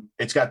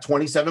it's got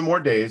 27 more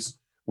days.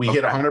 We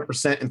hit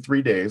 100% in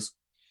 3 days.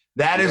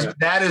 That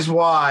is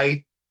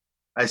why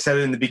I said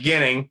it in the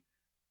beginning.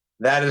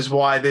 That is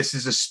why this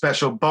is a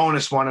special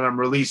bonus one, and I'm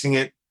releasing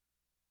it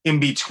in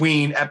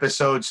between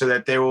episodes so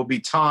that there will be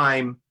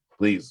time.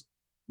 Please.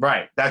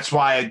 Right. That's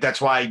why I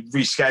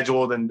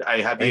rescheduled and I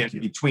have it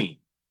in between.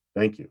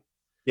 Thank you.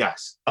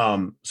 Yes.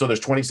 So there's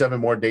 27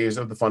 more days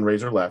of the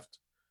fundraiser left.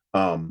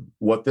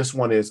 What this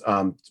one is,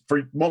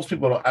 for most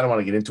people, I don't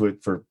want to get into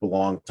it for a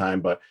long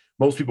time, but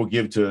most people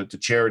give to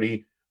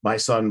charity. My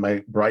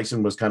son,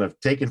 Bryson, was kind of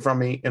taken from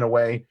me in a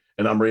way,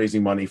 and I'm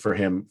raising money for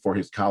him for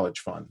his college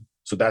fund.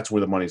 So that's where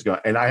the money's going.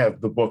 And I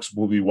have the books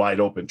will be wide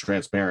open,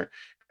 transparent.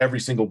 Every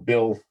single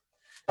bill,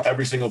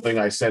 every single thing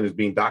I send is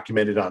being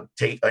documented on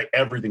tape, like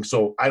everything.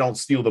 So I don't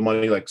steal the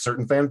money like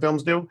certain fan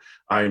films do.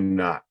 I'm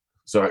not.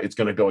 So it's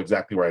going to go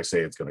exactly where I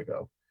say it's going to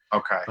go.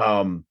 Okay.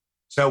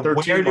 So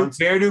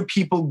where do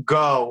people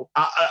go?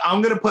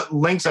 I'm going to put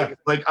links.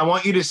 Like I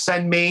want you to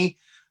send me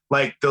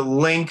like the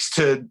links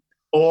to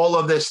all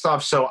of this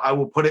stuff. So I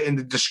will put it in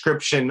the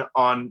description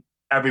on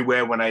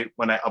everywhere when I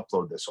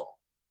upload this all.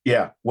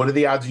 Yeah. What are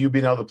the odds of you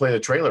being able to play the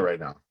trailer right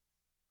now?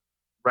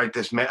 Right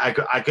this minute.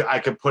 I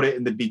could put it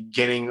in the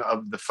beginning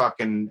of the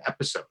fucking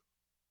episode.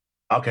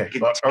 Okay.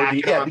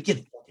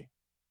 Beginning.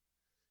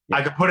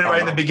 I could put it right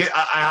in the beginning.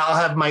 I'll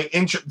have my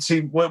intro.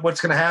 See,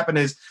 what's going to happen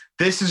is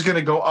this is going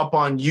to go up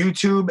on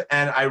YouTube,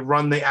 and I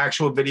run the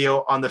actual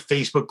video on the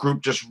Facebook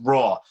group just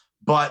raw.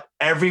 But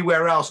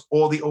everywhere else,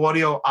 all the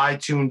audio,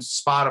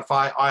 iTunes,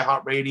 Spotify,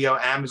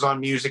 iHeartRadio, Amazon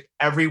Music,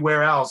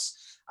 everywhere else,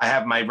 I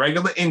have my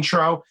regular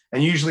intro,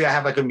 and usually I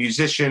have like a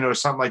musician or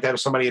something like that, or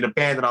somebody in a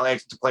band, and I'll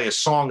ask them to play a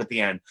song at the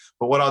end.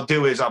 But what I'll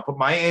do is I'll put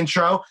my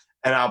intro,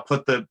 and I'll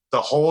put the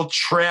whole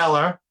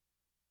trailer.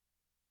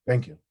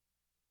 Thank you.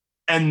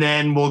 And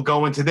then we'll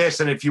go into this.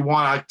 And if you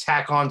want, I'll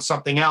tack on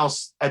something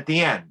else at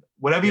the end.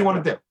 Whatever you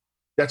want to do.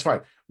 That's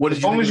fine.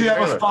 As long as you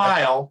have a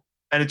file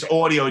and it's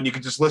audio and you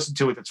can just listen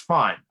to it, that's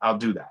fine. I'll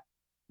do that.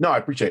 No, I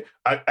appreciate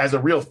it. As a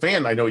real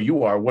fan, I know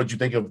you are. What'd you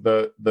think of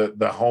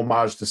the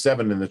homage to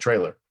Seven in the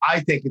trailer? I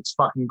think it's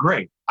fucking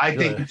great. I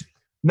think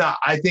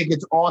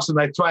it's awesome.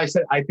 That's why I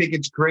said I think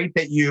it's great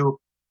that you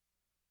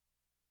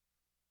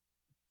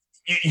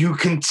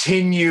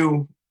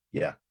continue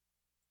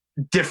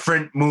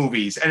different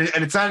movies. And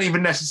it's not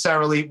even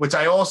necessarily, which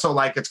I also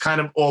like, it's kind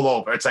of all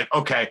over. It's like,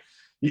 okay,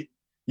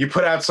 you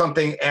put out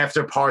something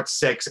after part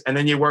 6, and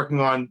then you're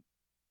working on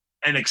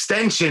an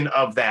extension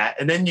of that,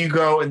 and then you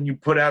go and you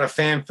put out a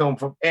fan film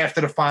from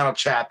after the final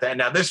chapter, and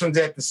now this one's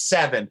after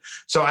 7.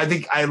 So I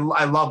think I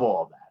love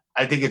all of that.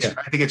 I think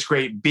it's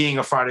great being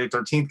a Friday the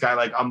 13th guy.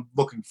 Like I'm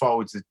looking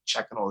forward to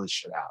checking all this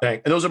shit out.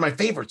 And those are my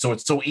favorites, so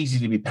it's so easy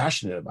to be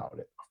passionate about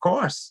it. Of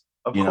course.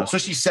 You know,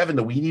 especially 7,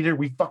 the Weed Eater.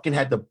 We fucking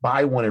had to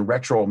buy one in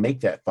retro and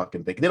make that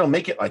fucking thing. They don't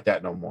make it like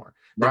that no more.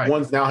 The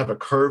ones now have a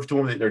curve to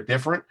them that they're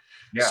different.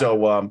 Yeah.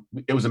 So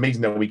it was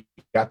amazing that we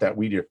got that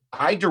Weed Eater.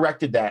 I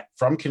directed that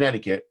from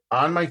Connecticut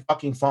on my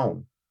fucking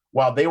phone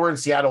while they were in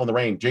Seattle in the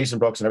rain, Jason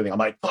Brooks and everything. I'm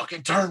like,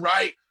 fucking turn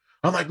right.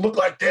 I'm like, look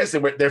like this.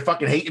 And they're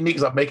fucking hating me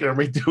because I'm making them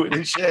redo it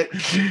and shit.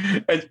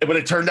 But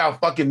it turned out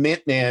fucking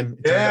mint, man.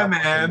 Yeah,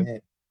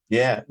 man.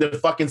 Yeah. The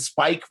fucking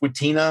Spike with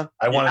Tina.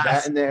 I wanted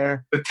that in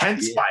there. The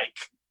tent Spike.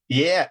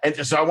 Yeah, and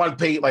so I want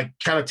to pay, like,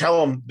 kind of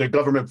tell him the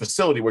government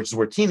facility, which is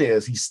where Tina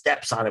is. He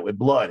steps on it with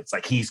blood. It's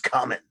like he's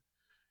coming.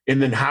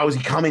 And then how is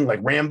he coming? Like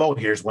Rambo,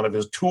 here's one of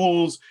his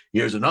tools.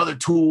 Here's another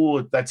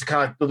tool. That's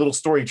kind of the little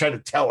story you try to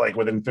tell, like,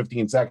 within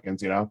 15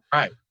 seconds, you know?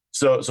 Right.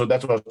 So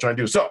that's what I was trying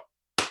to do. So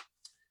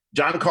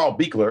John Carl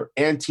Buechler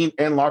and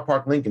Lar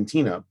Park Link and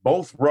Tina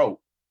both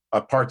wrote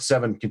a Part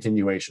 7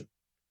 continuation.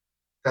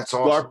 That's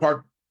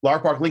awesome. Lar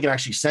Park Lincoln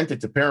actually sent it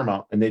to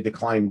Paramount, and they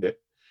declined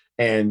it.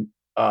 And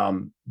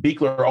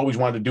Buechler always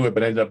wanted to do it,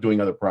 but ended up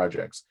doing other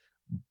projects.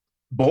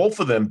 Both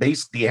of them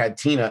basically had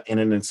Tina in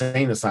an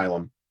insane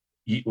asylum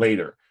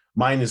later.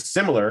 Mine is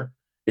similar.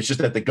 It's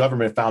just that the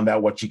government found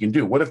out what she can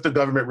do. What if the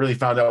government really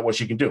found out what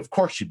she can do? Of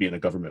course she'd be in a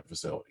government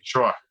facility.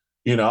 Sure.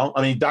 You know,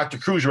 I mean, Dr.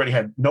 Cruz already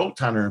had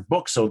notes on her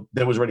book, so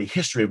there was already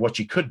history of what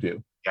she could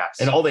do. Yes.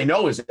 And all they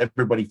know is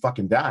everybody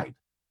fucking died.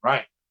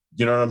 Right.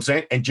 You know what I'm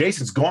saying? And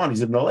Jason's gone.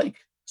 He's in the lake.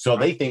 So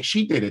they think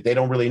she did it. They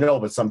don't really know,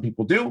 but some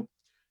people do.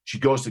 She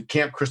goes to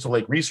Camp Crystal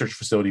Lake Research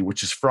Facility,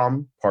 which is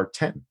from Part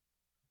 10.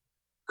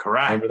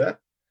 Correct. Remember that?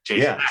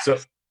 Jason yeah.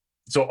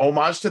 So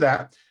homage to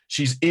that.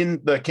 She's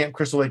in the Camp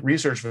Crystal Lake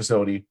Research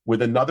Facility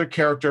with another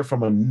character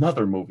from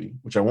another movie,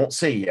 which I won't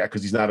say yet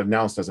because he's not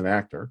announced as an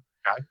actor.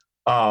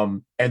 Okay.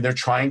 And they're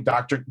trying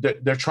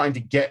to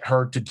get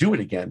her to do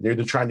it again. They're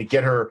trying to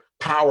get her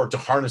power to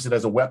harness it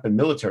as a weapon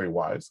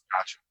military-wise.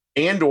 Gotcha.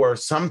 And or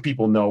some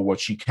people know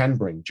what she can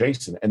bring,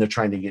 Jason, and they're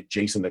trying to get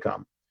Jason to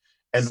come.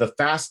 And the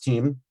FAST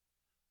team,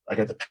 I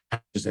got the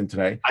packages in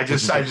today. I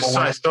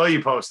saw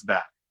you posted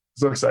that.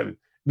 So excited.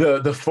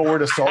 The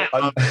forward assault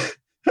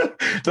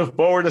the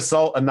forward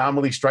assault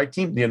anomaly strike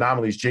team, the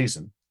anomaly's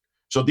Jason.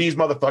 So these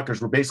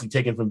motherfuckers were basically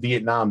taken from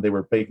Vietnam. They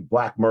were big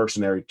black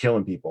mercenary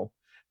killing people,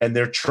 and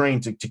they're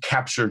trained to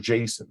capture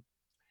Jason.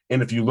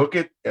 And if you look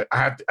at,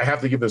 I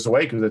have to give this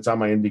away because it's on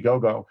my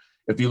Indiegogo.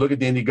 If you look at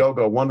the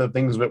Indiegogo, one of the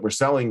things that we're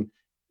selling,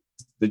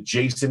 the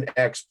Jason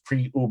X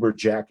pre-Uber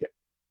jacket.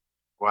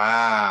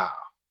 Wow.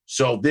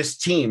 So this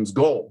team's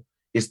goal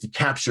is to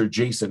capture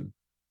Jason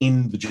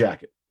in the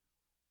jacket.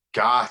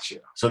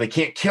 Gotcha. So they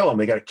can't kill him.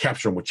 They got to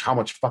capture him, which how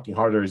much fucking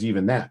harder is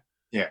even that?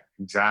 Yeah,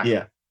 exactly.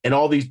 Yeah. And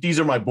all these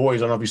are my boys.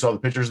 I don't know if you saw the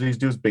pictures of these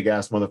dudes, big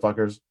ass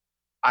motherfuckers.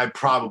 I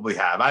probably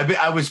have.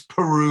 I was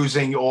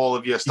perusing all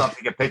of your stuff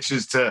to get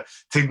pictures to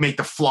make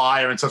the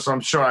flyer and stuff. So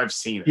I'm sure I've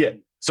seen it. Yeah.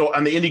 So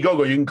on the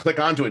Indiegogo, you can click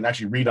onto it and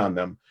actually read on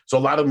them. So a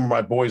lot of them are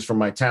my boys from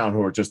my town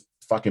who are just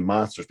fucking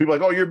monsters. People are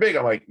like, oh, you're big.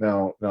 I'm like,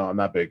 no, I'm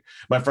not big.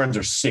 My friends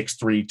are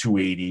 6'3",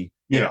 280,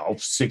 you know,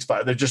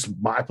 6'5". They're just,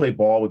 I play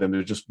ball with them.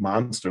 They're just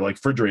monster, like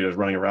refrigerators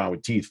running around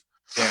with teeth.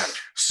 Yeah.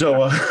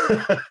 So,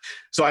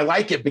 so I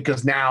like it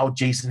because now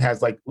Jason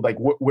has like,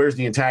 where's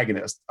the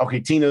antagonist? Okay,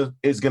 Tina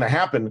is going to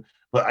happen,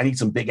 but I need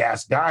some big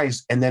ass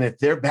guys. And then if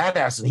they're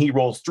badass and he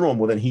rolls through them,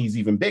 well, then he's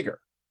even bigger.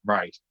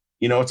 Right.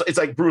 You know, it's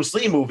like Bruce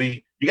Lee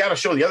movie. You got to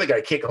show the other guy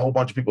kick a whole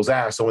bunch of people's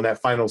ass. So when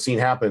that final scene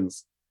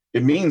happens,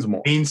 it means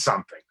more. Means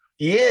something.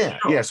 Yeah.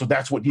 Sure. Yeah. So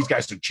that's what these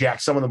guys are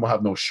jacked. Some of them will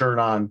have no shirt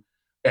on.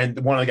 And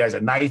one of the guys,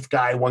 a knife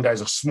guy. One guy's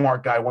a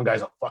smart guy. One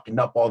guy's a fucking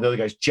nutball. The other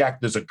guy's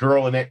jacked. There's a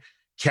girl in it,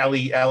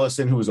 Kelly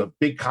Ellison, who is a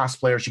big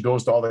cosplayer. She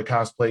goes to all the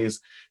cosplays.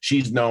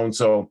 She's known.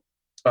 So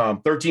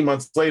 13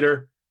 months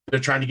later, they're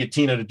trying to get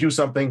Tina to do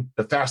something.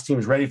 The FAST team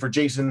is ready for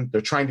Jason.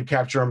 They're trying to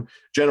capture him.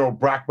 General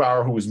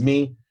Brackbauer, who is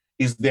me,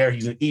 is there.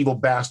 He's an evil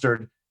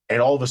bastard.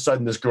 And all of a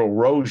sudden, this girl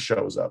Rose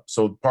shows up.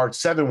 So part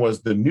 7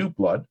 was the new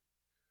blood.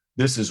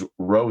 This is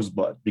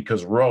Roseblood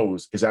because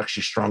Rose is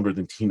actually stronger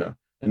than Tina.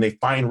 And they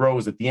find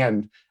Rose at the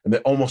end and they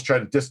almost try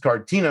to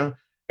discard Tina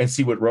and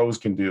see what Rose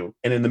can do.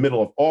 And in the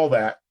middle of all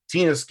that,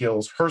 Tina's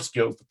skills, her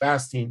skills, the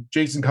FAST team,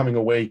 Jason coming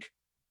awake,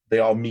 they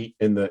all meet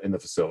in the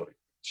facility.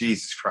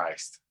 Jesus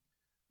Christ.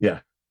 Yeah.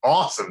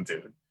 Awesome,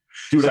 dude.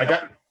 Dude,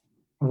 So,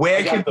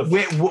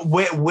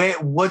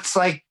 what's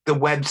like the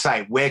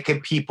website? Where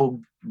can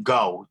people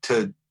go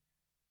to?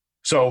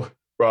 So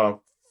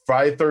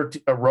Friday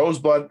 13th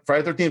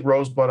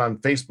Roseblood on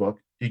Facebook.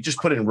 You just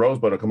put in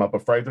Roseblood, it'll come up.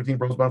 But Friday 13th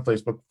Roseblood on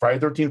Facebook,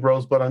 Friday 13th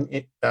Roseblood on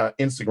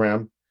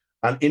Instagram.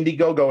 On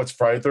Indiegogo, it's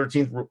Friday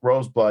 13th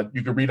Roseblood.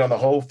 You can read on the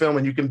whole film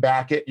and you can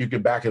back it. You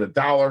can back it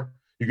 $1.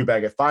 You can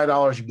back it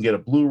 $5. You can get a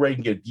Blu-ray, you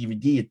can get a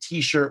DVD, a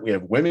T-shirt. We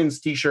have women's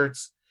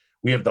T-shirts.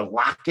 We have the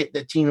locket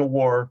that Tina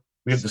wore.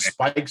 We have the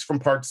spikes from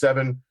part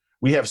 7.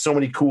 We have so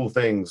many cool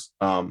things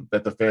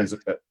that the fans,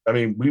 I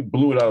mean, we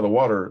blew it out of the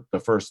water the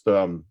first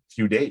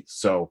few days.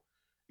 So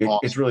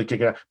it's really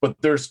kicking out.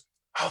 But there's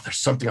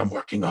something I'm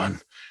working on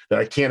that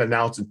I can't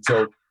announce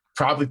until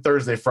probably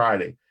Thursday,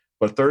 Friday.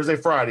 But Thursday,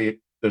 Friday,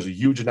 there's a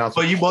huge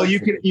announcement.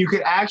 You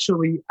could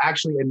actually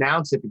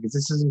announce it because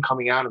this isn't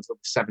coming out until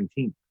the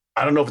 17th.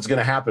 I don't know if it's going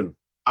to happen.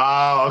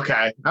 Oh,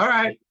 okay. All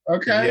right.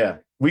 Okay. Yeah.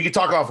 We could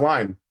talk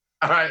offline.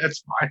 All right.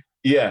 That's fine.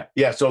 Yeah.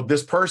 Yeah. So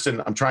this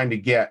person I'm trying to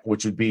get,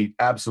 which would be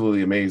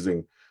absolutely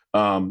amazing.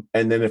 And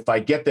then if I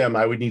get them,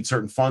 I would need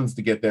certain funds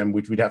to get them,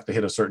 which we'd have to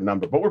hit a certain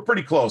number. But we're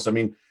pretty close. I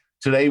mean,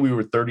 today we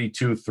were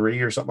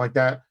 32.3 or something like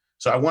that.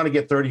 So I want to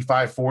get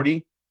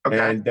 35.40. Okay.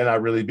 And then I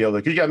really be able to,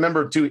 because you got to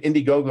remember too,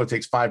 Indiegogo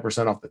takes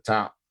 5% off the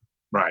top.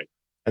 Right.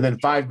 And then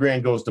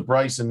 $5,000 goes to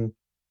Bryson.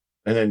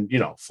 And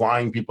then,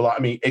 flying people out.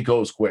 I mean, it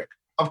goes quick.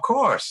 Of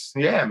course.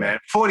 Yeah, man.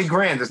 40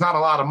 grand is not a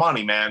lot of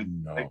money,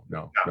 man.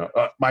 No.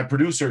 My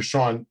producer,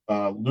 Sean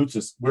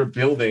Lutzis, we're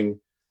building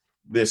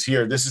this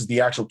here. This is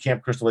the actual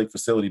Camp Crystal Lake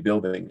facility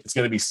building. It's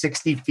going to be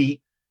 60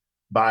 feet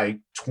by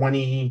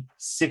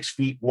 26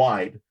 feet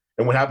wide.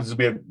 And what happens is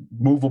we have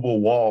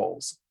movable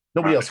walls.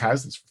 Nobody else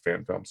has this for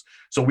fan films.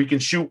 So we can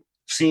shoot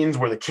scenes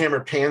where the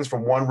camera pans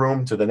from one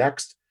room to the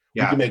next.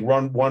 Yeah. We can make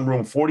one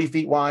room 40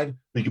 feet wide.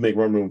 We can make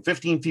one room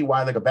 15 feet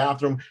wide, like a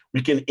bathroom.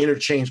 We can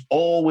interchange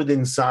all within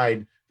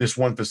inside this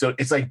one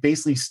facility. It's like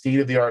basically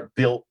state-of-the-art,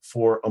 built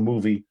for a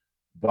movie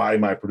by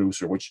my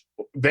producer, which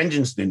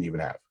Vengeance didn't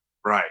even have.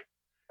 Right.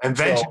 And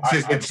Vengeance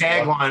is the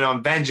tagline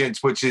on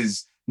Vengeance, which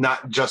is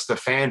not just a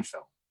fan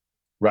film.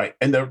 Right.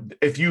 And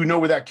if you know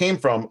where that came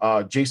from,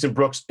 Jason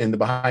Brooks in the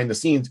behind the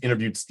scenes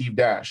interviewed Steve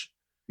Dash.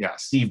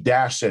 Yes. Steve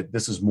Dash said,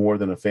 this is more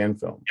than a fan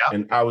film. Yep.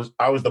 And I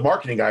was the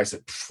marketing guy. I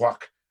said,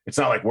 fuck, it's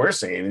not like we're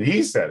saying it.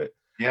 He said it.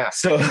 Yeah.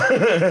 So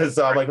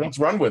I'm like, let's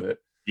run with it.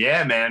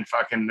 Yeah, man.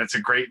 That's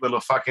a great little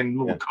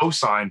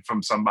cosign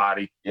from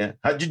somebody. Yeah.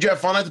 Did you have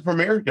fun at the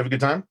premiere? You have a good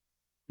time?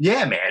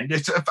 Yeah, man.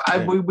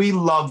 We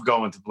love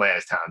going to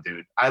Blast Town,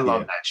 dude. I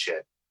love that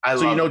shit.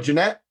 So you know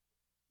Jeanette?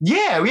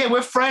 Yeah,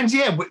 we're friends.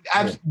 Yeah,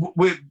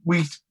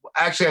 we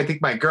actually, I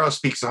think my girl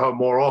speaks to her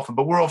more often,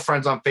 but we're all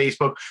friends on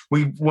Facebook.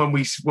 When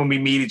we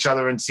meet each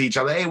other and see each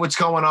other, hey, what's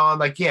going on?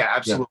 Like, yeah,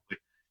 absolutely. Yeah.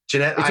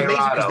 Jeanette, it's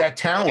amazing because that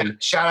town. Yeah,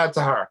 shout out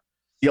to her.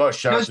 Yeah,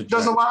 she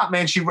does a lot,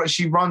 man.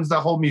 She runs the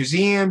whole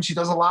museum. She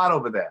does a lot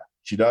over there.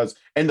 She does.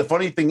 And the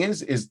funny thing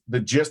is the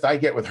gist I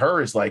get with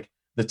her is like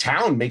the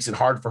town makes it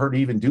hard for her to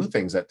even do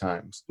things at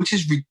times, which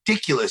is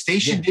ridiculous. They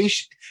should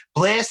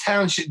Blast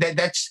Town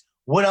that's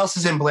what else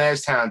is in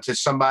Blast Town to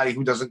somebody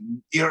who doesn't,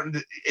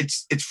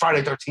 it's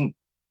Friday 13th.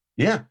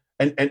 Yeah.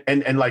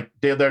 And like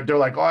they're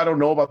like, oh, I don't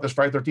know about this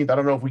Friday 13th. I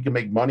don't know if we can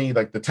make money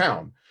like the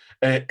town.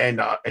 And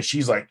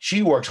she's like,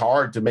 she works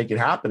hard to make it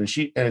happen.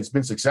 And it's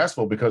been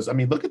successful because, I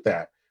mean, look at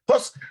that.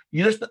 Plus,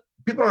 people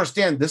don't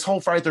understand this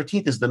whole Friday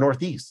 13th is the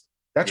Northeast.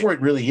 That's where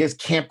it really is.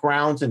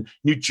 Campgrounds and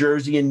New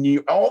Jersey and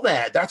all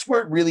that. That's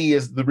where it really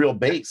is the real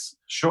base.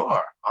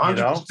 Sure.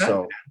 100%.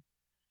 So,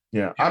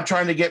 yeah, I'm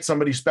trying to get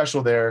somebody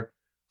special there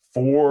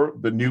for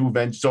the new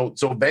Vengeance.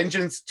 So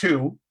Vengeance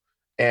 2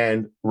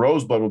 and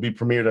Roseblood will be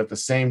premiered at the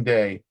same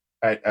day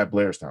at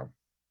Blairstown.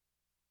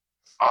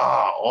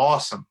 Oh,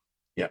 awesome.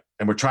 Yeah.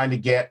 And we're trying to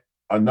get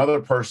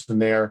another person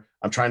there.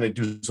 I'm trying to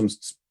do some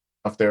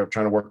stuff there. I'm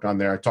trying to work on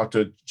there. I talked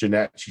to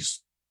Jeanette. She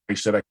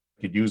said I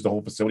could use the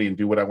whole facility and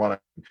do what I want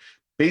to.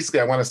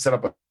 Basically, I want to set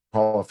up a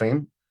Hall of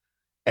Fame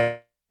and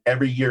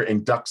every year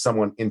induct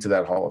someone into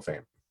that Hall of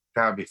Fame.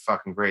 That would be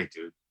fucking great,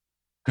 dude.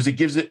 Because it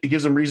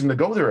gives them reason to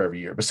go there every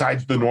year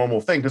besides the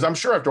normal thing. Because I'm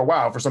sure after a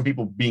while, for some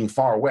people being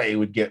far away, it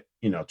would get,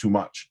 too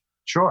much.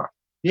 Sure.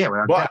 Yeah.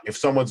 But if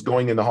someone's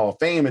going in the Hall of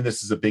Fame and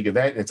this is a big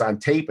event and it's on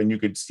tape and you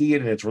could see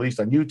it and it's released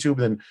on YouTube,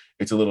 then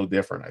it's a little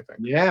different, I think.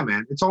 Yeah,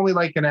 man. It's only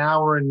like an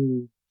hour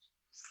and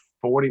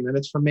 40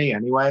 minutes for me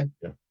anyway.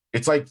 Yeah.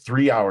 It's like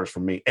 3 hours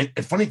from me. And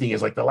the funny thing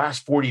is, like, the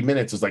last 40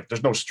 minutes is like,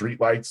 there's no street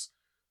lights.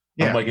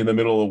 Yeah. I'm like in the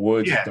middle of the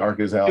woods. Yeah. It's dark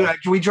as hell. Dude,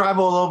 we drive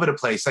all over the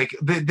place. Like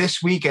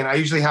this weekend, I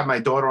usually have my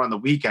daughter on the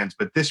weekends,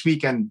 but this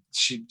weekend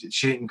she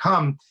didn't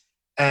come.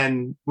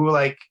 And we were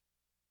like,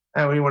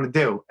 hey, what do you want to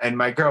do? And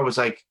my girl was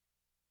like,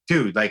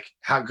 dude, like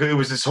how good it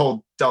was this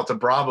whole Delta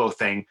Bravo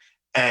thing.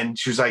 And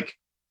she was like,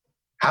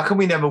 how come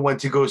we never went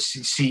to go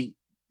see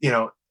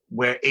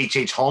where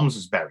H.H. Holmes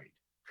was buried?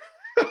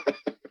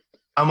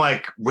 I'm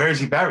like, where is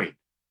he buried?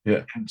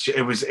 Yeah. And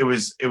it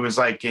was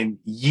like in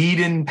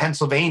Yeadon,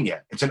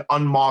 Pennsylvania. It's an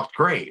unmarked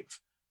grave.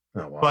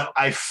 Oh, wow. But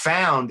I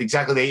found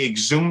exactly, they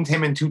exhumed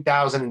him in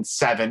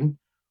 2007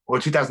 or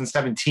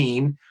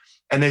 2017,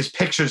 and there's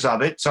pictures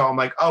of it. So I'm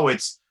like, oh,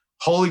 it's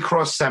Holy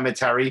Cross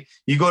Cemetery.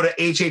 You go to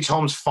H.H.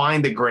 Holmes,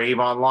 find the grave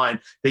online.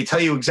 They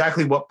tell you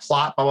exactly what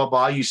plot, blah, blah,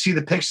 blah. You see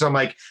the pictures. I'm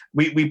like,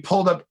 we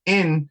pulled up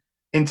into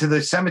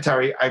the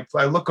cemetery.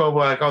 I look over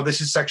like, oh, this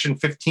is section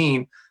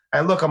 15. I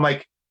look, I'm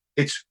like,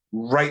 it's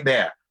right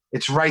there.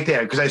 It's right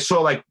there. Because I saw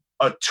like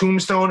a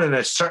tombstone and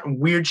a certain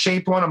weird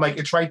shaped one. I'm like,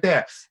 it's right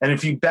there. And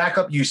if you back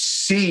up, you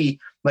see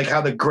like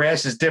how the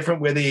grass is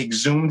different where they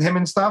exhumed him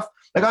and stuff.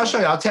 Like, I'll show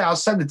you. I'll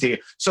send it to you.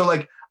 So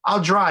like,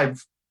 I'll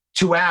drive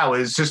 2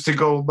 hours just to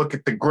go look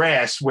at the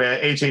grass where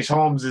H.H.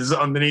 Holmes is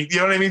underneath.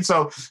 You know what I mean?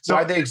 So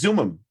why'd they exhume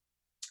him?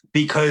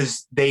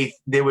 Because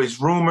there was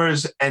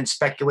rumors and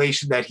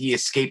speculation that he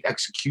escaped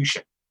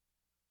execution.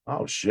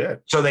 Oh,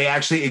 shit. So they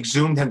actually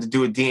exhumed him to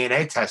do a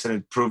DNA test, and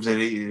it proves that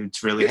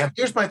it's really him.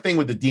 Here's my thing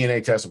with the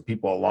DNA test of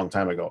people a long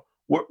time ago.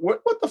 What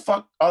the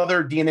fuck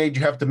other DNA do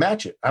you have to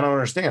match it? I don't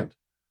understand.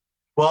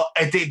 Well,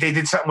 they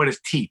did something with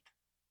his teeth.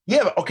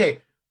 Yeah, but okay.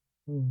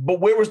 But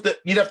where was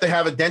you'd have to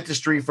have a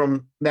dentistry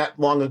from that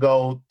long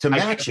ago to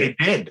match it.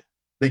 They did.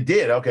 They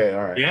did? Okay,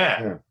 all right.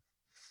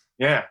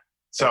 Yeah.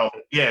 So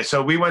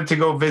we went to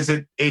go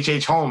visit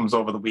H.H. Holmes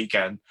over the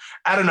weekend.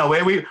 I don't know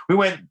where we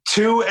went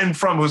to and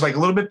from. It was like a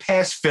little bit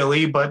past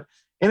Philly, but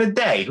in a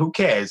day, who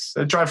cares?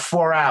 I drive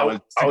 4 hours.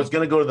 I was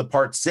going to go to the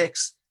Part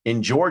 6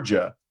 in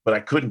Georgia, but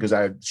I couldn't because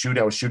I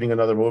was shooting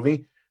another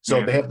movie.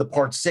 So they have the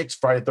Part 6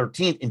 Friday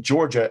 13th in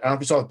Georgia. I don't know if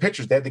you saw the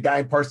pictures. They had the guy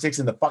in Part 6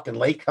 in the fucking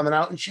lake coming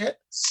out and shit.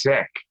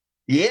 Sick.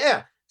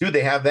 Yeah. Dude,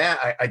 they have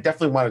that. I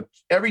definitely want to.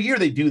 Every year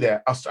they do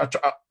that.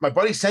 My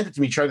buddy sent it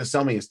to me, tried to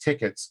sell me his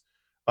tickets.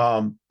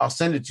 I'll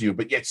send it to you.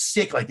 But yeah, it's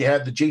sick. Like they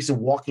have the Jason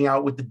walking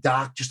out with the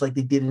doc, just like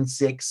they did in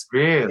 6.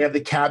 Really? They have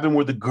the cabin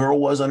where the girl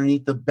was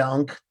underneath the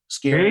bunk.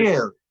 Scary.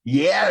 Really?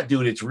 Yeah,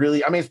 dude. It's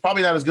really, I mean, it's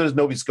probably not as good as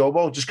Novi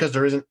Scobo just because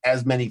there isn't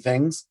as many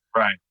things.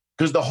 Right.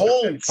 Because the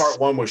whole Part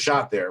 1 was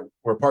shot there,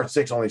 where Part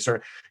 6 only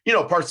started.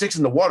 Part 6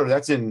 in the water,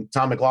 that's in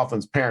Tom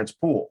McLaughlin's parents'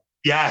 pool.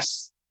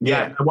 Yes.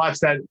 Yeah. I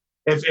watched that.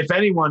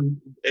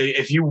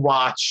 If you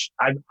watch,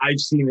 I've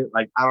seen it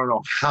like, I don't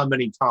know how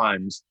many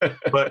times,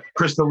 but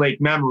Crystal Lake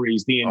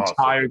Memories, the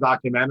entire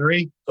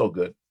documentary. So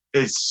good.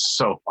 It's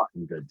so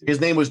fucking good, dude.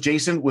 His name was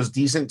Jason, was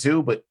decent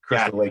too, but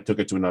Crystal Lake took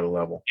it to another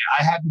level.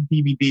 Yeah, I had the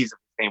DVDs if his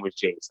name was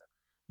Jason.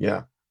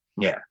 Yeah.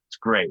 Yeah, it's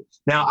great.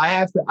 Now I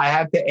have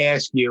to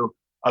ask you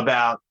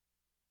about,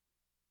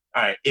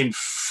 all right, in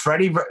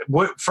Freddy,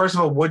 first of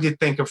all, what do you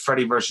think of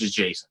Freddy versus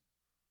Jason?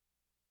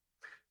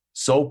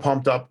 so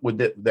pumped up with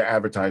the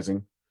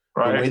advertising,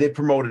 the way they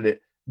promoted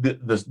it,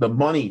 the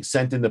money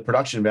sent in the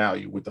production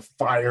value with the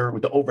fire,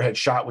 with the overhead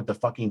shot, with the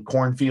fucking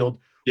cornfield,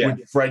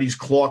 with Freddy's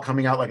claw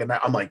coming out like a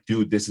knife. I'm like,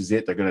 dude, this is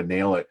it. They're gonna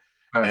nail it.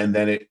 Right. And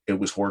then it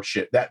was horse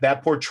shit.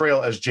 That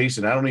portrayal as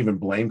Jason, I don't even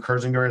blame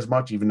Kurzinger as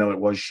much, even though it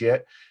was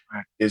shit.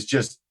 Right. It's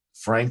just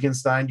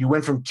Frankenstein. You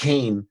went from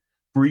Kane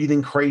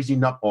breathing crazy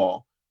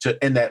nutball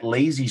and that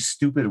lazy,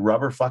 stupid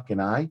rubber fucking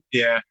eye.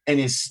 Yeah. And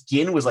his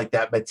skin was like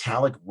that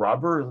metallic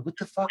rubber. What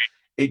the fuck?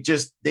 It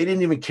just, they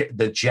didn't even care.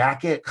 The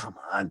jacket, come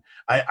on.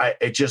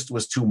 It just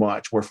was too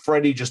much, where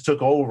Freddy just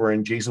took over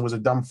and Jason was a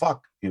dumb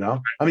fuck, you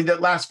know? I mean, that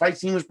last fight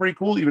scene was pretty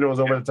cool, even though it was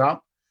over the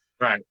top.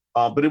 Right.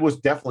 But it was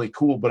definitely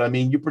cool. But I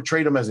mean, you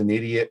portrayed him as an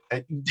idiot.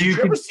 Do you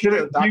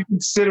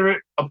consider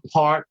it a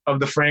part of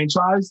the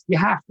franchise? You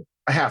have to.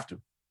 I have to.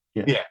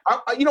 Yeah.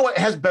 You know what?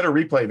 It has better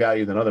replay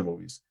value than other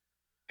movies.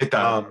 It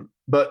does.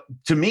 But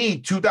to me,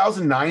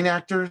 2009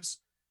 actors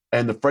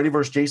and the Freddy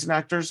vs. Jason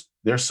actors,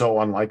 they're so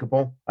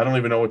unlikable. I don't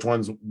even know which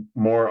one's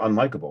more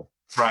unlikable.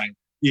 Right.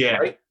 Yeah.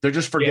 Right? They're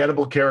just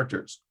forgettable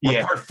characters.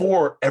 Where Part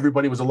 4,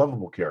 everybody was a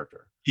lovable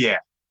character. Yeah.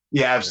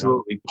 Yeah,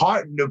 absolutely.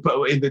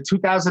 In the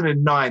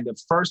 2009, the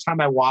first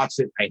time I watched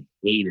it, I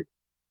hated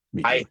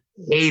it. I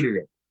hated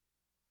it.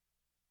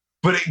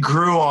 But it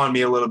grew on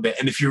me a little bit.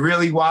 And if you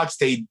really watch,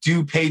 they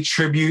do pay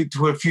tribute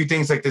to a few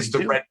things, like there's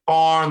the Red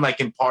Barn, like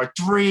in Part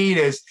 3,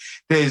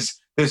 there's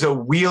a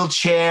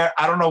wheelchair.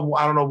 I don't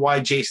know why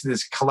Jason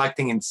is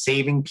collecting and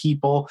saving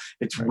people.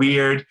 It's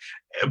weird.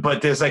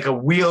 But there's like a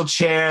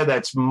wheelchair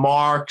that's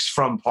Mark's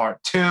from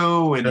Part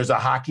 2. And there's a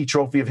hockey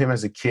trophy of him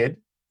as a kid.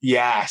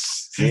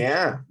 Yes.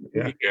 Yeah.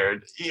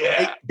 Weird.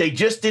 Yeah. They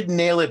just didn't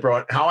nail it,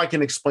 bro. How I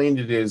can explain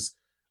it is,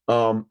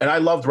 and I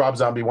loved Rob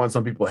Zombie 1.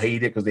 Some people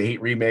hate it because they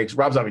hate remakes.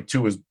 Rob Zombie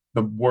 2 is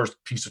the worst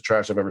piece of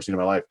trash I've ever seen in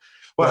my life.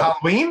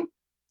 Halloween?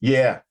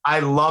 Yeah.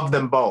 I love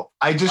them both.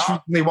 I just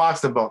recently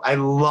watched them both. I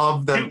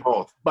love them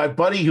both. My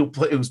buddy who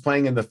was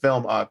playing in the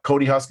film,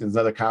 Cody Huskins,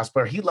 another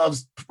cosplayer, he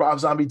loves Rob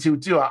Zombie 2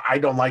 too. I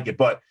don't like it,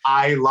 but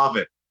I love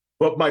it.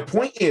 But my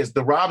point is,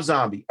 the Rob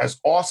Zombie, as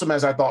awesome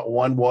as I thought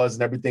 1 was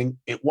and everything,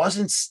 it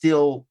wasn't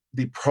still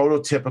the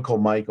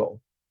prototypical Michael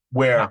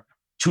where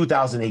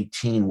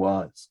 2018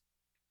 was.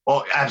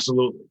 Oh,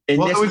 absolutely.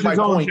 And this is my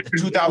point.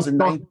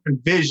 2009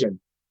 vision.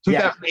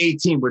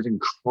 2018 was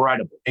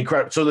incredible.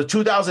 Incredible. So the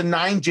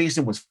 2009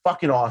 Jason was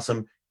fucking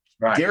awesome.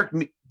 Right.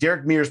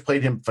 Derek Mears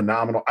played him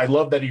phenomenal. I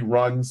love that he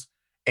runs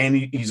and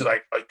he's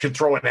like can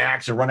throw an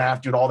axe and run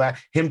after you and all that.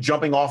 Him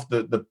jumping off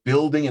the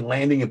building and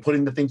landing and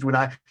putting the thing through an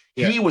eye.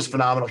 Yeah. He was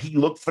phenomenal. He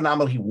looked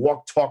phenomenal. He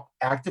walked, talked,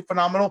 acted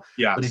phenomenal.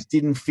 Yeah. But it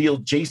didn't feel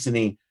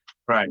Jason-y.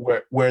 Right.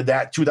 Where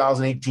that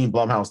 2018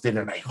 Blumhouse did.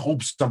 And I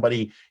hope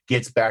somebody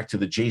gets back to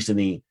the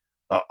Jason-y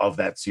of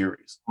that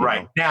series.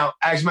 Right. Now,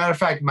 as a matter of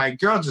fact, my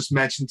girl just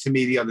mentioned to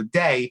me the other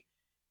day,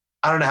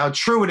 I don't know how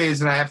true it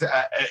is, and I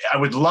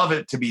would love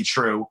it to be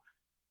true,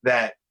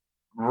 that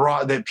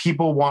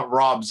people want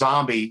Rob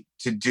Zombie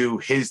to do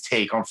his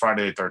take on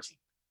Friday the 13th.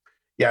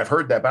 Yeah, I've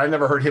heard that, but I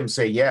never heard him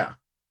say yeah.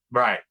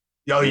 Right.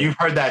 You've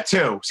heard that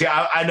too. See,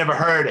 I never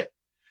heard it.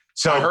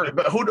 So I heard it,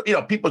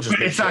 but people just...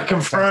 It's not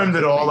confirmed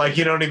at all. Like,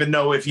 you don't even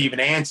know if he even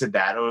answered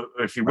that, or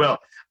if he will.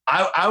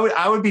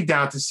 I would be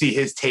down to see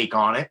his take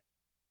on it.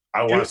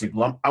 I want to see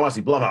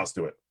Blumhouse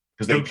do it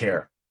because they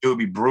care. It would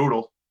be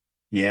brutal.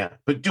 Yeah,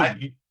 but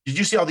dude, did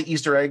you see all the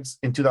Easter eggs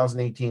in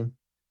 2018?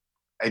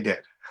 I did.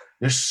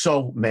 There's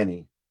so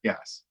many.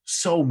 Yes,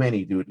 so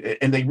many, dude,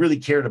 and they really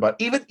cared about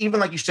even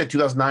like you said,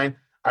 2009.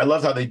 I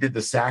loved how they did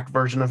the sack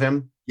version of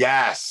him.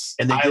 Yes,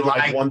 and they did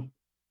like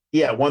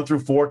 1 through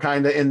 4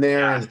 kind of in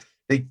there,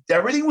 and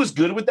everything was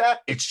good with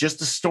that. It's just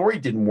the story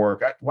didn't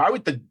work. Why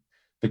would the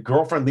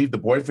girlfriend leave the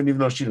boyfriend even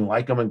though she didn't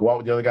like him and go out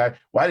with the other guy?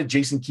 Why did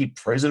Jason keep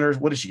prisoners?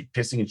 What is she,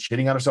 pissing and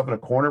shitting on herself in a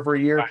corner for a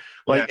year? Right.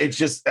 Like, it's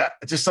just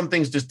some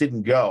things just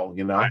didn't go,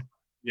 you know? Right.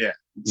 Yeah.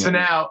 So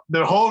now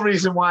the whole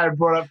reason why I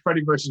brought up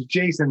Freddy versus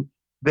Jason,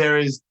 there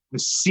is the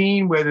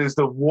scene where there's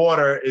the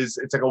water it's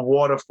like a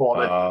waterfall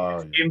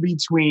that's in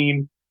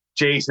between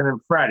Jason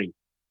and Freddy.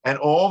 And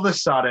all of a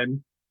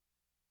sudden,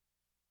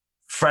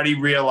 Freddy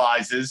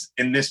realizes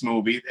in this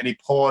movie, and he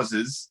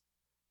pauses,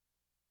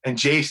 and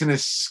Jason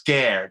is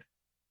scared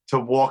to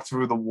walk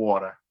through the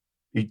water.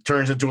 He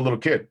turns into a little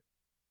kid.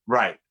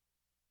 Right.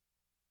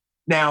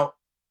 Now,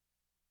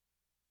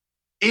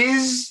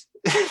 this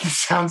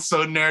sounds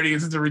so nerdy.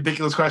 It's a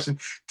ridiculous question.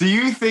 Do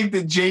you think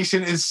that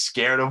Jason is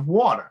scared of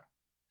water?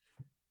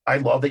 I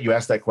love that you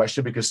asked that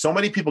question because so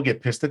many people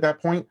get pissed at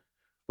that point.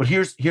 But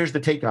here's the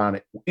take on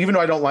it. Even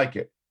though I don't like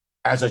it,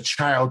 as a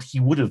child, he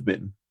would have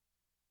been.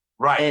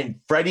 Right. And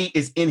Freddy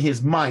is in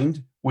his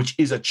mind, which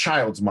is a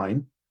child's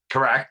mind.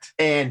 Correct.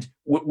 And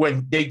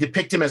when they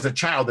depict him as a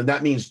child, then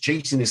that means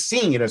Jason is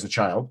seeing it as a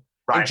child.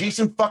 Right. And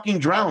Jason fucking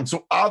drowned.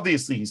 So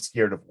obviously he's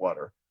scared of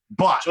water.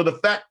 But so the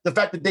fact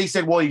that they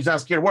said, well, he's not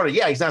scared of water.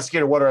 Yeah, he's not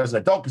scared of water as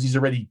an adult because he's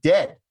already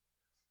dead.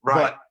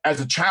 Right. But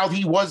as a child,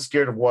 he was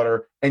scared of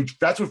water. And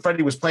that's what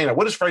Freddy was playing on.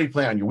 What does Freddy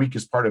play on? Your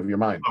weakest part of your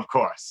mind. Of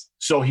course.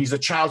 So he's a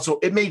child. So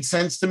it made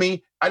sense to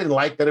me. I didn't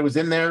like that it was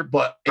in there,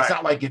 but it's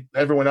not like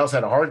everyone else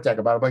had a heart attack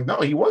about it. I'm like,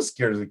 no, he was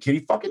scared as a kid. He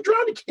fucking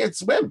drowned. He can't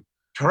swim.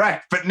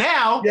 Correct. But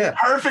now,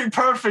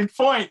 perfect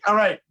point. All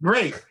right,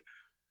 great.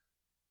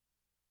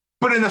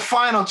 But in the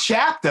final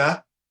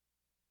chapter,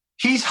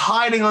 he's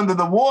hiding under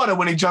the water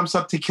when he jumps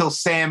up to kill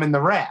Sam in the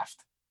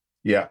raft.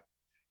 Yeah.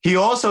 He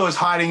also is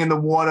hiding in the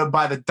water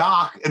by the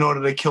dock in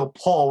order to kill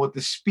Paul with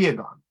the spear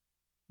gun.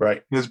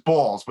 Right. His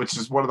balls, which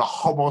is one of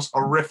the most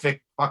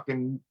horrific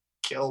fucking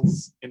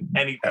kills in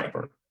anything.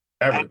 Ever.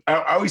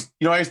 I always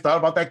thought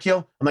about that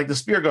kill. I'm like, the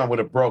spear gun would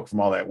have broke from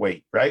all that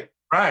weight, right?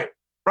 Right.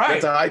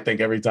 That's how I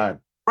think every time.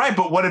 Right,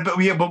 but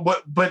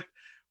but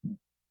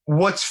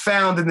what's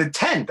found in the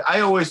tent?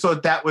 I always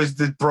thought that was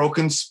the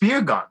broken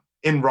spear gun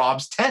in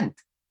Rob's tent.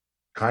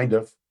 Kind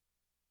of.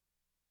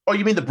 Oh,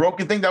 you mean the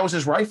broken thing? That was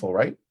his rifle,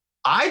 right?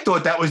 I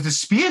thought that was the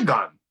spear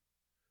gun.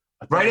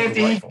 Right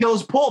after he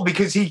kills Paul,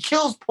 because he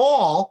kills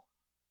Paul,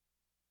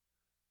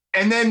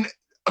 and then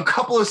a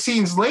couple of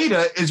scenes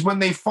later is when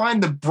they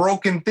find the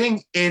broken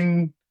thing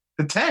in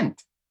the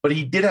tent. But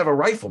he did have a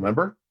rifle,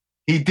 remember?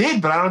 He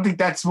did, but I don't think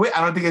that's it.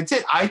 I don't think it's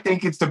it. I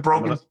think it's the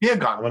broken spear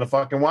gun. I'm gonna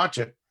fucking watch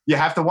it. You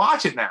have to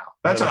watch it now.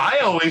 That's what I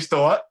always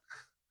thought.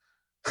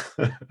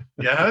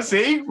 Yeah,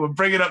 see, we're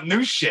bringing up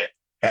new shit.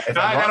 Now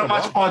I gotta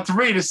watch part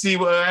 3 to see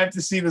what I have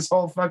to see. This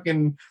whole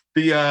fucking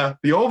the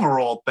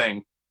overall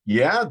thing.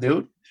 Yeah,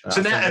 dude.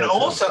 So now, and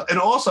also,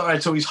 all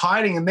right. So he's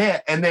hiding in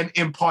there, and then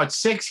in part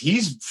 6,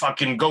 he's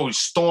fucking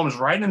storms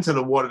right into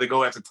the water to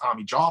go after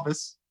Tommy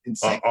Jarvis. In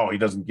 6. He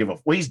doesn't give a.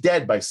 Well, he's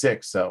dead by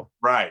 6, so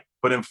right.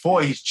 But in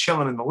 4, he's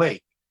chilling in the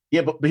lake.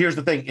 Yeah, but here's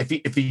the thing: if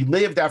he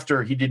lived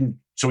after he didn't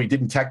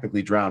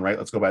technically drown, right?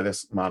 Let's go by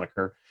this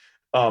moniker.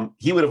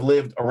 He would have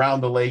lived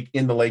around the lake,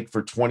 in the lake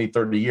for 20,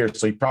 30 years,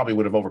 so he probably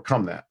would have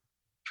overcome that.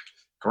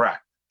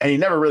 Correct. And he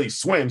never really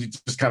swims; he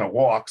just kind of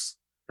walks.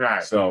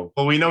 Right. So,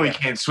 well, we know he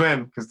can't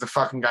swim because the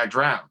fucking guy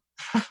drowned.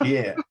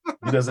 Yeah,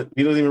 he doesn't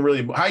even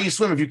really. How you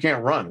swim if you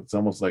can't run? It's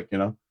almost like,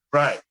 Right.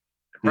 Right.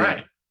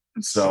 Yeah.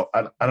 So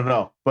I don't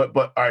know, but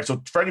all right.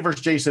 So Freddy vs.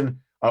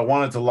 Jason, I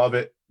wanted to love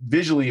it.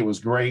 Visually, it was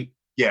great.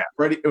 Yeah,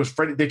 Freddy.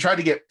 They tried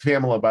to get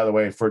Pamela, by the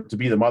way, to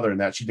be the mother in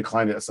that. She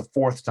declined it. That's the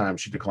 4th time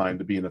she declined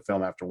to be in the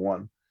film after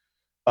 1.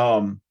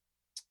 But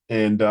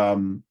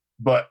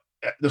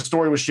the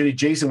story was shitty.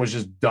 Jason was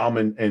just dumb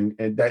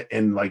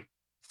and like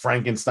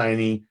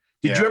Frankenstein-y.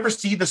 Did you ever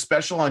see the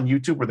special on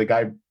YouTube where the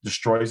guy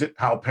destroys it?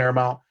 How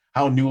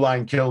New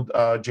Line killed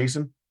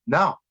Jason?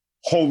 No.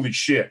 Holy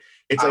shit!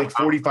 It's like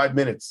 45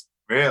 minutes.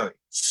 Really?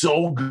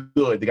 So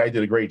good. The guy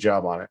did a great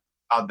job on it.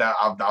 I'll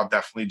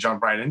definitely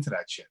jump right into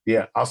that shit.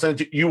 Yeah, I'll send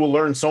it to you. You will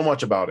learn so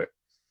much about it.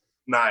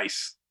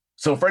 Nice.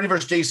 So Freddy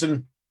vs.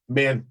 Jason,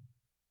 man,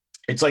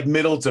 it's like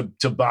middle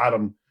to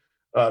bottom,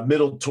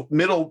 bottom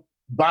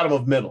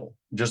of middle,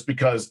 just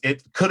because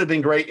it could have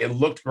been great. It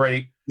looked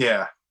great.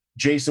 Yeah.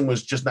 Jason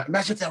was just not.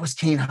 Imagine if that was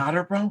Kane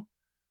Hodder, bro.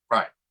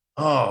 Right.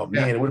 Oh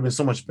man, it would have been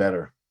so much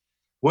better.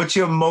 What's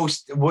your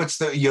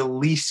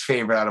least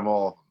favorite out of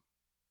all of them?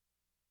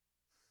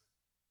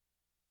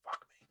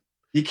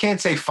 You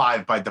can't say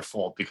 5 by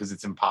default because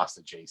it's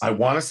Imposter Jason. I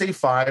want to say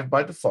 5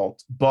 by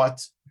default,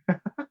 but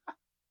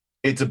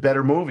it's a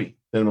better movie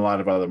than a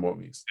lot of other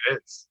movies. It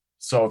is.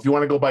 So if you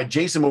want to go by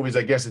Jason movies,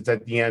 I guess it's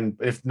at the end.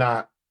 If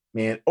not,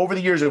 man, over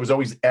the years, it was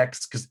always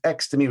X, because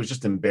X to me was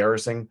just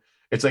embarrassing.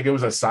 It's like it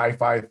was a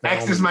sci-fi film.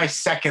 X is my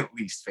second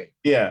least favorite.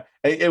 Yeah.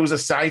 It was a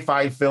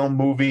sci-fi film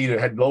movie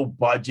that had low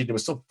budget. It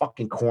was so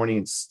fucking corny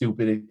and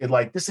stupid.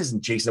 This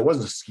isn't Jason. It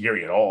wasn't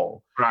scary at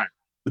all. Right.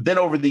 But then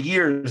over the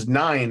years,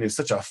 9 is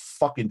such a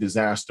fucking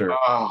disaster.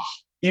 Oh.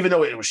 Even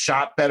though it was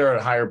shot better at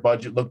a higher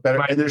budget, looked better.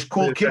 Right. And there's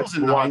cool kills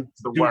in 9.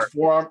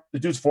 The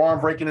dude's forearm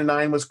breaking in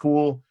 9 was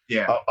cool.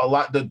 Yeah. A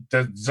lot.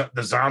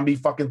 The zombie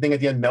fucking thing at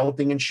the end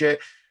melting and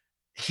shit.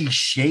 He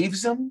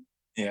shaves him.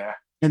 Yeah.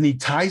 And he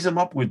ties him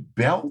up with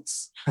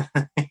belts.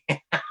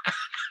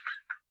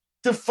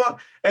 The fuck.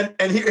 And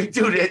here,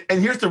 dude,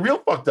 and here's the real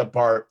fucked up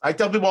part. I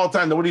tell people all the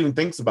time, nobody even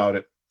thinks about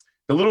it.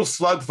 The little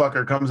slug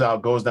fucker comes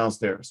out, goes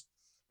downstairs.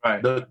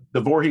 Right. The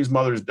Voorhees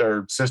mother's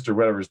or sister,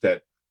 whatever, is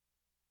dead.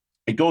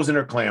 It goes in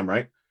her clam,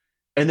 right?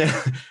 And then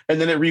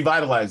it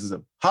revitalizes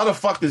him. How the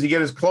fuck does he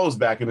get his clothes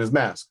back in his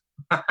mask?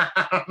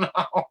 I don't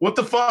know. What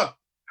the fuck?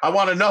 I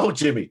want to know,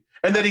 Jimmy.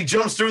 And then he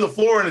jumps through the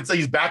floor and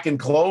he's back in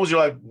clothes. You're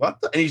like, what?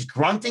 And he's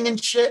grunting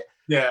and shit.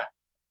 Yeah.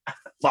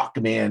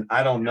 Fuck, man.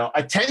 I don't know.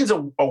 10's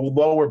a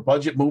lower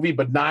budget movie,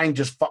 but 9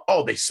 just.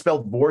 They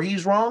spelled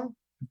Voorhees wrong.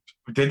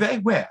 Did they?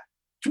 Where?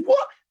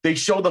 What? They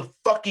show the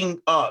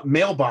fucking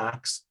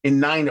mailbox in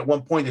 9 at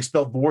one point. They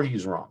spelled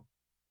Voorhees wrong.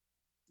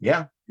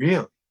 Yeah.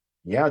 Really?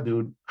 Yeah,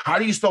 dude. How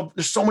do you spell?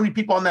 There's so many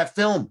people on that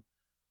film.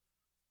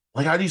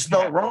 Like, how do you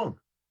spell it wrong?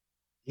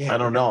 Yeah. I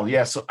don't know.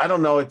 Yeah. So I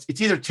don't know.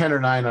 It's either 10 or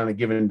 9 on a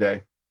given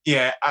day.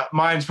 Yeah.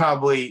 Mine's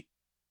probably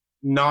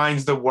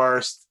 9's the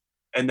worst.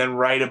 And then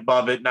right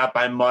above it, not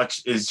by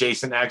much, is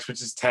Jason X,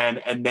 which is 10.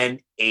 And then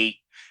 8.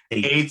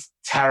 8's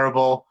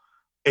terrible.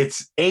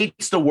 It's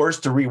 8's the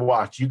worst to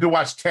rewatch. You can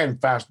watch 10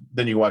 faster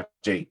than you watch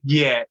 8.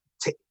 Yeah,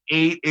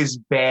 8 is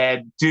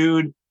bad,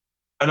 dude.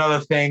 Another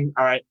thing,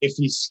 all right, if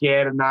he's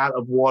scared or not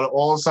of water,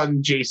 all of a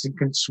sudden Jason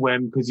can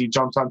swim because he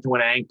jumps onto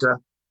an anchor.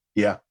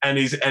 Yeah, and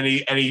he's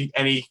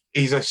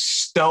a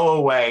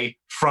stowaway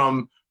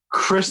from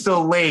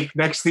Crystal Lake.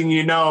 Next thing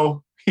you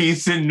know,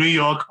 he's in New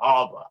York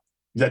Harbor.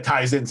 That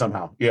ties in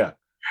somehow. Yeah.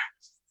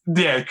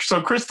 Yeah.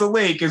 So Crystal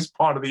Lake is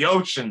part of the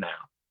ocean now.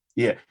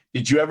 Yeah.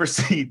 Did you ever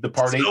see the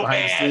part 8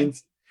 behind the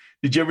scenes?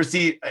 Did you ever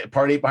see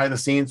part 8 behind the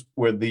scenes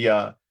where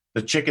the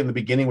chick in the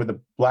beginning with the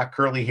black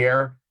curly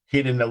hair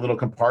hid in a little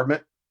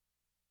compartment?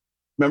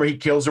 Remember he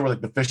kills her with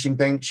like the fishing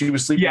thing? She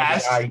was sleeping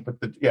with the guy,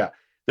 but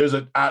there's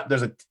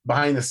a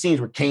behind the scenes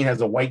where Kane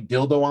has a white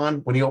dildo on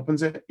when he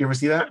opens it. You ever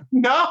see that?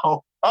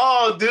 No.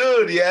 Oh,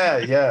 dude,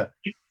 yeah.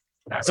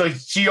 So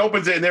she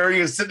opens it and there he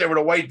is sitting there with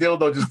a white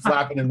dildo just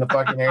flapping in the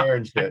fucking air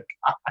and shit.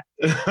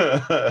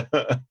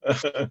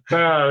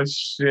 Oh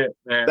shit,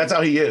 man. That's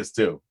how he is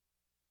too.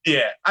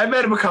 Yeah, I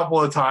met him a couple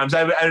of times.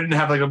 I didn't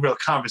have like a real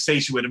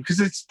conversation with him because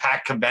it's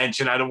packed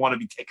convention. I don't want to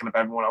be taking up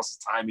everyone else's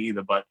time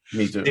either. But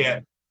me too.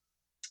 Yeah,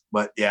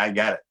 but yeah, I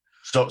got it.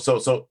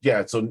 So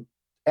yeah. So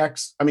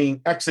X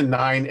and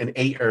 9 and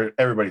 8 are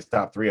everybody's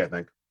top 3. I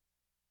think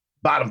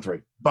bottom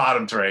 3.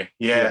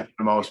 Yeah, for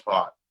the most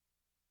part.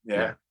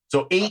 Yeah.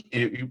 So 8,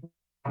 you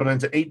put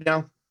into 8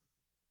 now?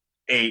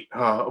 8.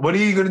 What are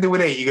you going to do with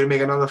 8? You going to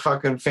make another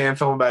fucking fan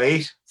film about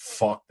 8?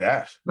 Fuck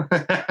that.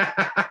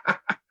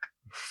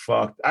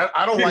 Fuck.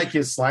 I don't like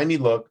his slimy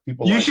look.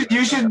 You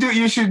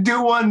should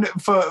do one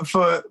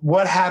for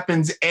what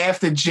happens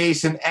after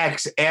Jason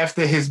X,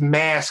 after his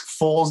mask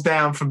falls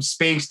down from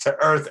space to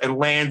Earth and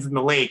lands in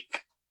the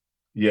lake.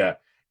 Yeah.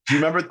 Do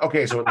you remember?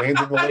 Okay, so it lands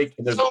in the lake.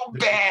 And so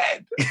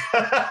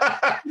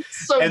bad.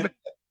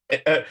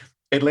 Bad.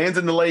 It lands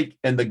in the lake,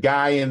 and the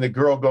guy and the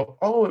girl go,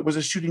 "Oh, it was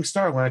a shooting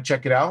star. Want to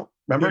check it out?"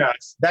 Remember?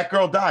 Yes. That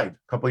girl died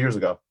a couple of years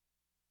ago.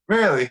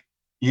 Really?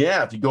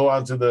 Yeah. If you go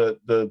onto the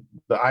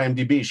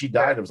IMDb, she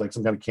died. It was like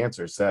some kind of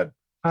cancer. It's sad.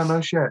 Oh no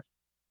shit.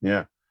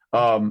 Yeah.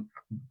 I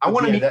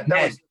want to meet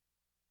Ned.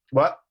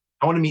 What?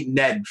 I want to meet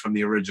Ned from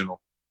the original.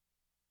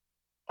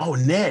 Oh,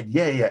 Ned.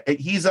 Yeah.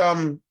 He's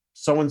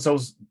so and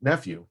so's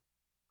nephew.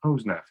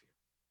 Whose nephew?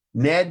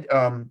 Ned.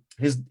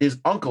 His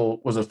uncle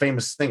was a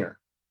famous singer.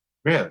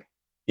 Really?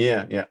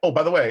 Yeah. Oh,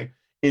 by the way,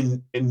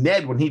 in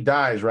Ned, when he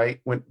dies, right?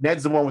 When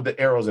Ned's the one with the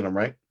arrows in him,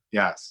 right?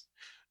 Yes.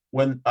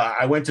 When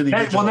I went to the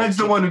Ned's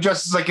the one who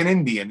dresses like an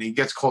Indian. He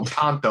gets called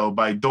Tonto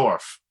by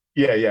Dorf.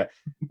 Yeah.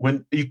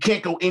 When you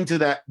can't go into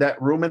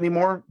that room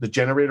anymore, the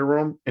generator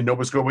room in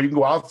Nova Scotia, but you can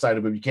go outside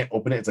of it, but you can't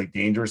open it. It's like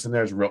dangerous in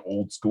there. It's real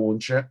old school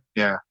and shit.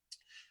 Yeah.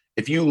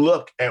 If you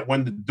look at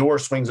when the door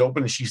swings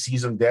open and she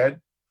sees him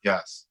dead,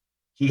 yes,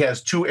 he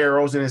has 2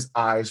 arrows in his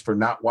eyes for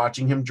not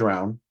watching him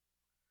drown.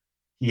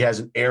 He has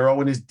an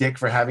arrow in his dick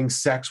for having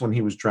sex when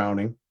he was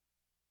drowning.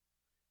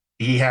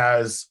 He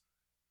has,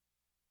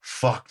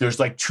 there's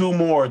like 2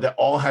 more that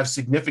all have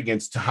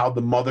significance to how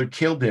the mother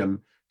killed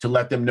him to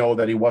let them know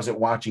that he wasn't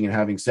watching and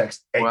having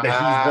sex. Wow. That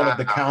he's one of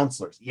the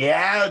counselors.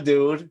 Yeah,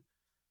 dude.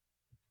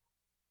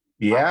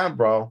 Yeah,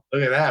 bro.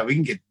 Look at that. We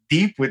can get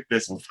deep with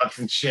this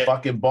fucking shit.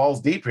 Fucking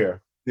balls deep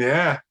here.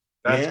 Yeah.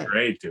 That's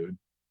great, dude.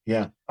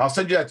 Yeah. I'll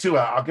send you that too.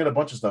 I'll get a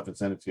bunch of stuff and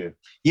send it to you.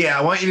 Yeah,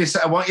 I want you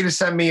to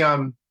send me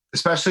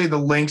especially the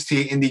links to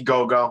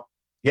Indiegogo.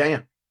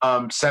 Yeah.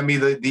 Send me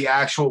the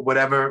actual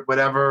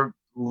whatever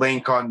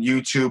link on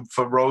YouTube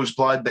for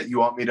Roseblood that you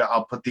want me to.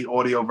 I'll put the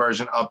audio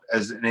version up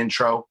as an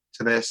intro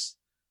to this.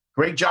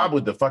 Great job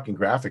with the fucking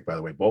graphic, by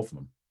the way, both of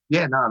them.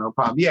 Yeah, no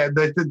problem. Yeah,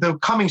 the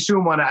coming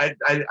soon one, I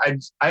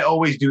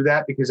always do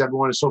that because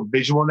everyone is so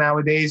visual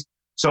nowadays.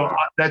 So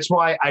that's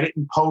why I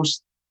didn't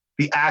post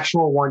the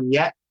actual one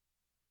yet.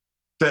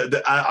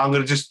 I'm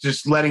gonna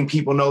just letting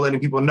people know,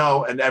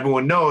 and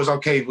everyone knows.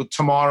 Okay, well,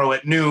 tomorrow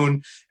at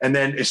noon, and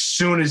then as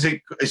soon as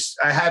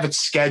I have it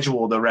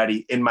scheduled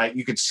already in my.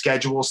 You could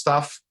schedule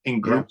stuff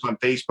in groups on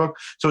Facebook,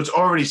 so it's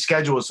already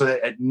scheduled. So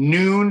that at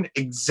noon,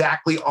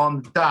 exactly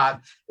on the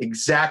dot,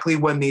 exactly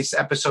when this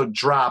episode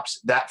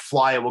drops, that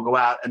flyer will go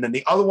out, and then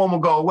the other one will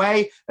go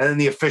away, and then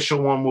the official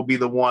one will be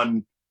the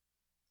one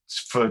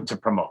to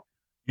promote.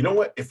 You know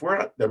what? If we're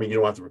not, I mean, you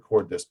don't have to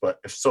record this, but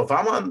if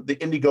I'm on the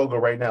Indiegogo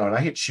right now and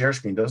I hit share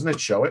screen, doesn't it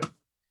show it?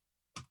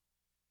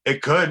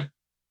 It could.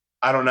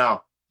 I don't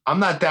know. I'm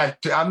not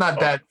that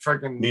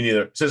freaking. Me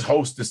neither. It says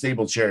host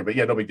disabled share, but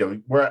yeah, no big deal.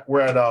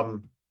 We're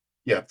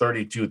at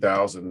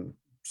 32,000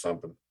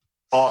 something.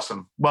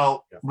 Awesome.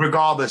 Well,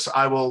 regardless,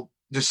 I will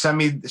just send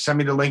me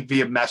the link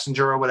via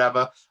Messenger or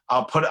whatever.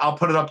 I'll put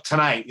it up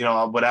tonight,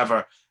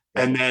 whatever,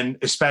 and then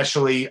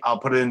especially I'll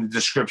put it in the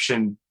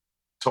description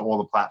to all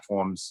the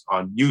platforms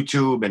on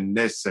YouTube and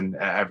this and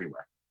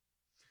everywhere.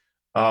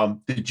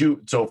 Did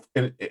you? So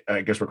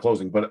I guess we're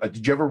closing, but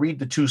did you ever read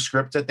the 2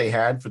 scripts that they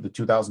had for the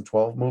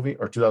 2012 movie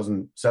or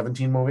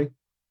 2017 movie?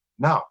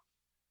 No,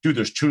 dude.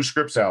 There's 2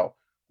 scripts out.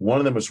 One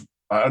of them is.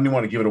 I don't even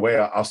want to give it away.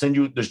 I'll send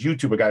you. There's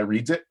YouTube. A guy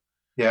reads it.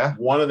 Yeah.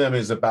 One of them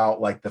is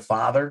about like the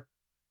father,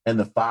 and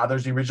the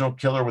father's the original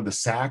killer with the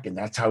sack, and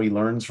that's how he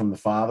learns from the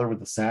father with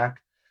the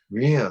sack.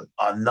 Really?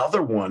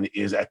 Another one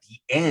is at the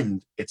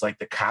end. It's like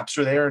the cops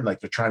are there and like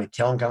they're trying to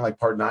kill him, kind of like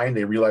Part 9.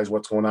 They realize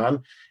what's going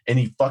on, and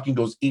he fucking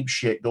goes ape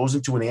shit. Goes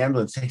into an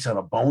ambulance, takes out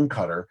a bone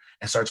cutter,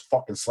 and starts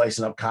fucking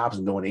slicing up cops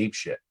and going ape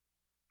shit.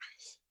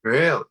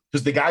 Really?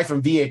 Because the guy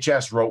from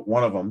VHS wrote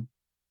one of them.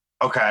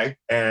 Okay.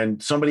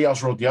 And somebody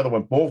else wrote the other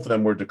one. Both of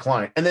them were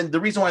declined. And then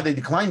the reason why they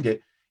declined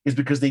it is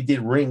because they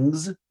did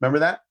Rings. Remember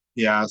that?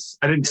 Yes.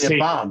 I didn't see it.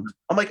 Bombed.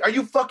 I'm like, are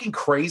you fucking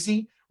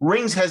crazy?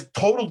 Rings has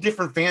total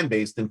different fan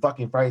base than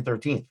fucking Friday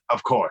 13th.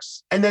 Of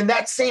course. And then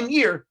that same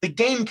year, the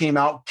game came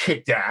out,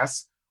 kicked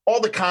ass.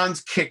 All the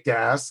cons kicked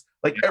ass.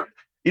 Like,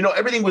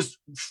 everything was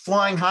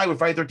flying high with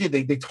Friday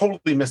 13th. They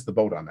totally missed the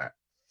boat on that.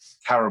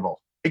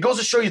 Terrible. It goes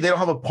to show you they don't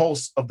have a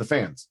pulse of the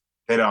fans.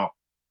 They don't.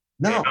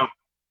 No. They don't.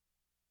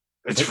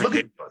 It's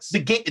ridiculous. The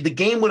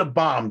game would have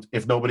bombed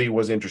if nobody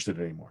was interested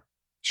anymore.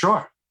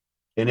 Sure.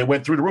 And it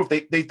went through the roof.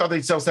 They thought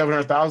they'd sell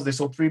 700,000. They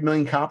sold 3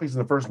 million copies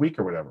in the first week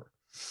or whatever.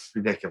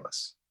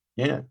 Ridiculous.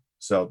 Yeah.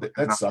 So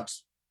that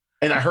sucks.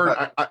 And I heard,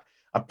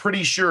 I'm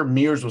pretty sure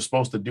Mears was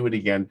supposed to do it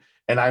again.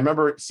 And I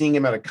remember seeing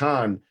him at a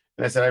con,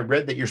 and I said, I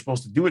read that you're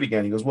supposed to do it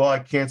again. He goes, well, I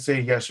can't say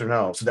yes or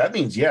no. So that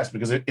means yes,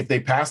 because if they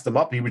passed him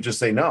up, he would just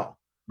say no.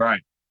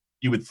 Right.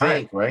 You would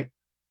think, right?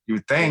 You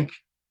would think.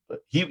 But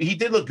he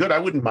did look good. I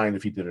wouldn't mind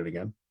if he did it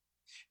again.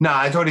 No,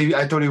 I thought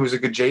he was a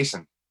good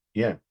Jason.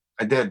 Yeah.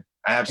 I did.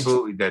 I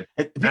absolutely did.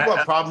 People have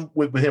a problem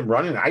with him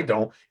running. I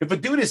don't. If a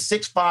dude is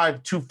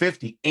 6'5",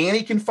 250, and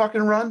he can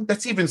fucking run,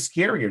 that's even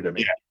scarier to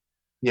me.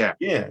 Yeah.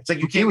 It's like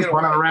he was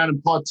running around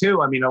in Part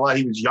 2. I mean,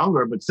 he was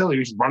younger, but still, he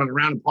was running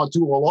around in Part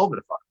 2 all over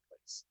the fucking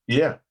place.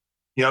 Yeah.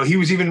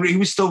 He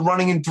was still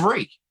running in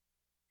 3.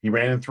 He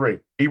ran in 3.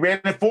 He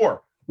ran in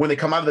 4. When they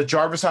come out of the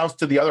Jarvis house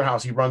to the other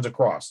house, he runs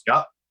across.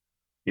 Yep.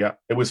 Yeah.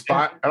 It was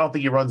 5. I don't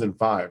think he runs in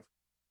 5.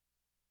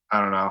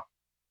 I don't know.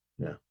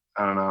 Yeah.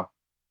 I don't know.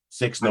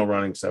 6, no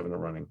running, 7, no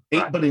running.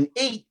 8, but in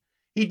 8,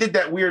 he did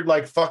that weird,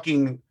 like,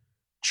 fucking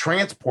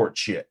transport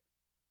shit.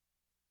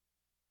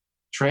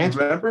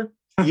 Remember?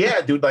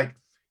 Yeah, dude. Like,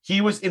 he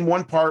was in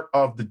one part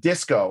of the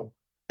disco,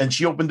 and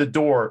she opened the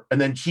door,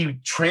 and then he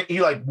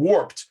like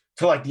warped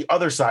to like the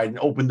other side and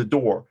opened the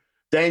door.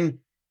 Then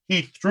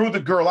he threw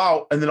the girl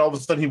out, and then all of a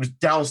sudden he was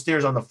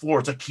downstairs on the floor.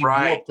 It's like he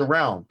warped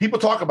around. People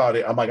talk about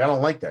it. I'm like, I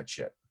don't like that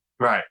shit.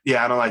 Right.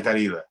 Yeah, I don't like that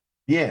either.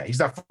 Yeah, he's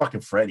not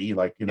fucking Freddy,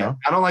 like, you know.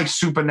 I don't like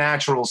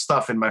supernatural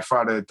stuff in my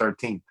Friday the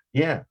 13th.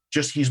 Yeah,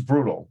 just he's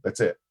brutal. That's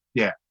it.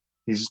 Yeah,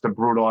 he's just a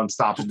brutal,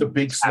 unstoppable. Just a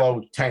big,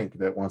 slow tank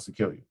that wants to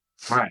kill you.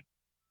 Right.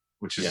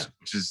 Which is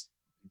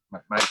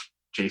my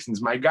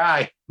Jason's my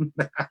guy.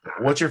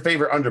 What's your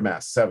favorite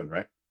undermask? 7,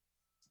 right?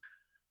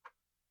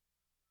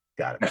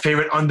 Got it. My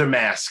favorite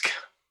undermask.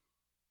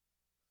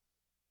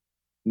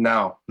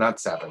 No, not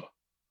 7.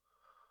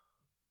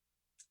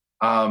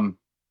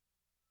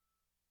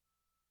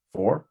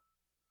 4?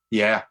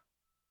 Yeah.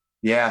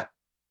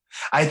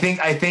 I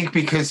think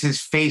because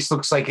his face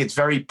looks like it's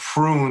very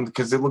pruned,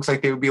 because it looks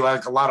like there would be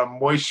like a lot of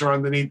moisture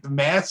underneath the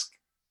mask.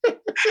 You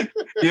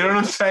know what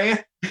I'm saying?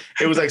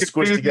 It was like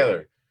squished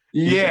together.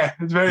 Yeah,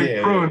 it's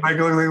very pruned. Like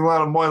it looks like a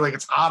lot of moisture, like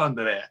it's hot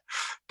under there.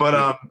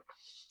 But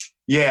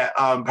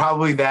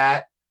probably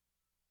that.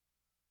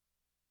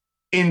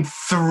 In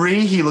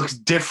 3, he looks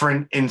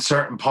different in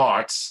certain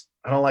parts.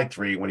 I don't like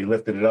 3 when he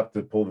lifted it up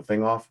to pull the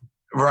thing off.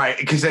 Right,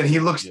 because then he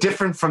looks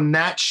different from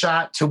that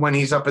shot to when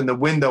he's up in the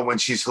window when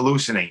she's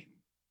hallucinating.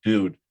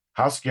 Dude,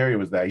 how scary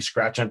was that? He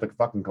scratched at the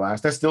fucking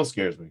glass. That still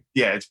scares me.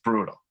 Yeah, it's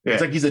brutal. Yeah.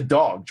 It's like he's a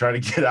dog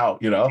trying to get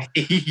out, you know?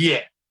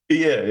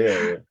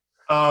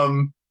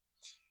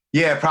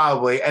 Yeah,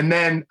 probably. And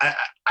then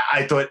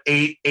I thought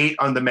 8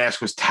 on the mask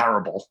was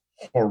terrible.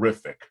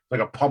 Horrific. Like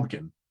a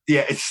pumpkin.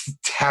 Yeah, it's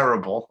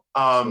terrible.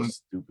 So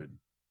stupid.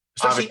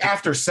 Especially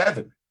after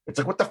 7. It's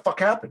like, what the fuck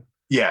happened?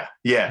 Yeah.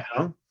 You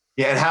know?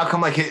 Yeah, and how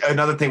come, like,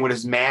 another thing with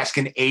his mask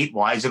in 8,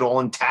 why is it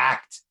all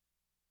intact?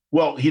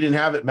 Well, he didn't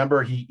have it.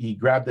 Remember, he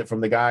grabbed it from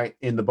the guy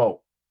in the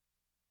boat.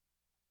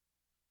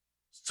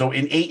 So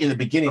in 8, in the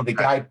beginning, the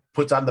guy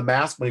puts on the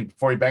mask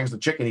before he bangs the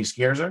chick and he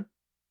scares her.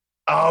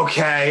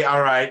 Okay,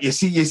 all right. You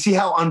see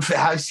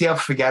how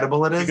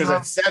forgettable it is? Because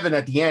at 7,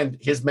 at the end,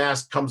 his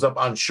mask comes up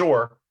on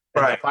shore,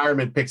 and the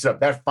fireman picks it up.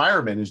 That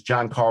fireman is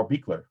John Carl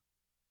Buechler.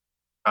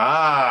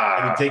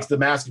 And he takes the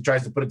mask and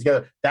tries to put it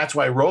together. That's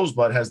why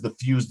Rosebud has the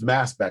fused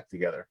mask back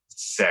together.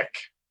 Sick.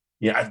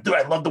 Yeah,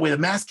 I love the way the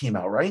mask came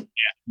out, right?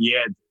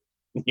 Yeah.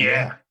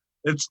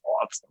 It's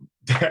awesome.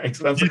 You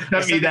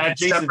sent me that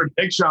separate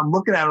picture. I'm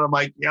looking at it. I'm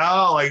like,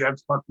 yo, like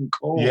that's fucking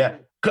cool. Yeah.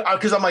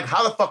 Because I'm like,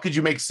 how the fuck could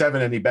you make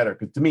 7 any better?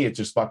 Because to me, it's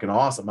just fucking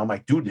awesome. I'm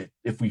like, dude,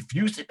 if we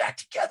fused it back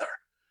together,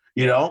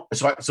 you know?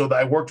 So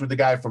I worked with the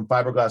guy from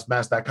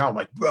fiberglassmask.com. I'm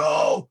like,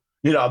 bro,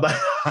 you know,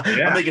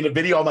 I'm making a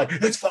video. I'm like,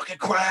 it's fucking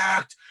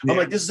cracked. I'm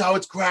like, this is how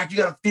it's cracked. You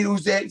got to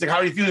fuse it. He's like,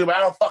 how do you fuse it? I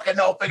don't fucking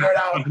know. Figure it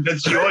out.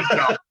 That's your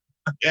job.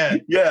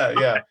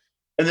 Yeah.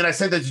 And then I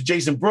sent that to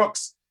Jason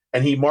Brooks,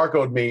 and he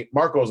Marco'd me.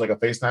 Marco is like a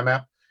FaceTime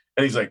app.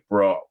 And he's like,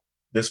 bro,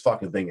 this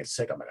fucking thing is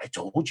sick. I'm like, I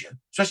told you.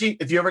 Especially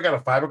if you ever got a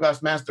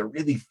fiberglass mask, they're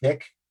really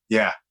thick.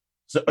 Yeah.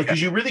 So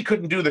because you really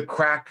couldn't do the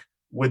crack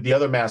with the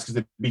other mask because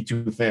it'd be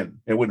too thin.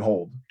 It wouldn't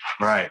hold.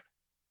 Right.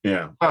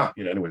 Yeah. Huh.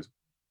 Yeah. Anyways,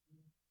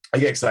 I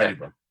get excited,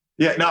 bro.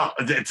 Yeah, no,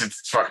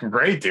 it's fucking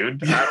great,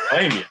 dude. I don't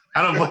blame you.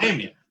 I don't blame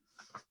you.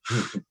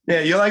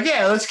 Yeah, you're like,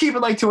 yeah, let's keep it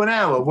like to an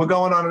hour. We're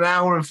going on an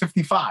hour and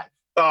 55.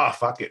 Oh,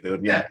 fuck it,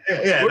 dude. Yeah.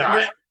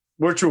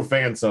 We're true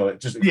fans, so it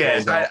just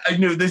I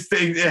knew this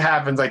thing. It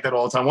happens like that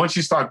all the time. Once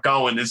you start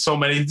going, there's so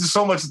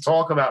much to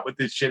talk about with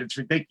this shit. It's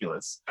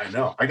ridiculous. I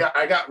know. I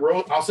got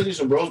rose. I'll send you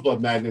some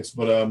roseblood magnets,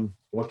 but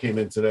what came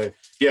in today?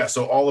 Yeah,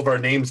 so all of our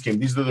names came.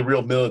 These are the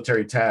real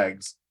military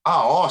tags. Oh,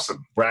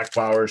 awesome.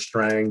 Brackflower,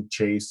 Strang,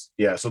 Chase.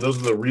 Yeah, so those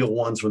are the real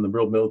ones from the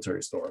real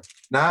military store.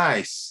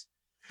 Nice.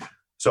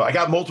 So I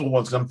got multiple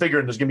ones because I'm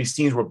figuring there's gonna be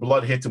scenes where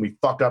blood hits and we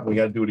fuck up and we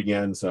got to do it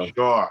again. So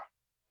sure.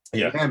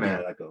 Yeah,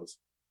 man. That goes.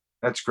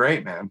 That's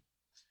great, man.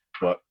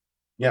 But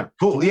yeah,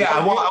 cool. Yeah,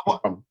 I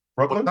want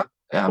Brooklyn.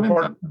 Yeah, I'm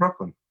in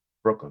Brooklyn.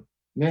 Brooklyn.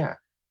 Yeah,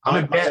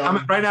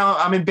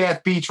 I'm in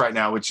Bath Beach right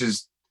now, which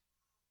is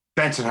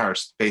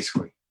Bensonhurst,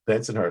 basically.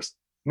 Bensonhurst.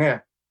 Yeah.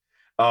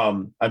 I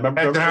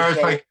remember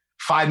Bensonhurst, like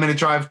 5-minute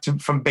drive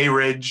from Bay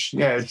Ridge.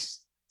 Yeah, it's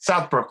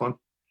South Brooklyn.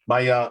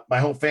 My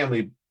whole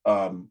family,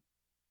 the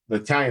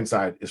Italian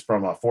side, is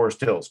from Forest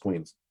Hills,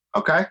 Queens.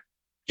 Okay,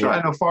 sure. Yeah.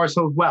 I know Forest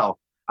Hills well.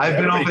 I've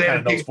been over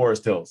there. Knows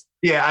Forest Hills.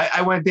 Yeah,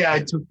 I went there.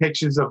 I took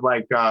pictures of I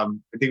think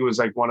it was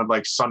like one of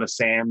like Son of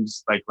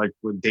Sam's, like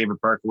with David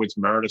Berkowitz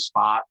murder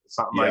spot, or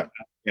something like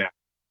that.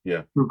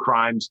 Yeah. True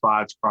crime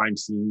spots, crime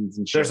scenes,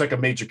 and shit. There's like a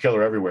major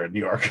killer everywhere in New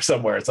York or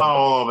somewhere. It's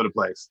all over the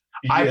place.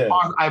 Yeah.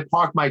 I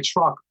park my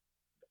truck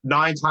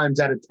 9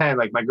 times out of 10.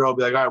 Like my girl will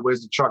be like, all right,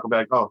 where's the truck? I'll be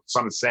like, oh,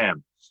 Son of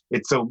Sam.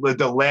 It's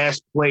the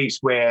last place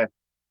where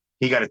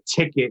he got a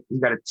ticket. He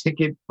got a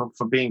ticket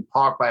for being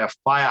parked by a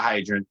fire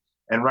hydrant.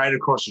 And right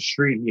across the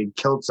street, he had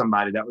killed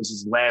somebody. That was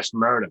his last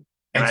murder.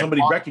 And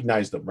somebody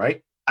recognized him,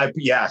 right?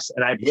 Yes.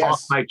 And I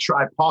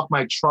park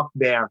my truck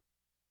there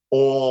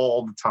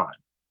all the time.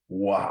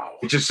 Wow.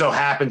 It just so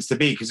happens to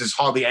be because there's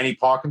hardly any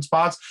parking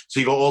spots.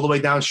 So you go all the way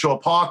down Shore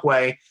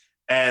Parkway,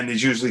 and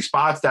there's usually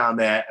spots down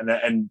there.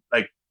 And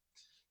like,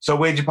 so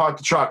where'd you park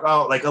the truck?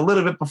 Oh, like a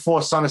little bit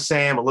before Son of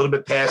Sam, a little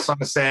bit past Son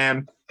of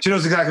Sam. She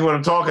knows exactly what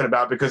I'm talking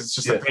about because it's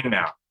just a thing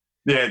now.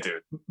 Yeah,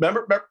 dude.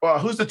 Remember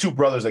who's the 2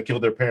 brothers that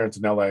killed their parents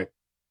in L.A.?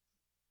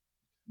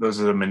 Those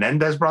are the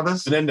Menendez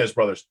brothers? Menendez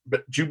brothers.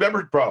 But do you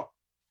remember, bro,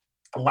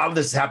 a lot of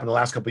this has happened the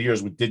last couple of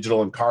years with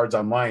digital and cards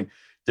online.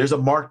 There's a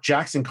Mark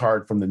Jackson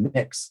card from the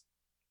Knicks.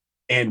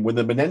 And when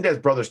the Menendez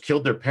brothers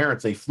killed their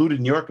parents, they flew to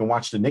New York and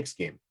watched the Knicks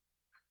game.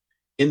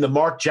 In the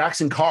Mark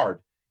Jackson card,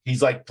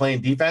 he's like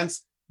playing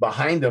defense.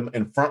 Behind him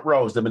in front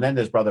row is the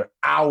Menendez brother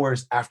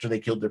hours after they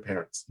killed their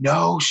parents.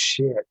 No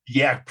shit.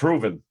 Yeah,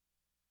 proven.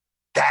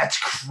 That's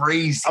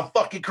crazy. How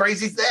fucking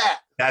crazy is that?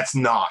 That's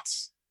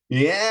nuts.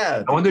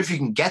 Yeah. I wonder if you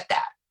can get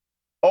that.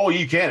 Oh,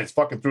 you can. It's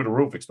fucking through the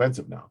roof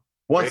expensive now.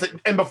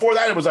 And before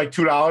that, it was like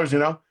 $2, you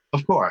know?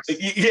 Of course.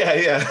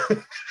 Yeah.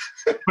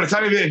 But it's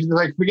not even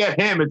like, forget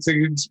him. It's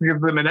because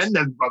the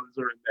Menendez brothers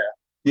are in there.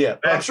 Yeah.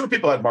 I'm sure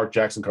people had Mark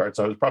Jackson cards,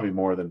 so it was probably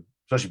more than,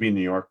 especially being in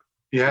New York.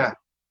 Yeah.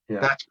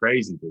 That's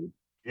crazy, dude.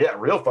 Yeah,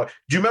 real fun.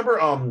 Do you remember,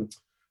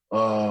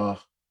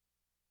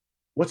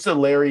 what's the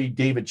Larry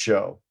David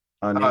show?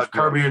 On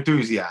Curb Your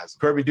Enthusiasm.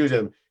 Curb Your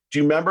Enthusiasm. Do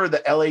you remember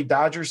the LA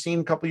Dodgers scene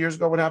a couple years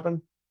ago? What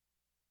happened?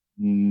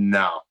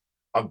 No.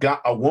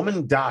 A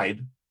woman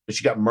died, but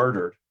she got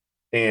murdered,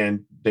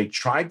 and they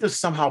tried to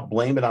somehow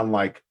blame it on,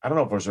 like, I don't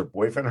know if it was her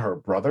boyfriend or her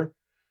brother,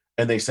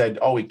 and they said,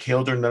 "Oh, he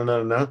killed her."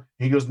 No.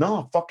 He goes,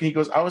 "No, fucking." He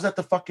goes, "I was at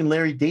the fucking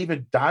Larry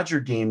David Dodger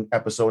game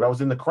episode. I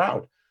was in the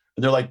crowd,"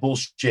 and they're like,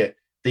 "Bullshit."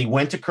 They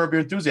went to Curb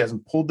Your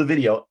Enthusiasm, pulled the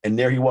video, and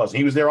there he was.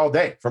 He was there all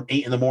day from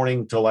 8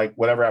 a.m. till like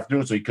whatever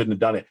afternoon, so he couldn't have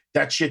done it.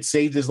 That shit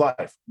saved his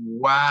life.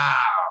 Wow.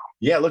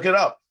 Yeah, look it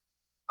up.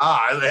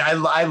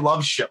 I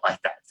love shit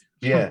like that.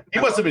 Yeah, he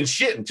must have been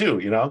shitting too,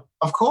 you know.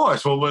 Of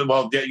course.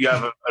 Well, you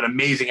have an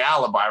amazing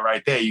alibi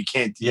right there. You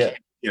can't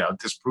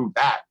disprove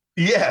that.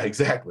 Yeah,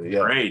 exactly. Yeah,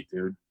 great,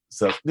 dude.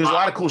 So there's a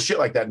lot of cool shit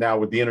like that now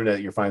with the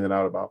internet. You're finding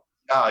out about.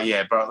 Oh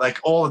yeah, bro. Like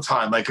all the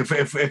time. Like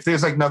if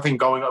there's like nothing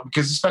going on,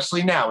 because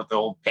especially now with the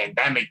whole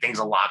pandemic, things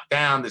are locked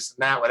down, this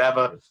and that,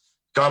 whatever.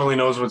 God only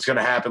knows what's going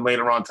to happen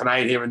later on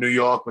tonight here in New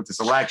York with this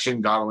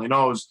election. God only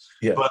knows.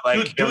 Yeah. But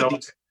like,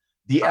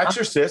 the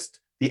Exorcist,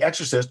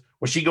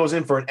 when she goes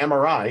in for an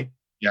MRI,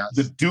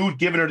 the dude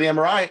giving her the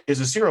MRI is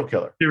a serial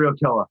killer. Serial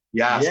killer.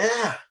 Yeah.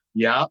 Yeah.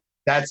 Yeah.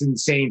 That's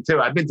insane too.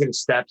 I've been to the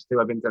steps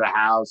too. I've been to the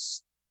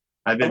house.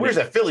 Where's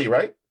that? Philly,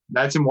 right?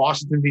 That's in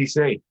Washington,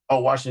 D.C. Oh,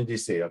 Washington,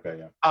 D.C. Okay,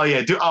 yeah. Oh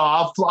yeah, dude.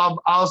 Oh,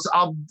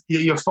 I'll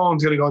your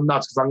phone's gonna go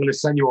nuts because I'm gonna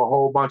send you a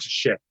whole bunch of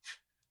shit.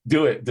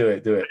 Do it.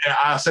 Yeah,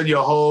 I'll send you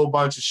a whole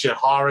bunch of shit,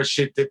 horror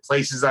shit,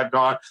 places I've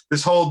gone.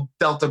 This whole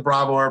Delta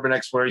Bravo urban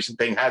exploration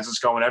thing has us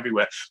going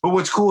everywhere. But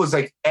what's cool is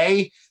like,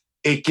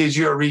 it gives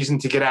you a reason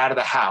to get out of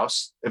the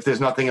house if there's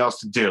nothing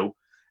else to do.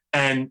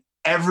 And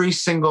every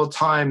single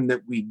time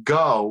that we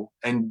go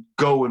and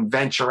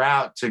venture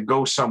out to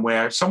go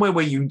somewhere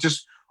where you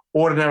just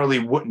ordinarily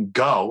wouldn't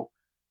go,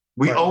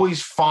 We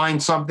always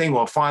find something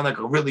or find like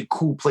a really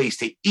cool place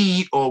to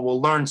eat, or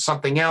we'll learn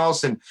something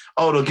else, and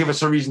it'll give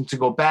us a reason to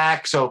go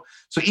back. So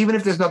even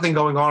if there's nothing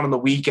going on the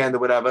weekend or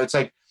whatever, it's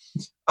like,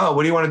 oh,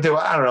 what do you want to do?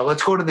 I don't know.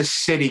 Let's go to the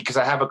city because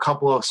I have a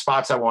couple of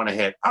spots I want to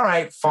hit. All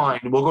right,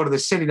 fine. We'll go to the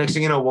city. Next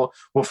thing you know,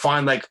 we'll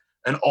find like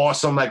an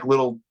awesome like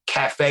little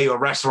cafe or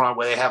restaurant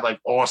where they have like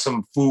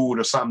awesome food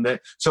or something.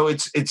 So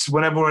it's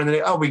whenever we're in the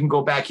day, oh, we can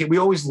go back here. We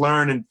always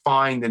learn and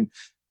find and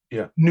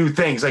new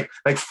things. Like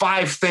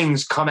 5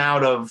 things come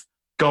out of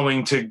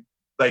going to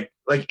like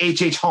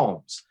H.H.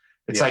 Holmes.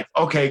 It's like,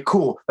 okay,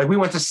 cool. Like we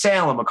went to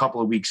Salem a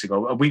couple of weeks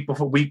ago, a week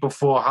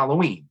before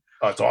Halloween.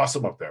 Oh, it's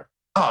awesome up there.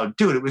 Oh,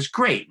 dude, it was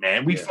great,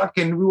 man. We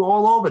were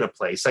all over the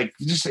place. Like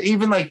just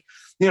even like,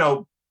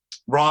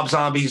 Rob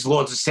Zombie's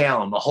Lords of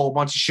Salem, a whole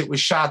bunch of shit was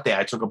shot there.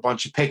 I took a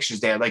bunch of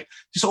pictures there. Like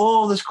just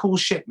all this cool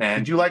shit, man.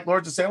 Did you like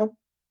Lords of Salem?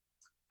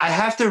 I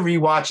have to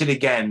rewatch it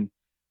again.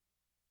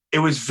 It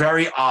was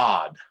very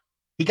odd.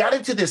 He got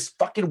into this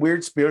fucking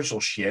weird spiritual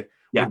shit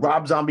with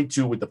Rob Zombie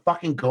 2 with the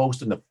fucking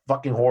ghost and the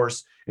fucking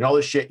horse and all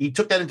this shit. He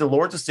took that into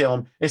Lords of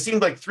Salem. It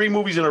seemed like 3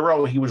 movies in a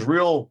row. He was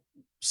real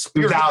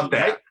spiritual. He was out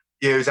there. Right?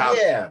 Yeah, he was out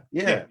there.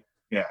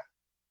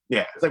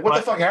 Yeah. It's like, what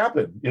the fuck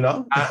happened?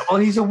 Well,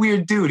 he's a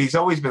weird dude. He's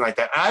always been like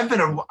that. I've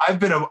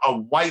been a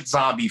White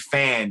Zombie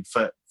fan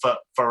for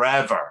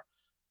forever,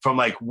 from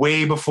like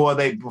way before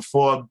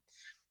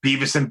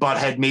Beavis and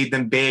Butthead made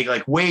them big,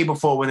 like way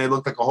before when they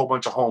looked like a whole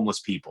bunch of homeless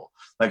people.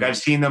 Like I've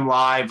seen them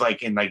live,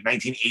 like in like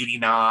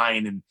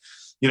 1989, and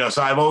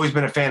so I've always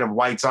been a fan of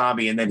White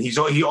Zombie. And then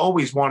he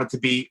always wanted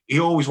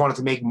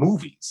to make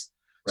movies.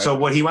 Right. So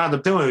what he wound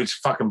up doing, which is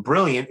fucking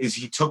brilliant, is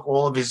he took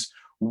all of his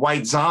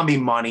White Zombie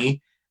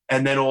money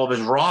and then all of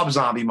his Rob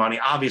Zombie money.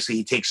 Obviously,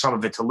 he takes some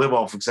of it to live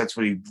off because that's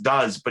what he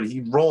does. But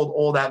he rolled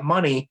all that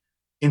money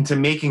into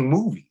making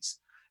movies.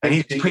 And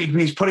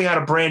he's putting out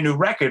a brand new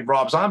record,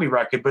 Rob Zombie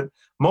record, but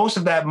most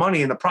of that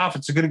money and the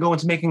profits are going to go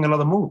into making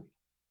another movie.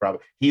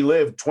 Probably. He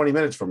lived 20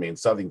 minutes from me in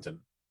Southington.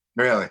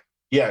 Really?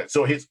 Yeah.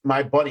 So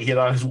my buddy hit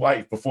on his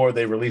wife before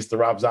they released the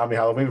Rob Zombie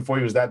Halloween, before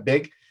he was that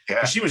big.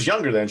 Yeah. She was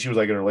younger then. She was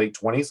like in her late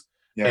 20s.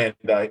 Yeah.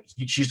 And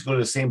she used to go to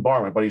the same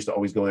bar. My buddy used to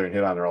always go there and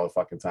hit on her all the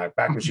fucking time.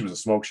 Back when she was a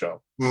smoke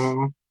show.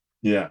 Mm-hmm.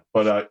 Yeah.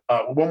 But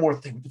one more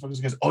thing. What the fuck was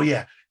I going to say? Oh,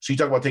 yeah. So you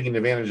talk about taking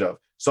advantage of.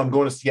 So I'm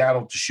going to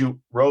Seattle to shoot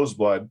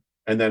Roseblood.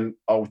 And then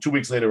 2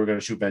 weeks later, we're going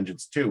to shoot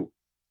Vengeance 2.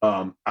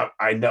 I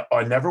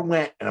never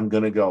went, and I'm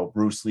going to go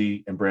Bruce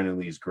Lee and Brandon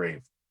Lee's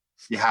grave.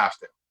 You have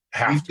to.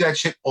 We do that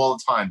shit all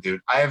the time,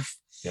 dude.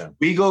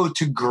 We go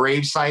to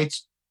grave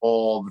sites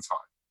all the time.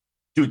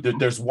 Dude,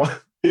 there's one.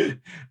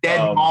 Dead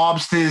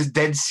mobsters,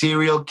 dead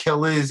serial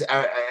killers,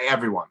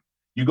 everyone.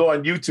 You go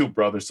on YouTube,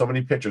 bro. There's so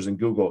many pictures, and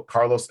Google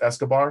Carlos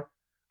Escobar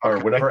or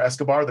whatever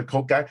Escobar, the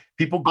coke guy.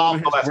 People go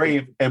to his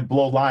grave and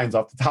blow lines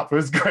off the top of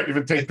his grave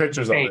and take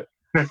pictures of it.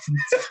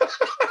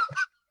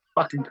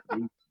 Fucking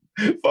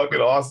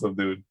awesome,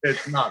 dude.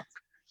 It's nuts.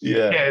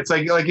 Yeah, it's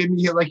like here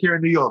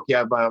in New York.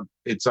 Yeah, but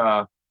it's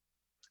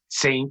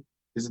St.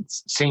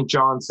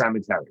 John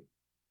Cemetery.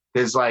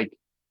 There's like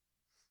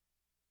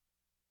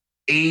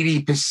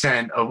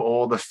 80% of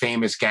all the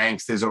famous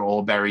gangsters are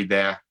all buried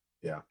there.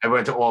 Yeah,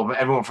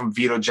 everyone from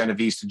Vito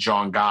Genovese to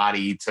John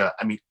Gotti to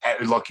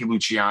Lucky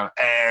Luciano.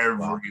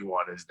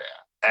 Everyone is there.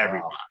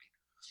 Everybody.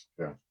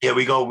 Wow. Yeah,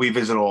 we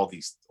visit all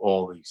these.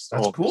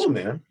 That's cool,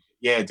 man.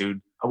 Yeah,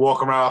 dude. I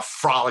walk around, I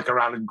frolic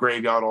around the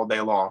graveyard all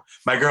day long.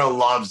 My girl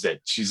loves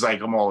it. She's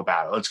like, I'm all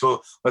about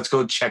it. Let's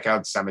go check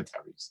out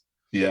cemeteries.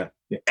 Yeah.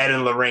 Ed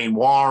and Lorraine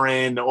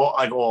Warren,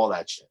 all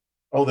that shit.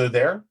 Oh, they're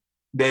there?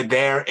 They're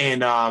there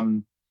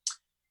in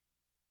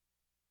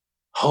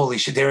holy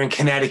shit, they're in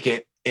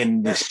Connecticut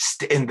in the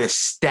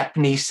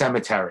Stepney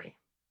Cemetery.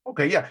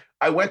 Okay, yeah.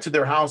 I went to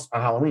their house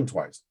on Halloween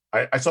twice.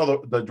 I saw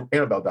the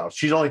Annabelle doll.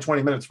 She's only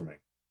 20 minutes from me.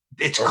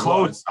 It's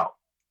closed now.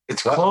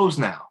 It's closed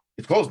now.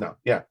 It's closed now.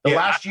 Yeah. The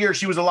last year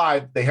she was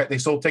alive, they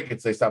sold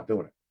tickets. They stopped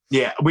doing it.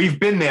 Yeah, we've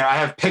been there. I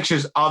have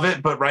pictures of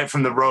it, but right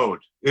from the road.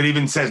 It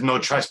even says no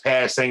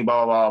trespassing,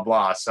 blah, blah,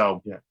 blah.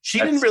 So yeah, she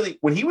didn't really,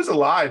 when he was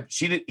alive,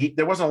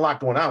 there wasn't a lot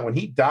going on. When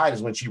he died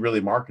is when she really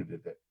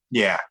marketed it.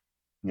 Yeah.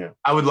 Yeah.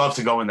 I would love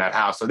to go in that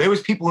house. So there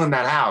was people in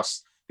that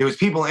house. There was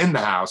people in the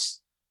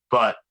house,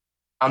 but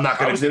I'm not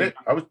going to.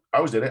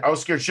 I was in it. I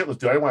was scared shitless,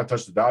 dude. I didn't want to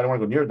touch the doll. I didn't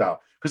want to go near the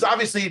doll. Because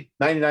obviously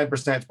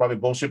 99% is probably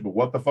bullshit, but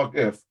what the fuck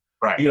if?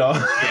 Right. Yeah,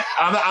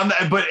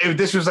 but if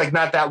this was like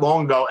not that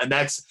long ago, and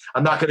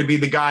I'm not going to be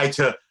the guy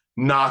to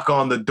knock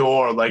on the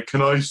door. Like,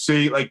 can I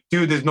see? Like,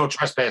 dude, there's no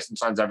trespassing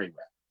signs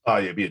everywhere. Oh,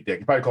 yeah, be a dick.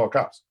 You probably call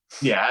cops.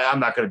 Yeah, I'm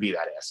not going to be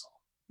that asshole.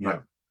 Yeah.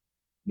 Right?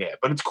 Yeah,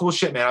 but it's cool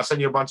shit, man. I'll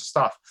send you a bunch of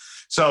stuff.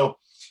 So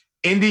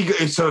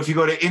if you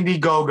go to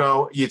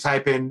Indiegogo, you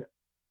type in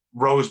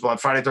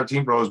Roseblood, Friday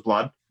 13th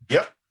Roseblood.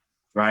 Yep.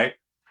 Right?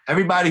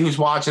 Everybody who's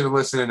watching and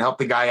listening, help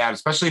the guy out,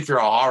 especially if you're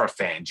a horror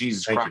fan.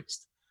 Jesus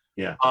Christ.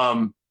 Yeah.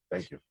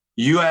 Thank you.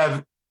 You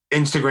have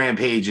Instagram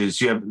pages.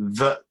 You have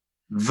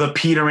the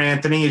Peter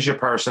Anthony is your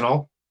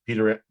personal.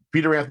 Peter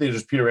Anthony is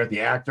just Peter Anthony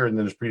actor, and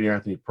then there's Peter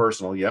Anthony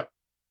personal. Yep.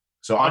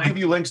 So I'll give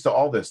you links to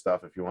all this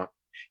stuff if you want.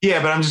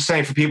 Yeah, but I'm just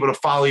saying for people to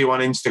follow you on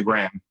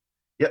Instagram.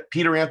 Yep,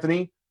 Peter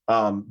Anthony.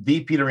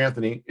 The Peter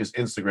Anthony is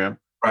Instagram.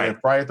 Right. And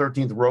Friday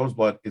 13th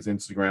Roseblood is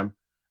Instagram.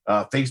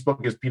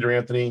 Facebook is Peter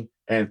Anthony,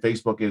 and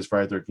Facebook is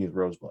Friday 13th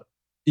Roseblood.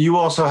 You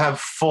also have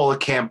Fall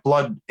Camp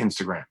Blood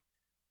Instagram.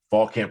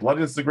 Fall Camp Blood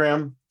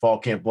Instagram, Fall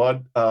Camp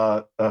Blood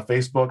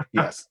Facebook,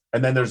 yes.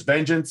 And then there's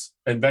Vengeance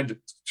and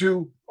Vengeance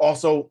 2.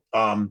 Also,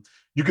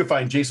 you can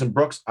find Jason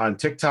Brooks on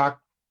TikTok.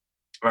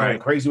 Right.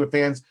 Crazy with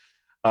fans.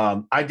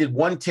 I did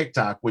one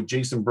TikTok with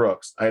Jason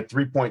Brooks. I had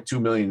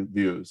 3.2 million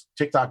views.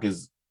 TikTok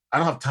is, I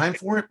don't have time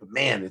for it, but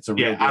man, it's a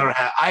real deal.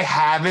 I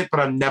have it,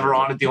 but I'm never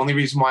on it. The only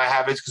reason why I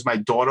have it is because my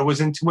daughter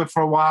was into it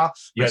for a while.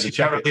 You She's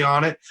directly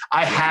on it.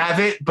 I have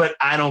it, but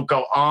I don't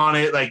go on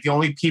it. Like the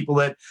only people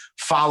that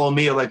follow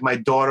me are like my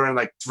daughter and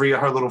like 3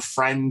 of her little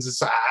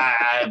friends. I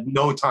have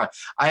no time.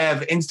 I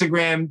have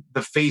Instagram,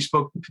 the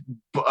Facebook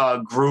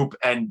group,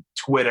 and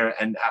Twitter,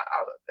 and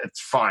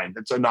it's fine.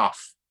 It's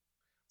enough.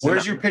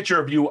 Where's your picture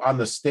of you on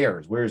the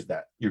stairs? Where's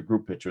that? Your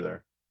group picture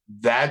there?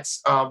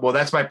 That's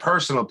that's my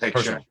personal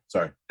picture.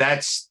 Sorry.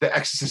 That's the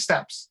Exorcist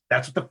Steps.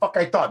 That's what the fuck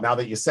I thought now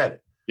that you said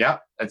it. Yeah,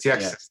 that's the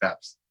Exorcist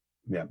Steps.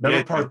 Yeah.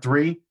 Remember part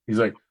 3? He's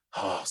like,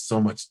 oh, so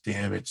much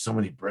damage, so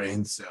many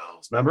brain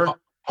cells. Remember?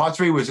 Part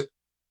 3 was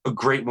a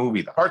great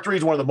movie, though. Part 3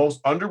 is one of the most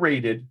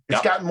underrated.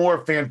 It's gotten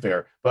more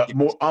fanfare, but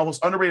more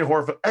almost underrated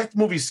horror film. That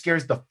movie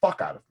scares the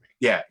fuck out of me.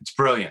 Yeah, it's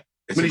brilliant.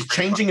 When he's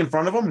changing in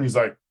front of him, and he's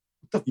like,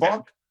 what the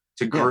fuck?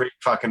 It's a great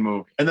fucking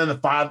movie. And then the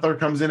father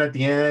comes in at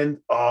the end.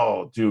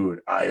 Oh, dude,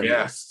 I am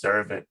a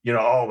servant. You know,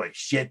 oh, like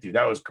shit, dude,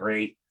 that was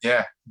great.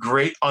 Yeah,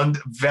 great,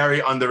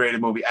 very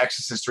underrated movie.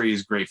 Exorcist 3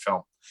 is a great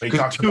film.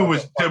 Because 2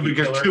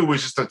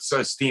 was just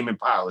a steaming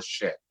pile of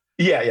shit.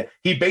 Yeah.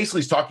 He basically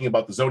is talking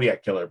about the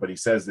Zodiac killer, but he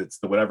says it's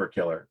the whatever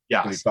killer.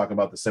 Yeah. He's talking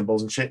about the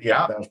symbols and shit.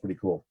 Yeah, that was pretty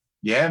cool.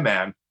 Yeah,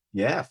 man.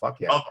 Yeah,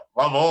 fuck yeah.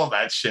 Love all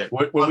that shit.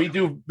 When we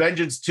do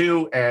Vengeance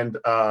 2 and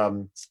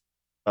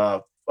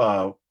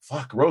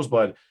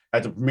Roseblood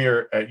at the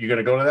premiere, you're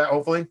gonna go to that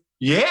hopefully?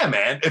 Yeah,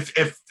 man.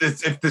 If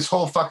this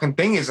whole fucking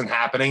thing isn't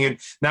happening and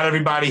not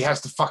everybody has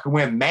to fucking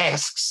wear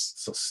masks.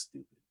 So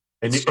stupid.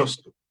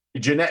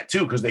 And Jeanette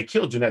too, because they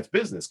killed Jeanette's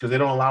business because they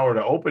don't allow her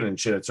to open and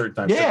shit at certain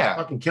times. Yeah. They're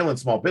fucking killing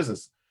small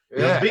business. You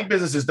know, big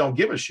businesses don't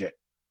give a shit.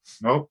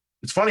 Nope.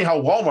 It's funny how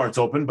Walmart's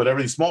open, but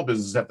every small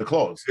businesses have to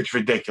close. It's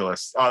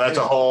ridiculous. Oh, that's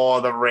a whole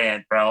other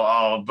rant, bro.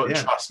 Oh, but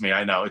trust me,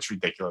 I know it's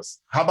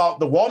ridiculous. How about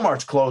the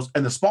Walmart's closed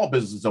and the small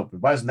businesses open?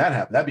 Why doesn't that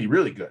happen? That'd be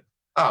really good.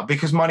 Oh,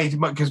 because money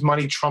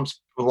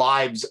trumps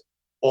lives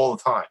all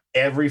the time.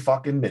 Every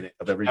fucking minute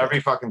of every day. Every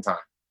fucking time.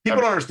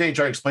 People don't understand. You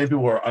try to explain to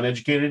people who are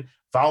uneducated.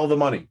 Follow the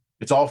money.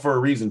 It's all for a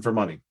reason for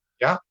money.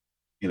 Yeah.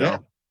 You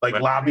know, like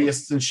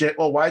lobbyists and shit.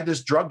 Well, why did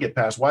this drug get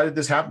passed? Why did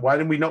this happen? Why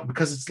didn't we know?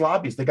 Because it's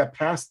lobbyists. They got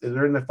passed.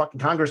 They're in the fucking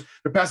Congress.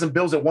 They're passing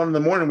bills at 1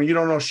 a.m. when you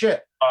don't know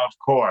shit. Of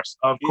course.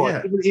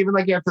 Yeah. Even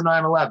like after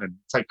 9/11,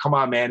 it's like, come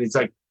on, man. It's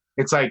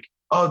like,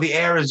 oh, the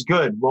air is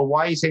good. Well,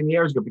 why are you saying the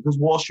air is good? Because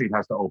Wall Street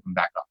has to open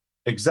back up.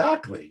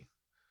 Exactly.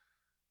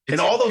 And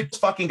all those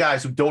fucking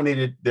guys who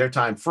donated their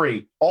time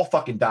free all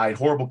fucking died,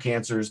 horrible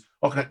cancers.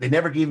 Okay, they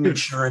never gave them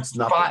insurance,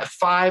 nothing.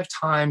 5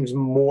 times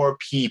more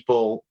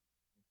people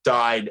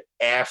died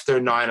after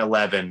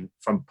 9/11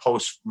 from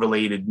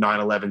post-related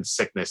 9/11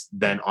 sickness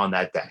than on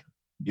that day.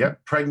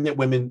 Yep, pregnant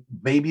women,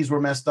 babies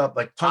were messed up.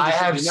 Like tons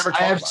of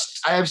shit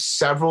I have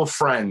several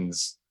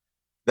friends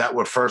that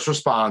were first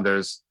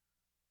responders,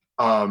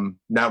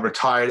 now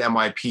retired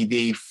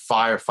NYPD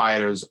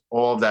firefighters,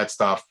 all of that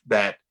stuff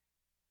that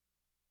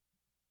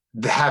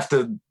they have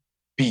to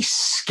be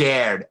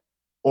scared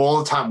all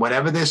the time.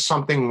 Whenever there's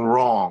something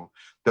wrong,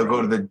 they'll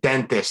go to the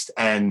dentist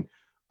and,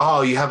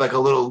 oh, you have like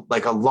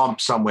a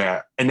lump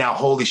somewhere. And now,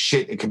 holy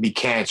shit, it could be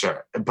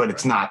cancer, but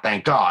it's not,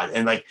 thank God.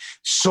 And like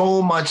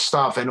so much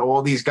stuff. And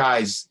all these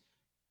guys,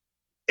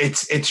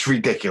 it's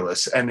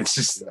ridiculous. And it's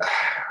just,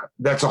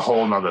 that's a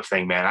whole nother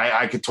thing, man.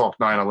 I could talk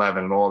 9/11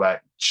 and all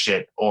that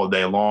shit all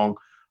day long.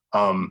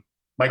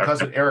 My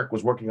cousin Eric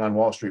was working on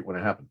Wall Street when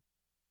it happened.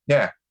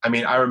 Yeah. I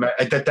mean, I remember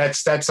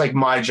that's like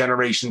my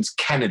generation's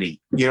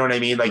Kennedy. You know what I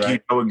mean? Like you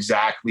know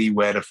exactly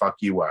where the fuck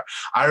you were.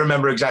 I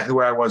remember exactly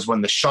where I was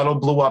when the shuttle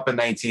blew up when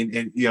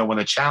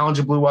the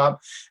Challenger blew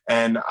up,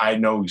 and I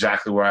know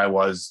exactly where I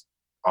was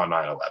on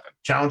 9/11.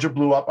 Challenger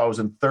blew up. I was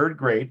in 3rd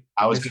grade.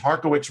 I was in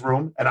Harkowitz's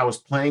room, and I was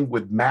playing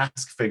with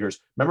Mask figures.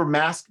 Remember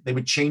Mask? They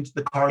would change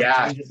the cars,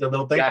 change the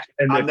little thing. Yeah.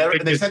 And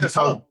they sent us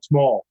home.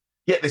 Small.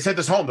 Yeah, they sent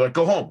us home. They're like,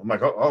 go home. I'm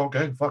like, oh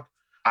okay, fuck.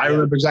 I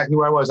remember exactly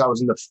where I was. I was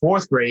in the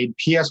 4th grade,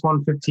 PS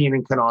 115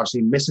 in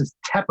Canarsie, Mrs.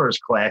 Tepper's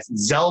class.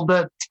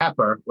 Zelda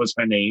Tepper was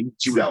her name.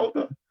 She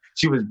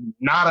was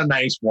not a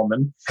nice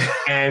woman.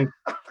 And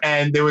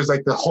there was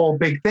like the whole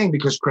big thing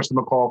because Krista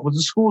McAuliffe was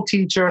a school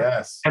teacher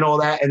and all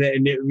that. And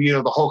then,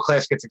 the whole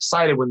class gets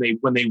excited when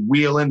they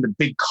wheel in the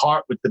big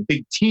cart with the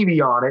big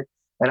TV on it.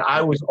 And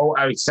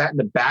I sat in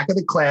the back of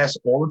the class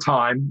all the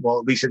time. Well,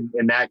 at least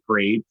in that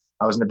grade,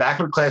 I was in the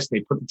back of the class. They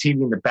put the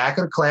TV in the back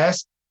of the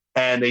class.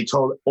 And they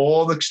told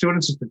all the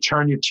students to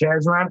turn your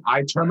chairs around.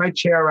 I turned my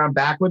chair around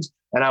backwards,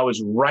 and I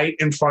was right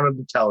in front of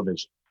the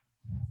television.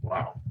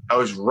 Wow. I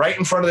was right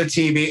in front of the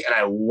TV, and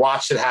I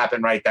watched it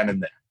happen right then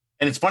and there.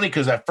 And it's funny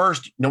because at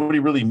first nobody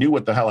really knew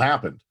what the hell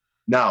happened.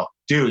 No,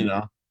 dude. You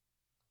know,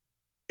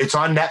 it's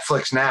on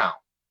Netflix now.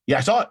 Yeah,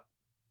 I saw it.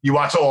 You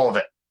watch all of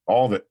it?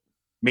 All of it.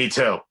 Me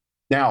too.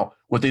 Now,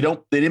 they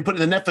didn't put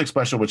it in the Netflix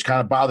special, which kind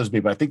of bothers me,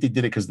 but I think they did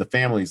it because the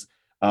families.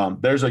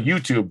 There's a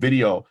YouTube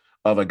video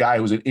of a guy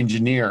who's an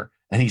engineer,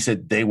 and he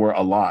said they were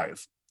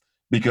alive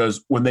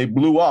because when they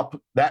blew up,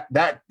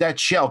 that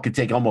shell could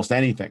take almost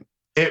anything.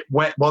 It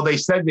went. Well, they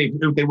said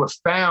they were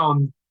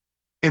found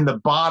in the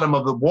bottom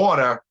of the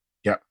water.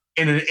 Yeah.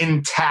 In an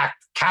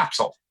intact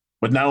capsule.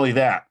 But not only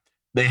that,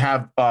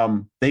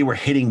 they were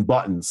hitting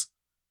buttons.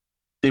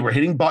 They were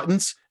hitting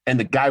buttons, and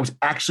the guy was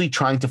actually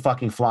trying to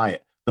fucking fly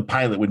it. The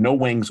pilot with no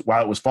wings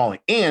while it was falling.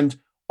 And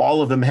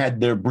all of them had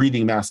their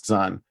breathing masks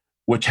on,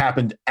 which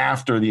happened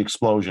after the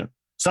explosion.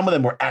 Some of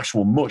them were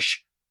actual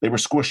mush. They were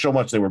squished so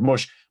much they were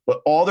mush,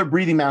 but all their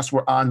breathing masks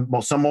were on,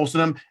 most of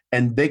them,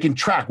 and they can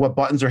track what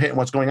buttons are hitting,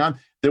 what's going on.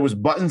 There was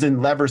buttons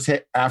and levers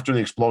hit after the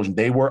explosion.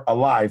 They were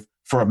alive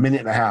for a minute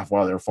and a half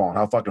while they were falling.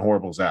 How fucking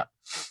horrible is that?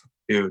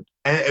 Dude.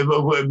 And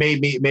it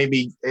made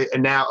me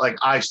and now like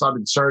I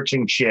started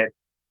searching shit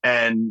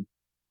and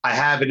I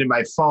have it in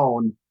my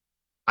phone.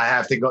 I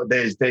have to go.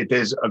 There's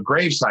a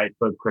gravesite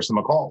for Kristen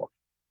McCall.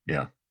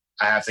 Yeah.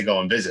 I have to go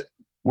and visit.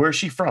 Where is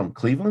she from?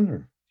 Cleveland?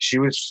 Or? She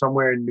was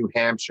somewhere in New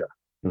Hampshire.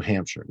 New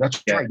Hampshire.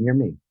 That's right near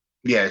me.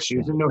 Yeah, she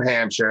was in New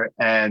Hampshire.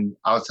 And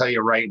I'll tell you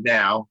right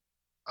now,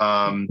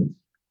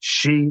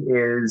 she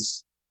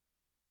is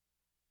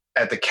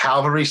at the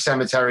Calvary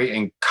Cemetery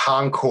in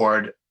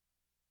Concord,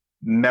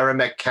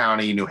 Merrimack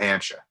County, New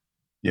Hampshire.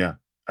 Yeah.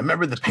 I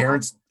remember the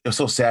parents. It was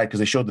so sad because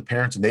they showed the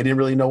parents and they didn't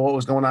really know what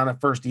was going on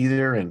at first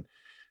either. And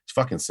it's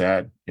fucking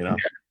sad, you know?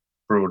 Yeah.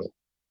 Brutal.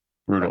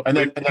 And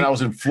then I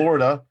was in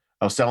Florida.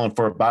 I was selling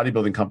for a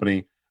bodybuilding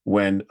company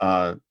when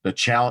the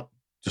Challenge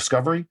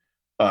Discovery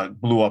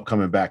blew up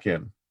coming back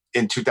in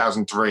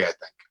 2003, I think.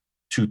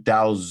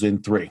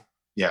 2003.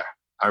 Yeah,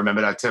 I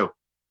remember that too.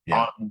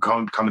 Yeah,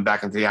 coming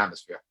back into the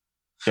atmosphere.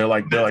 They're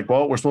like,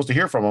 well, we're supposed to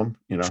hear from them,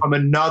 you know. From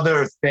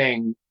another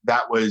thing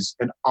that was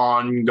an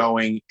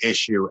ongoing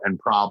issue and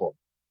problem.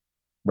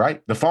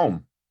 Right, the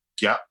foam.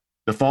 Yeah,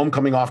 the foam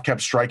coming off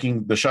kept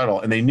striking the shuttle,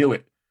 and they knew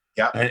it.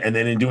 Yeah, and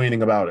they didn't do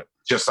anything about it.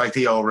 Just like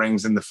the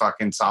O-rings and the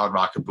fucking solid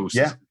rocket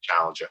boosters,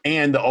 Challenger.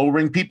 And the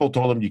O-ring people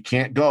told them you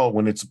can't go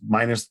when it's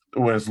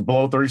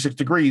below 36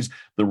 degrees.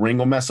 The ring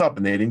will mess up,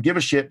 and they didn't give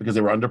a shit because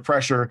they were under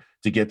pressure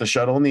to get the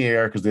shuttle in the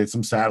air because they had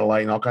some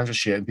satellite and all kinds of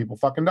shit, and people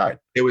fucking died.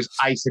 There was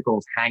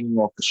icicles hanging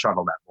off the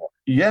shuttle that morning.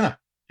 Yeah,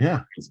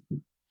 yeah.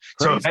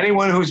 So if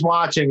anyone who's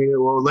watching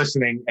or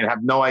listening and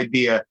have no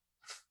idea,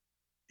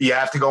 you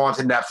have to go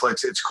onto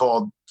Netflix. It's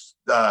called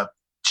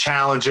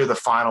Challenger: The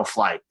Final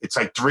Flight. It's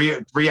like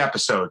 4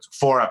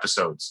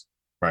 episodes.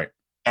 Right.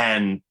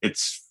 And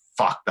it's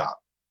fucked up.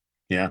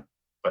 Yeah.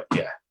 But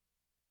yeah.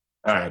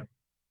 All right.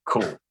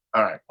 Cool.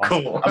 All right.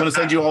 Cool. I'm going to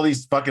send you all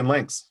these fucking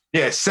links.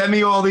 Yeah. Send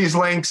me all these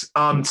links.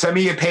 Send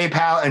me your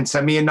PayPal and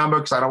send me a number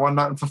because I don't want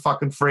nothing for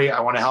fucking free.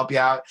 I want to help you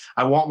out.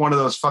 I want one of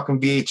those fucking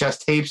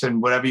VHS tapes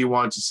and whatever you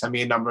want. Just send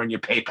me a number and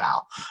your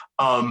PayPal.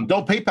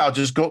 Don't PayPal.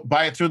 Just go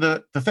buy it through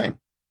the thing.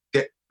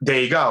 There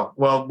you go.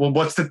 Well,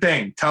 what's the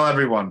thing? Tell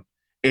everyone.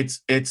 Go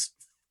to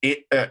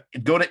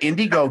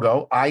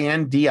Indiegogo,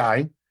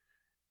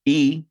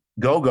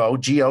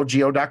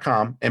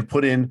 INDIE-GOGO.com and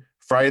put in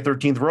Friday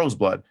 13th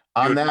Roseblood.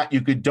 On that,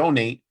 you could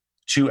donate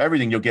to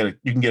everything. You can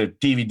get a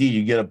DVD,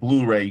 you get a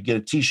Blu-ray, you get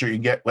a T-shirt, you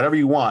get whatever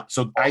you want.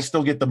 So I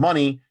still get the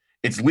money.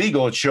 It's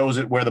legal. It shows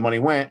it where the money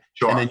went,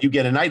 and then you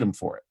get an item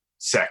for it.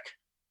 Sick.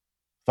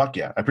 Fuck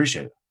yeah, I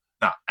appreciate it.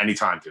 No,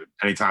 anytime, dude.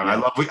 Anytime.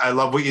 Yeah. I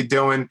love what you're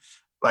doing.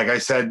 Like I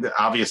said,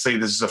 obviously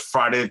this is a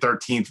Friday the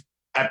 13th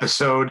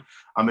episode.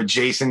 I'm a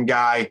Jason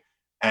guy,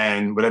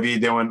 and whatever you're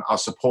doing, I'll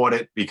support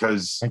it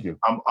because Thank you.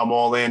 I'm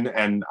all in,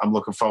 and I'm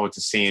looking forward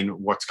to seeing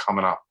what's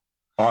coming up.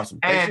 Awesome.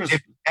 And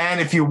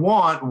if you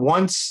want,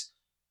 once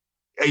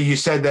you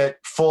said that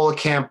Fall of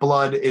Camp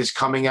Blood is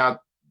coming out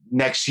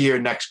next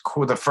year,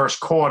 the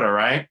first quarter,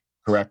 right?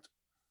 Correct.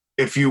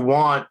 If you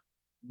want,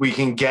 we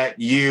can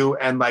get you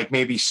and like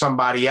maybe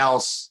somebody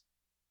else,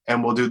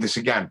 and we'll do this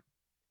again.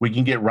 We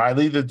can get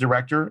Riley, the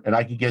director, and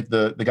I can get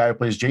the guy who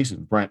plays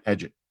Jason, Brent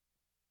Edgett.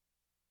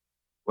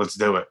 Let's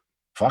do it.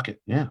 Fuck it.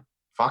 Yeah.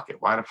 Fuck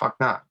it. Why the fuck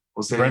not?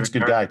 Brent's a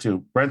good guy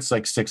too. Brent's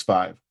like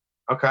 6'5".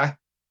 Okay.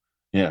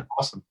 Yeah.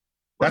 Awesome.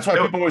 That's why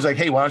people always like,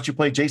 hey, why don't you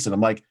play Jason? I'm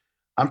like,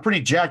 I'm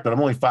pretty jacked, but I'm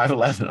only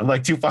 5'11". I'm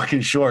like too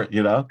fucking short,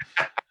 you know?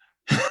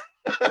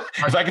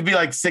 If I could be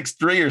like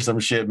 6'3" or some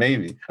shit,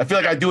 maybe. I feel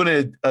like I'm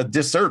doing a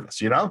disservice,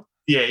 you know?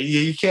 Yeah,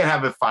 you can't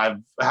have it 5.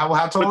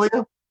 How tall are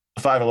you?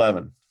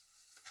 5'11".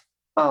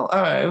 Oh,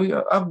 all right.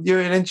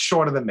 You're an inch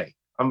shorter than me.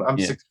 I'm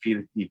 6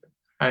 feet even.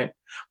 All right.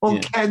 Well,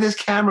 there's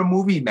camera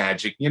movie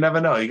magic. You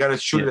never know. You got to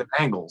shoot it at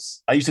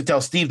angles. I used to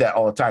tell Steve that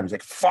all the time. He's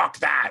like, fuck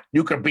that.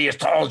 You can be as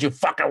tall as you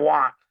fucking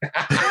want.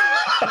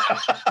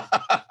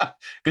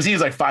 Because he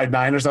was like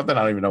 5'9" or something.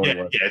 I don't even know what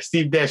he was. Yeah,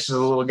 Steve Dash is a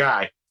little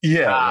guy.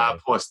 Yeah.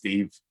 Poor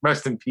Steve.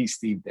 Rest in peace,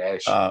 Steve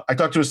Dash. I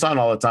talk to his son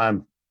all the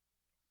time.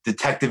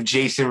 Detective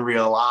Jason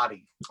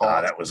Rielotti.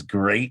 Oh, that was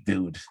great,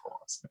 dude. Of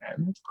course,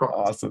 man. Of course.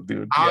 Awesome,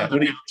 dude. I'm the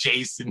real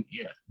Jason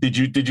here. Did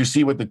you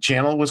see what the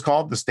channel was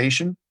called? The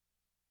station?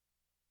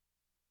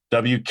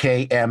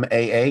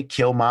 WKMAA,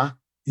 Kilma.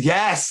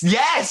 Yes.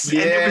 Yeah,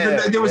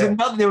 And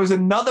there was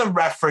another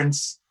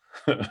reference.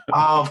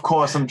 Of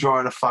course, I'm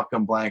drawing a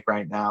fucking blank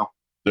right now.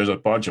 There's a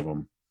bunch of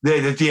them.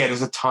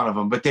 There's a ton of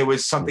them, but there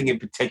was something in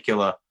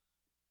particular.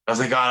 I was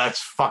like, oh,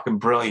 that's fucking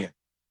brilliant.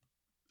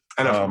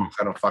 I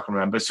don't fucking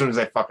remember. As soon as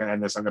I fucking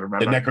end this, I'm gonna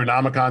remember. The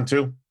Necronomicon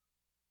too?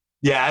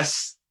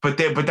 Yes, but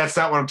that's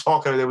not what I'm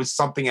talking about. There was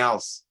something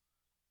else.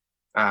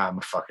 I'm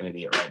a fucking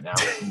idiot right now.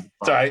 It's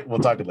all right. We'll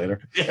talk it later.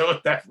 Yeah, we'll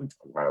definitely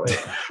talk about it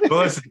later. But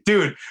listen,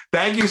 dude,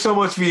 thank you so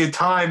much for your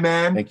time,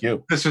 man. Thank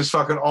you. This was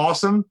fucking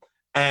awesome.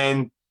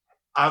 And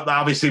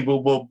obviously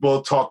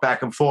we'll talk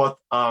back and forth.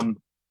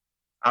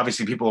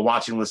 Obviously people are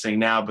watching, listening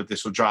now, but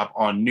this will drop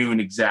on noon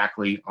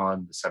exactly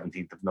on the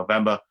 17th of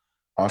November.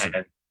 Awesome.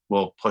 And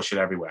we'll push it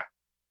everywhere.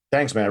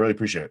 Thanks, man. I really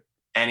appreciate it.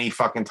 Any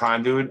fucking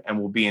time, dude. And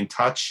we'll be in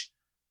touch.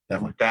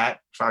 Definitely. With that,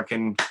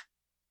 fucking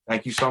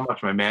thank you so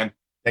much, my man.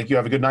 Thank you.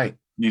 Have a good night.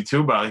 You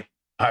too, buddy.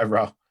 All right,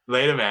 bro.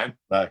 Later, man.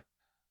 Bye.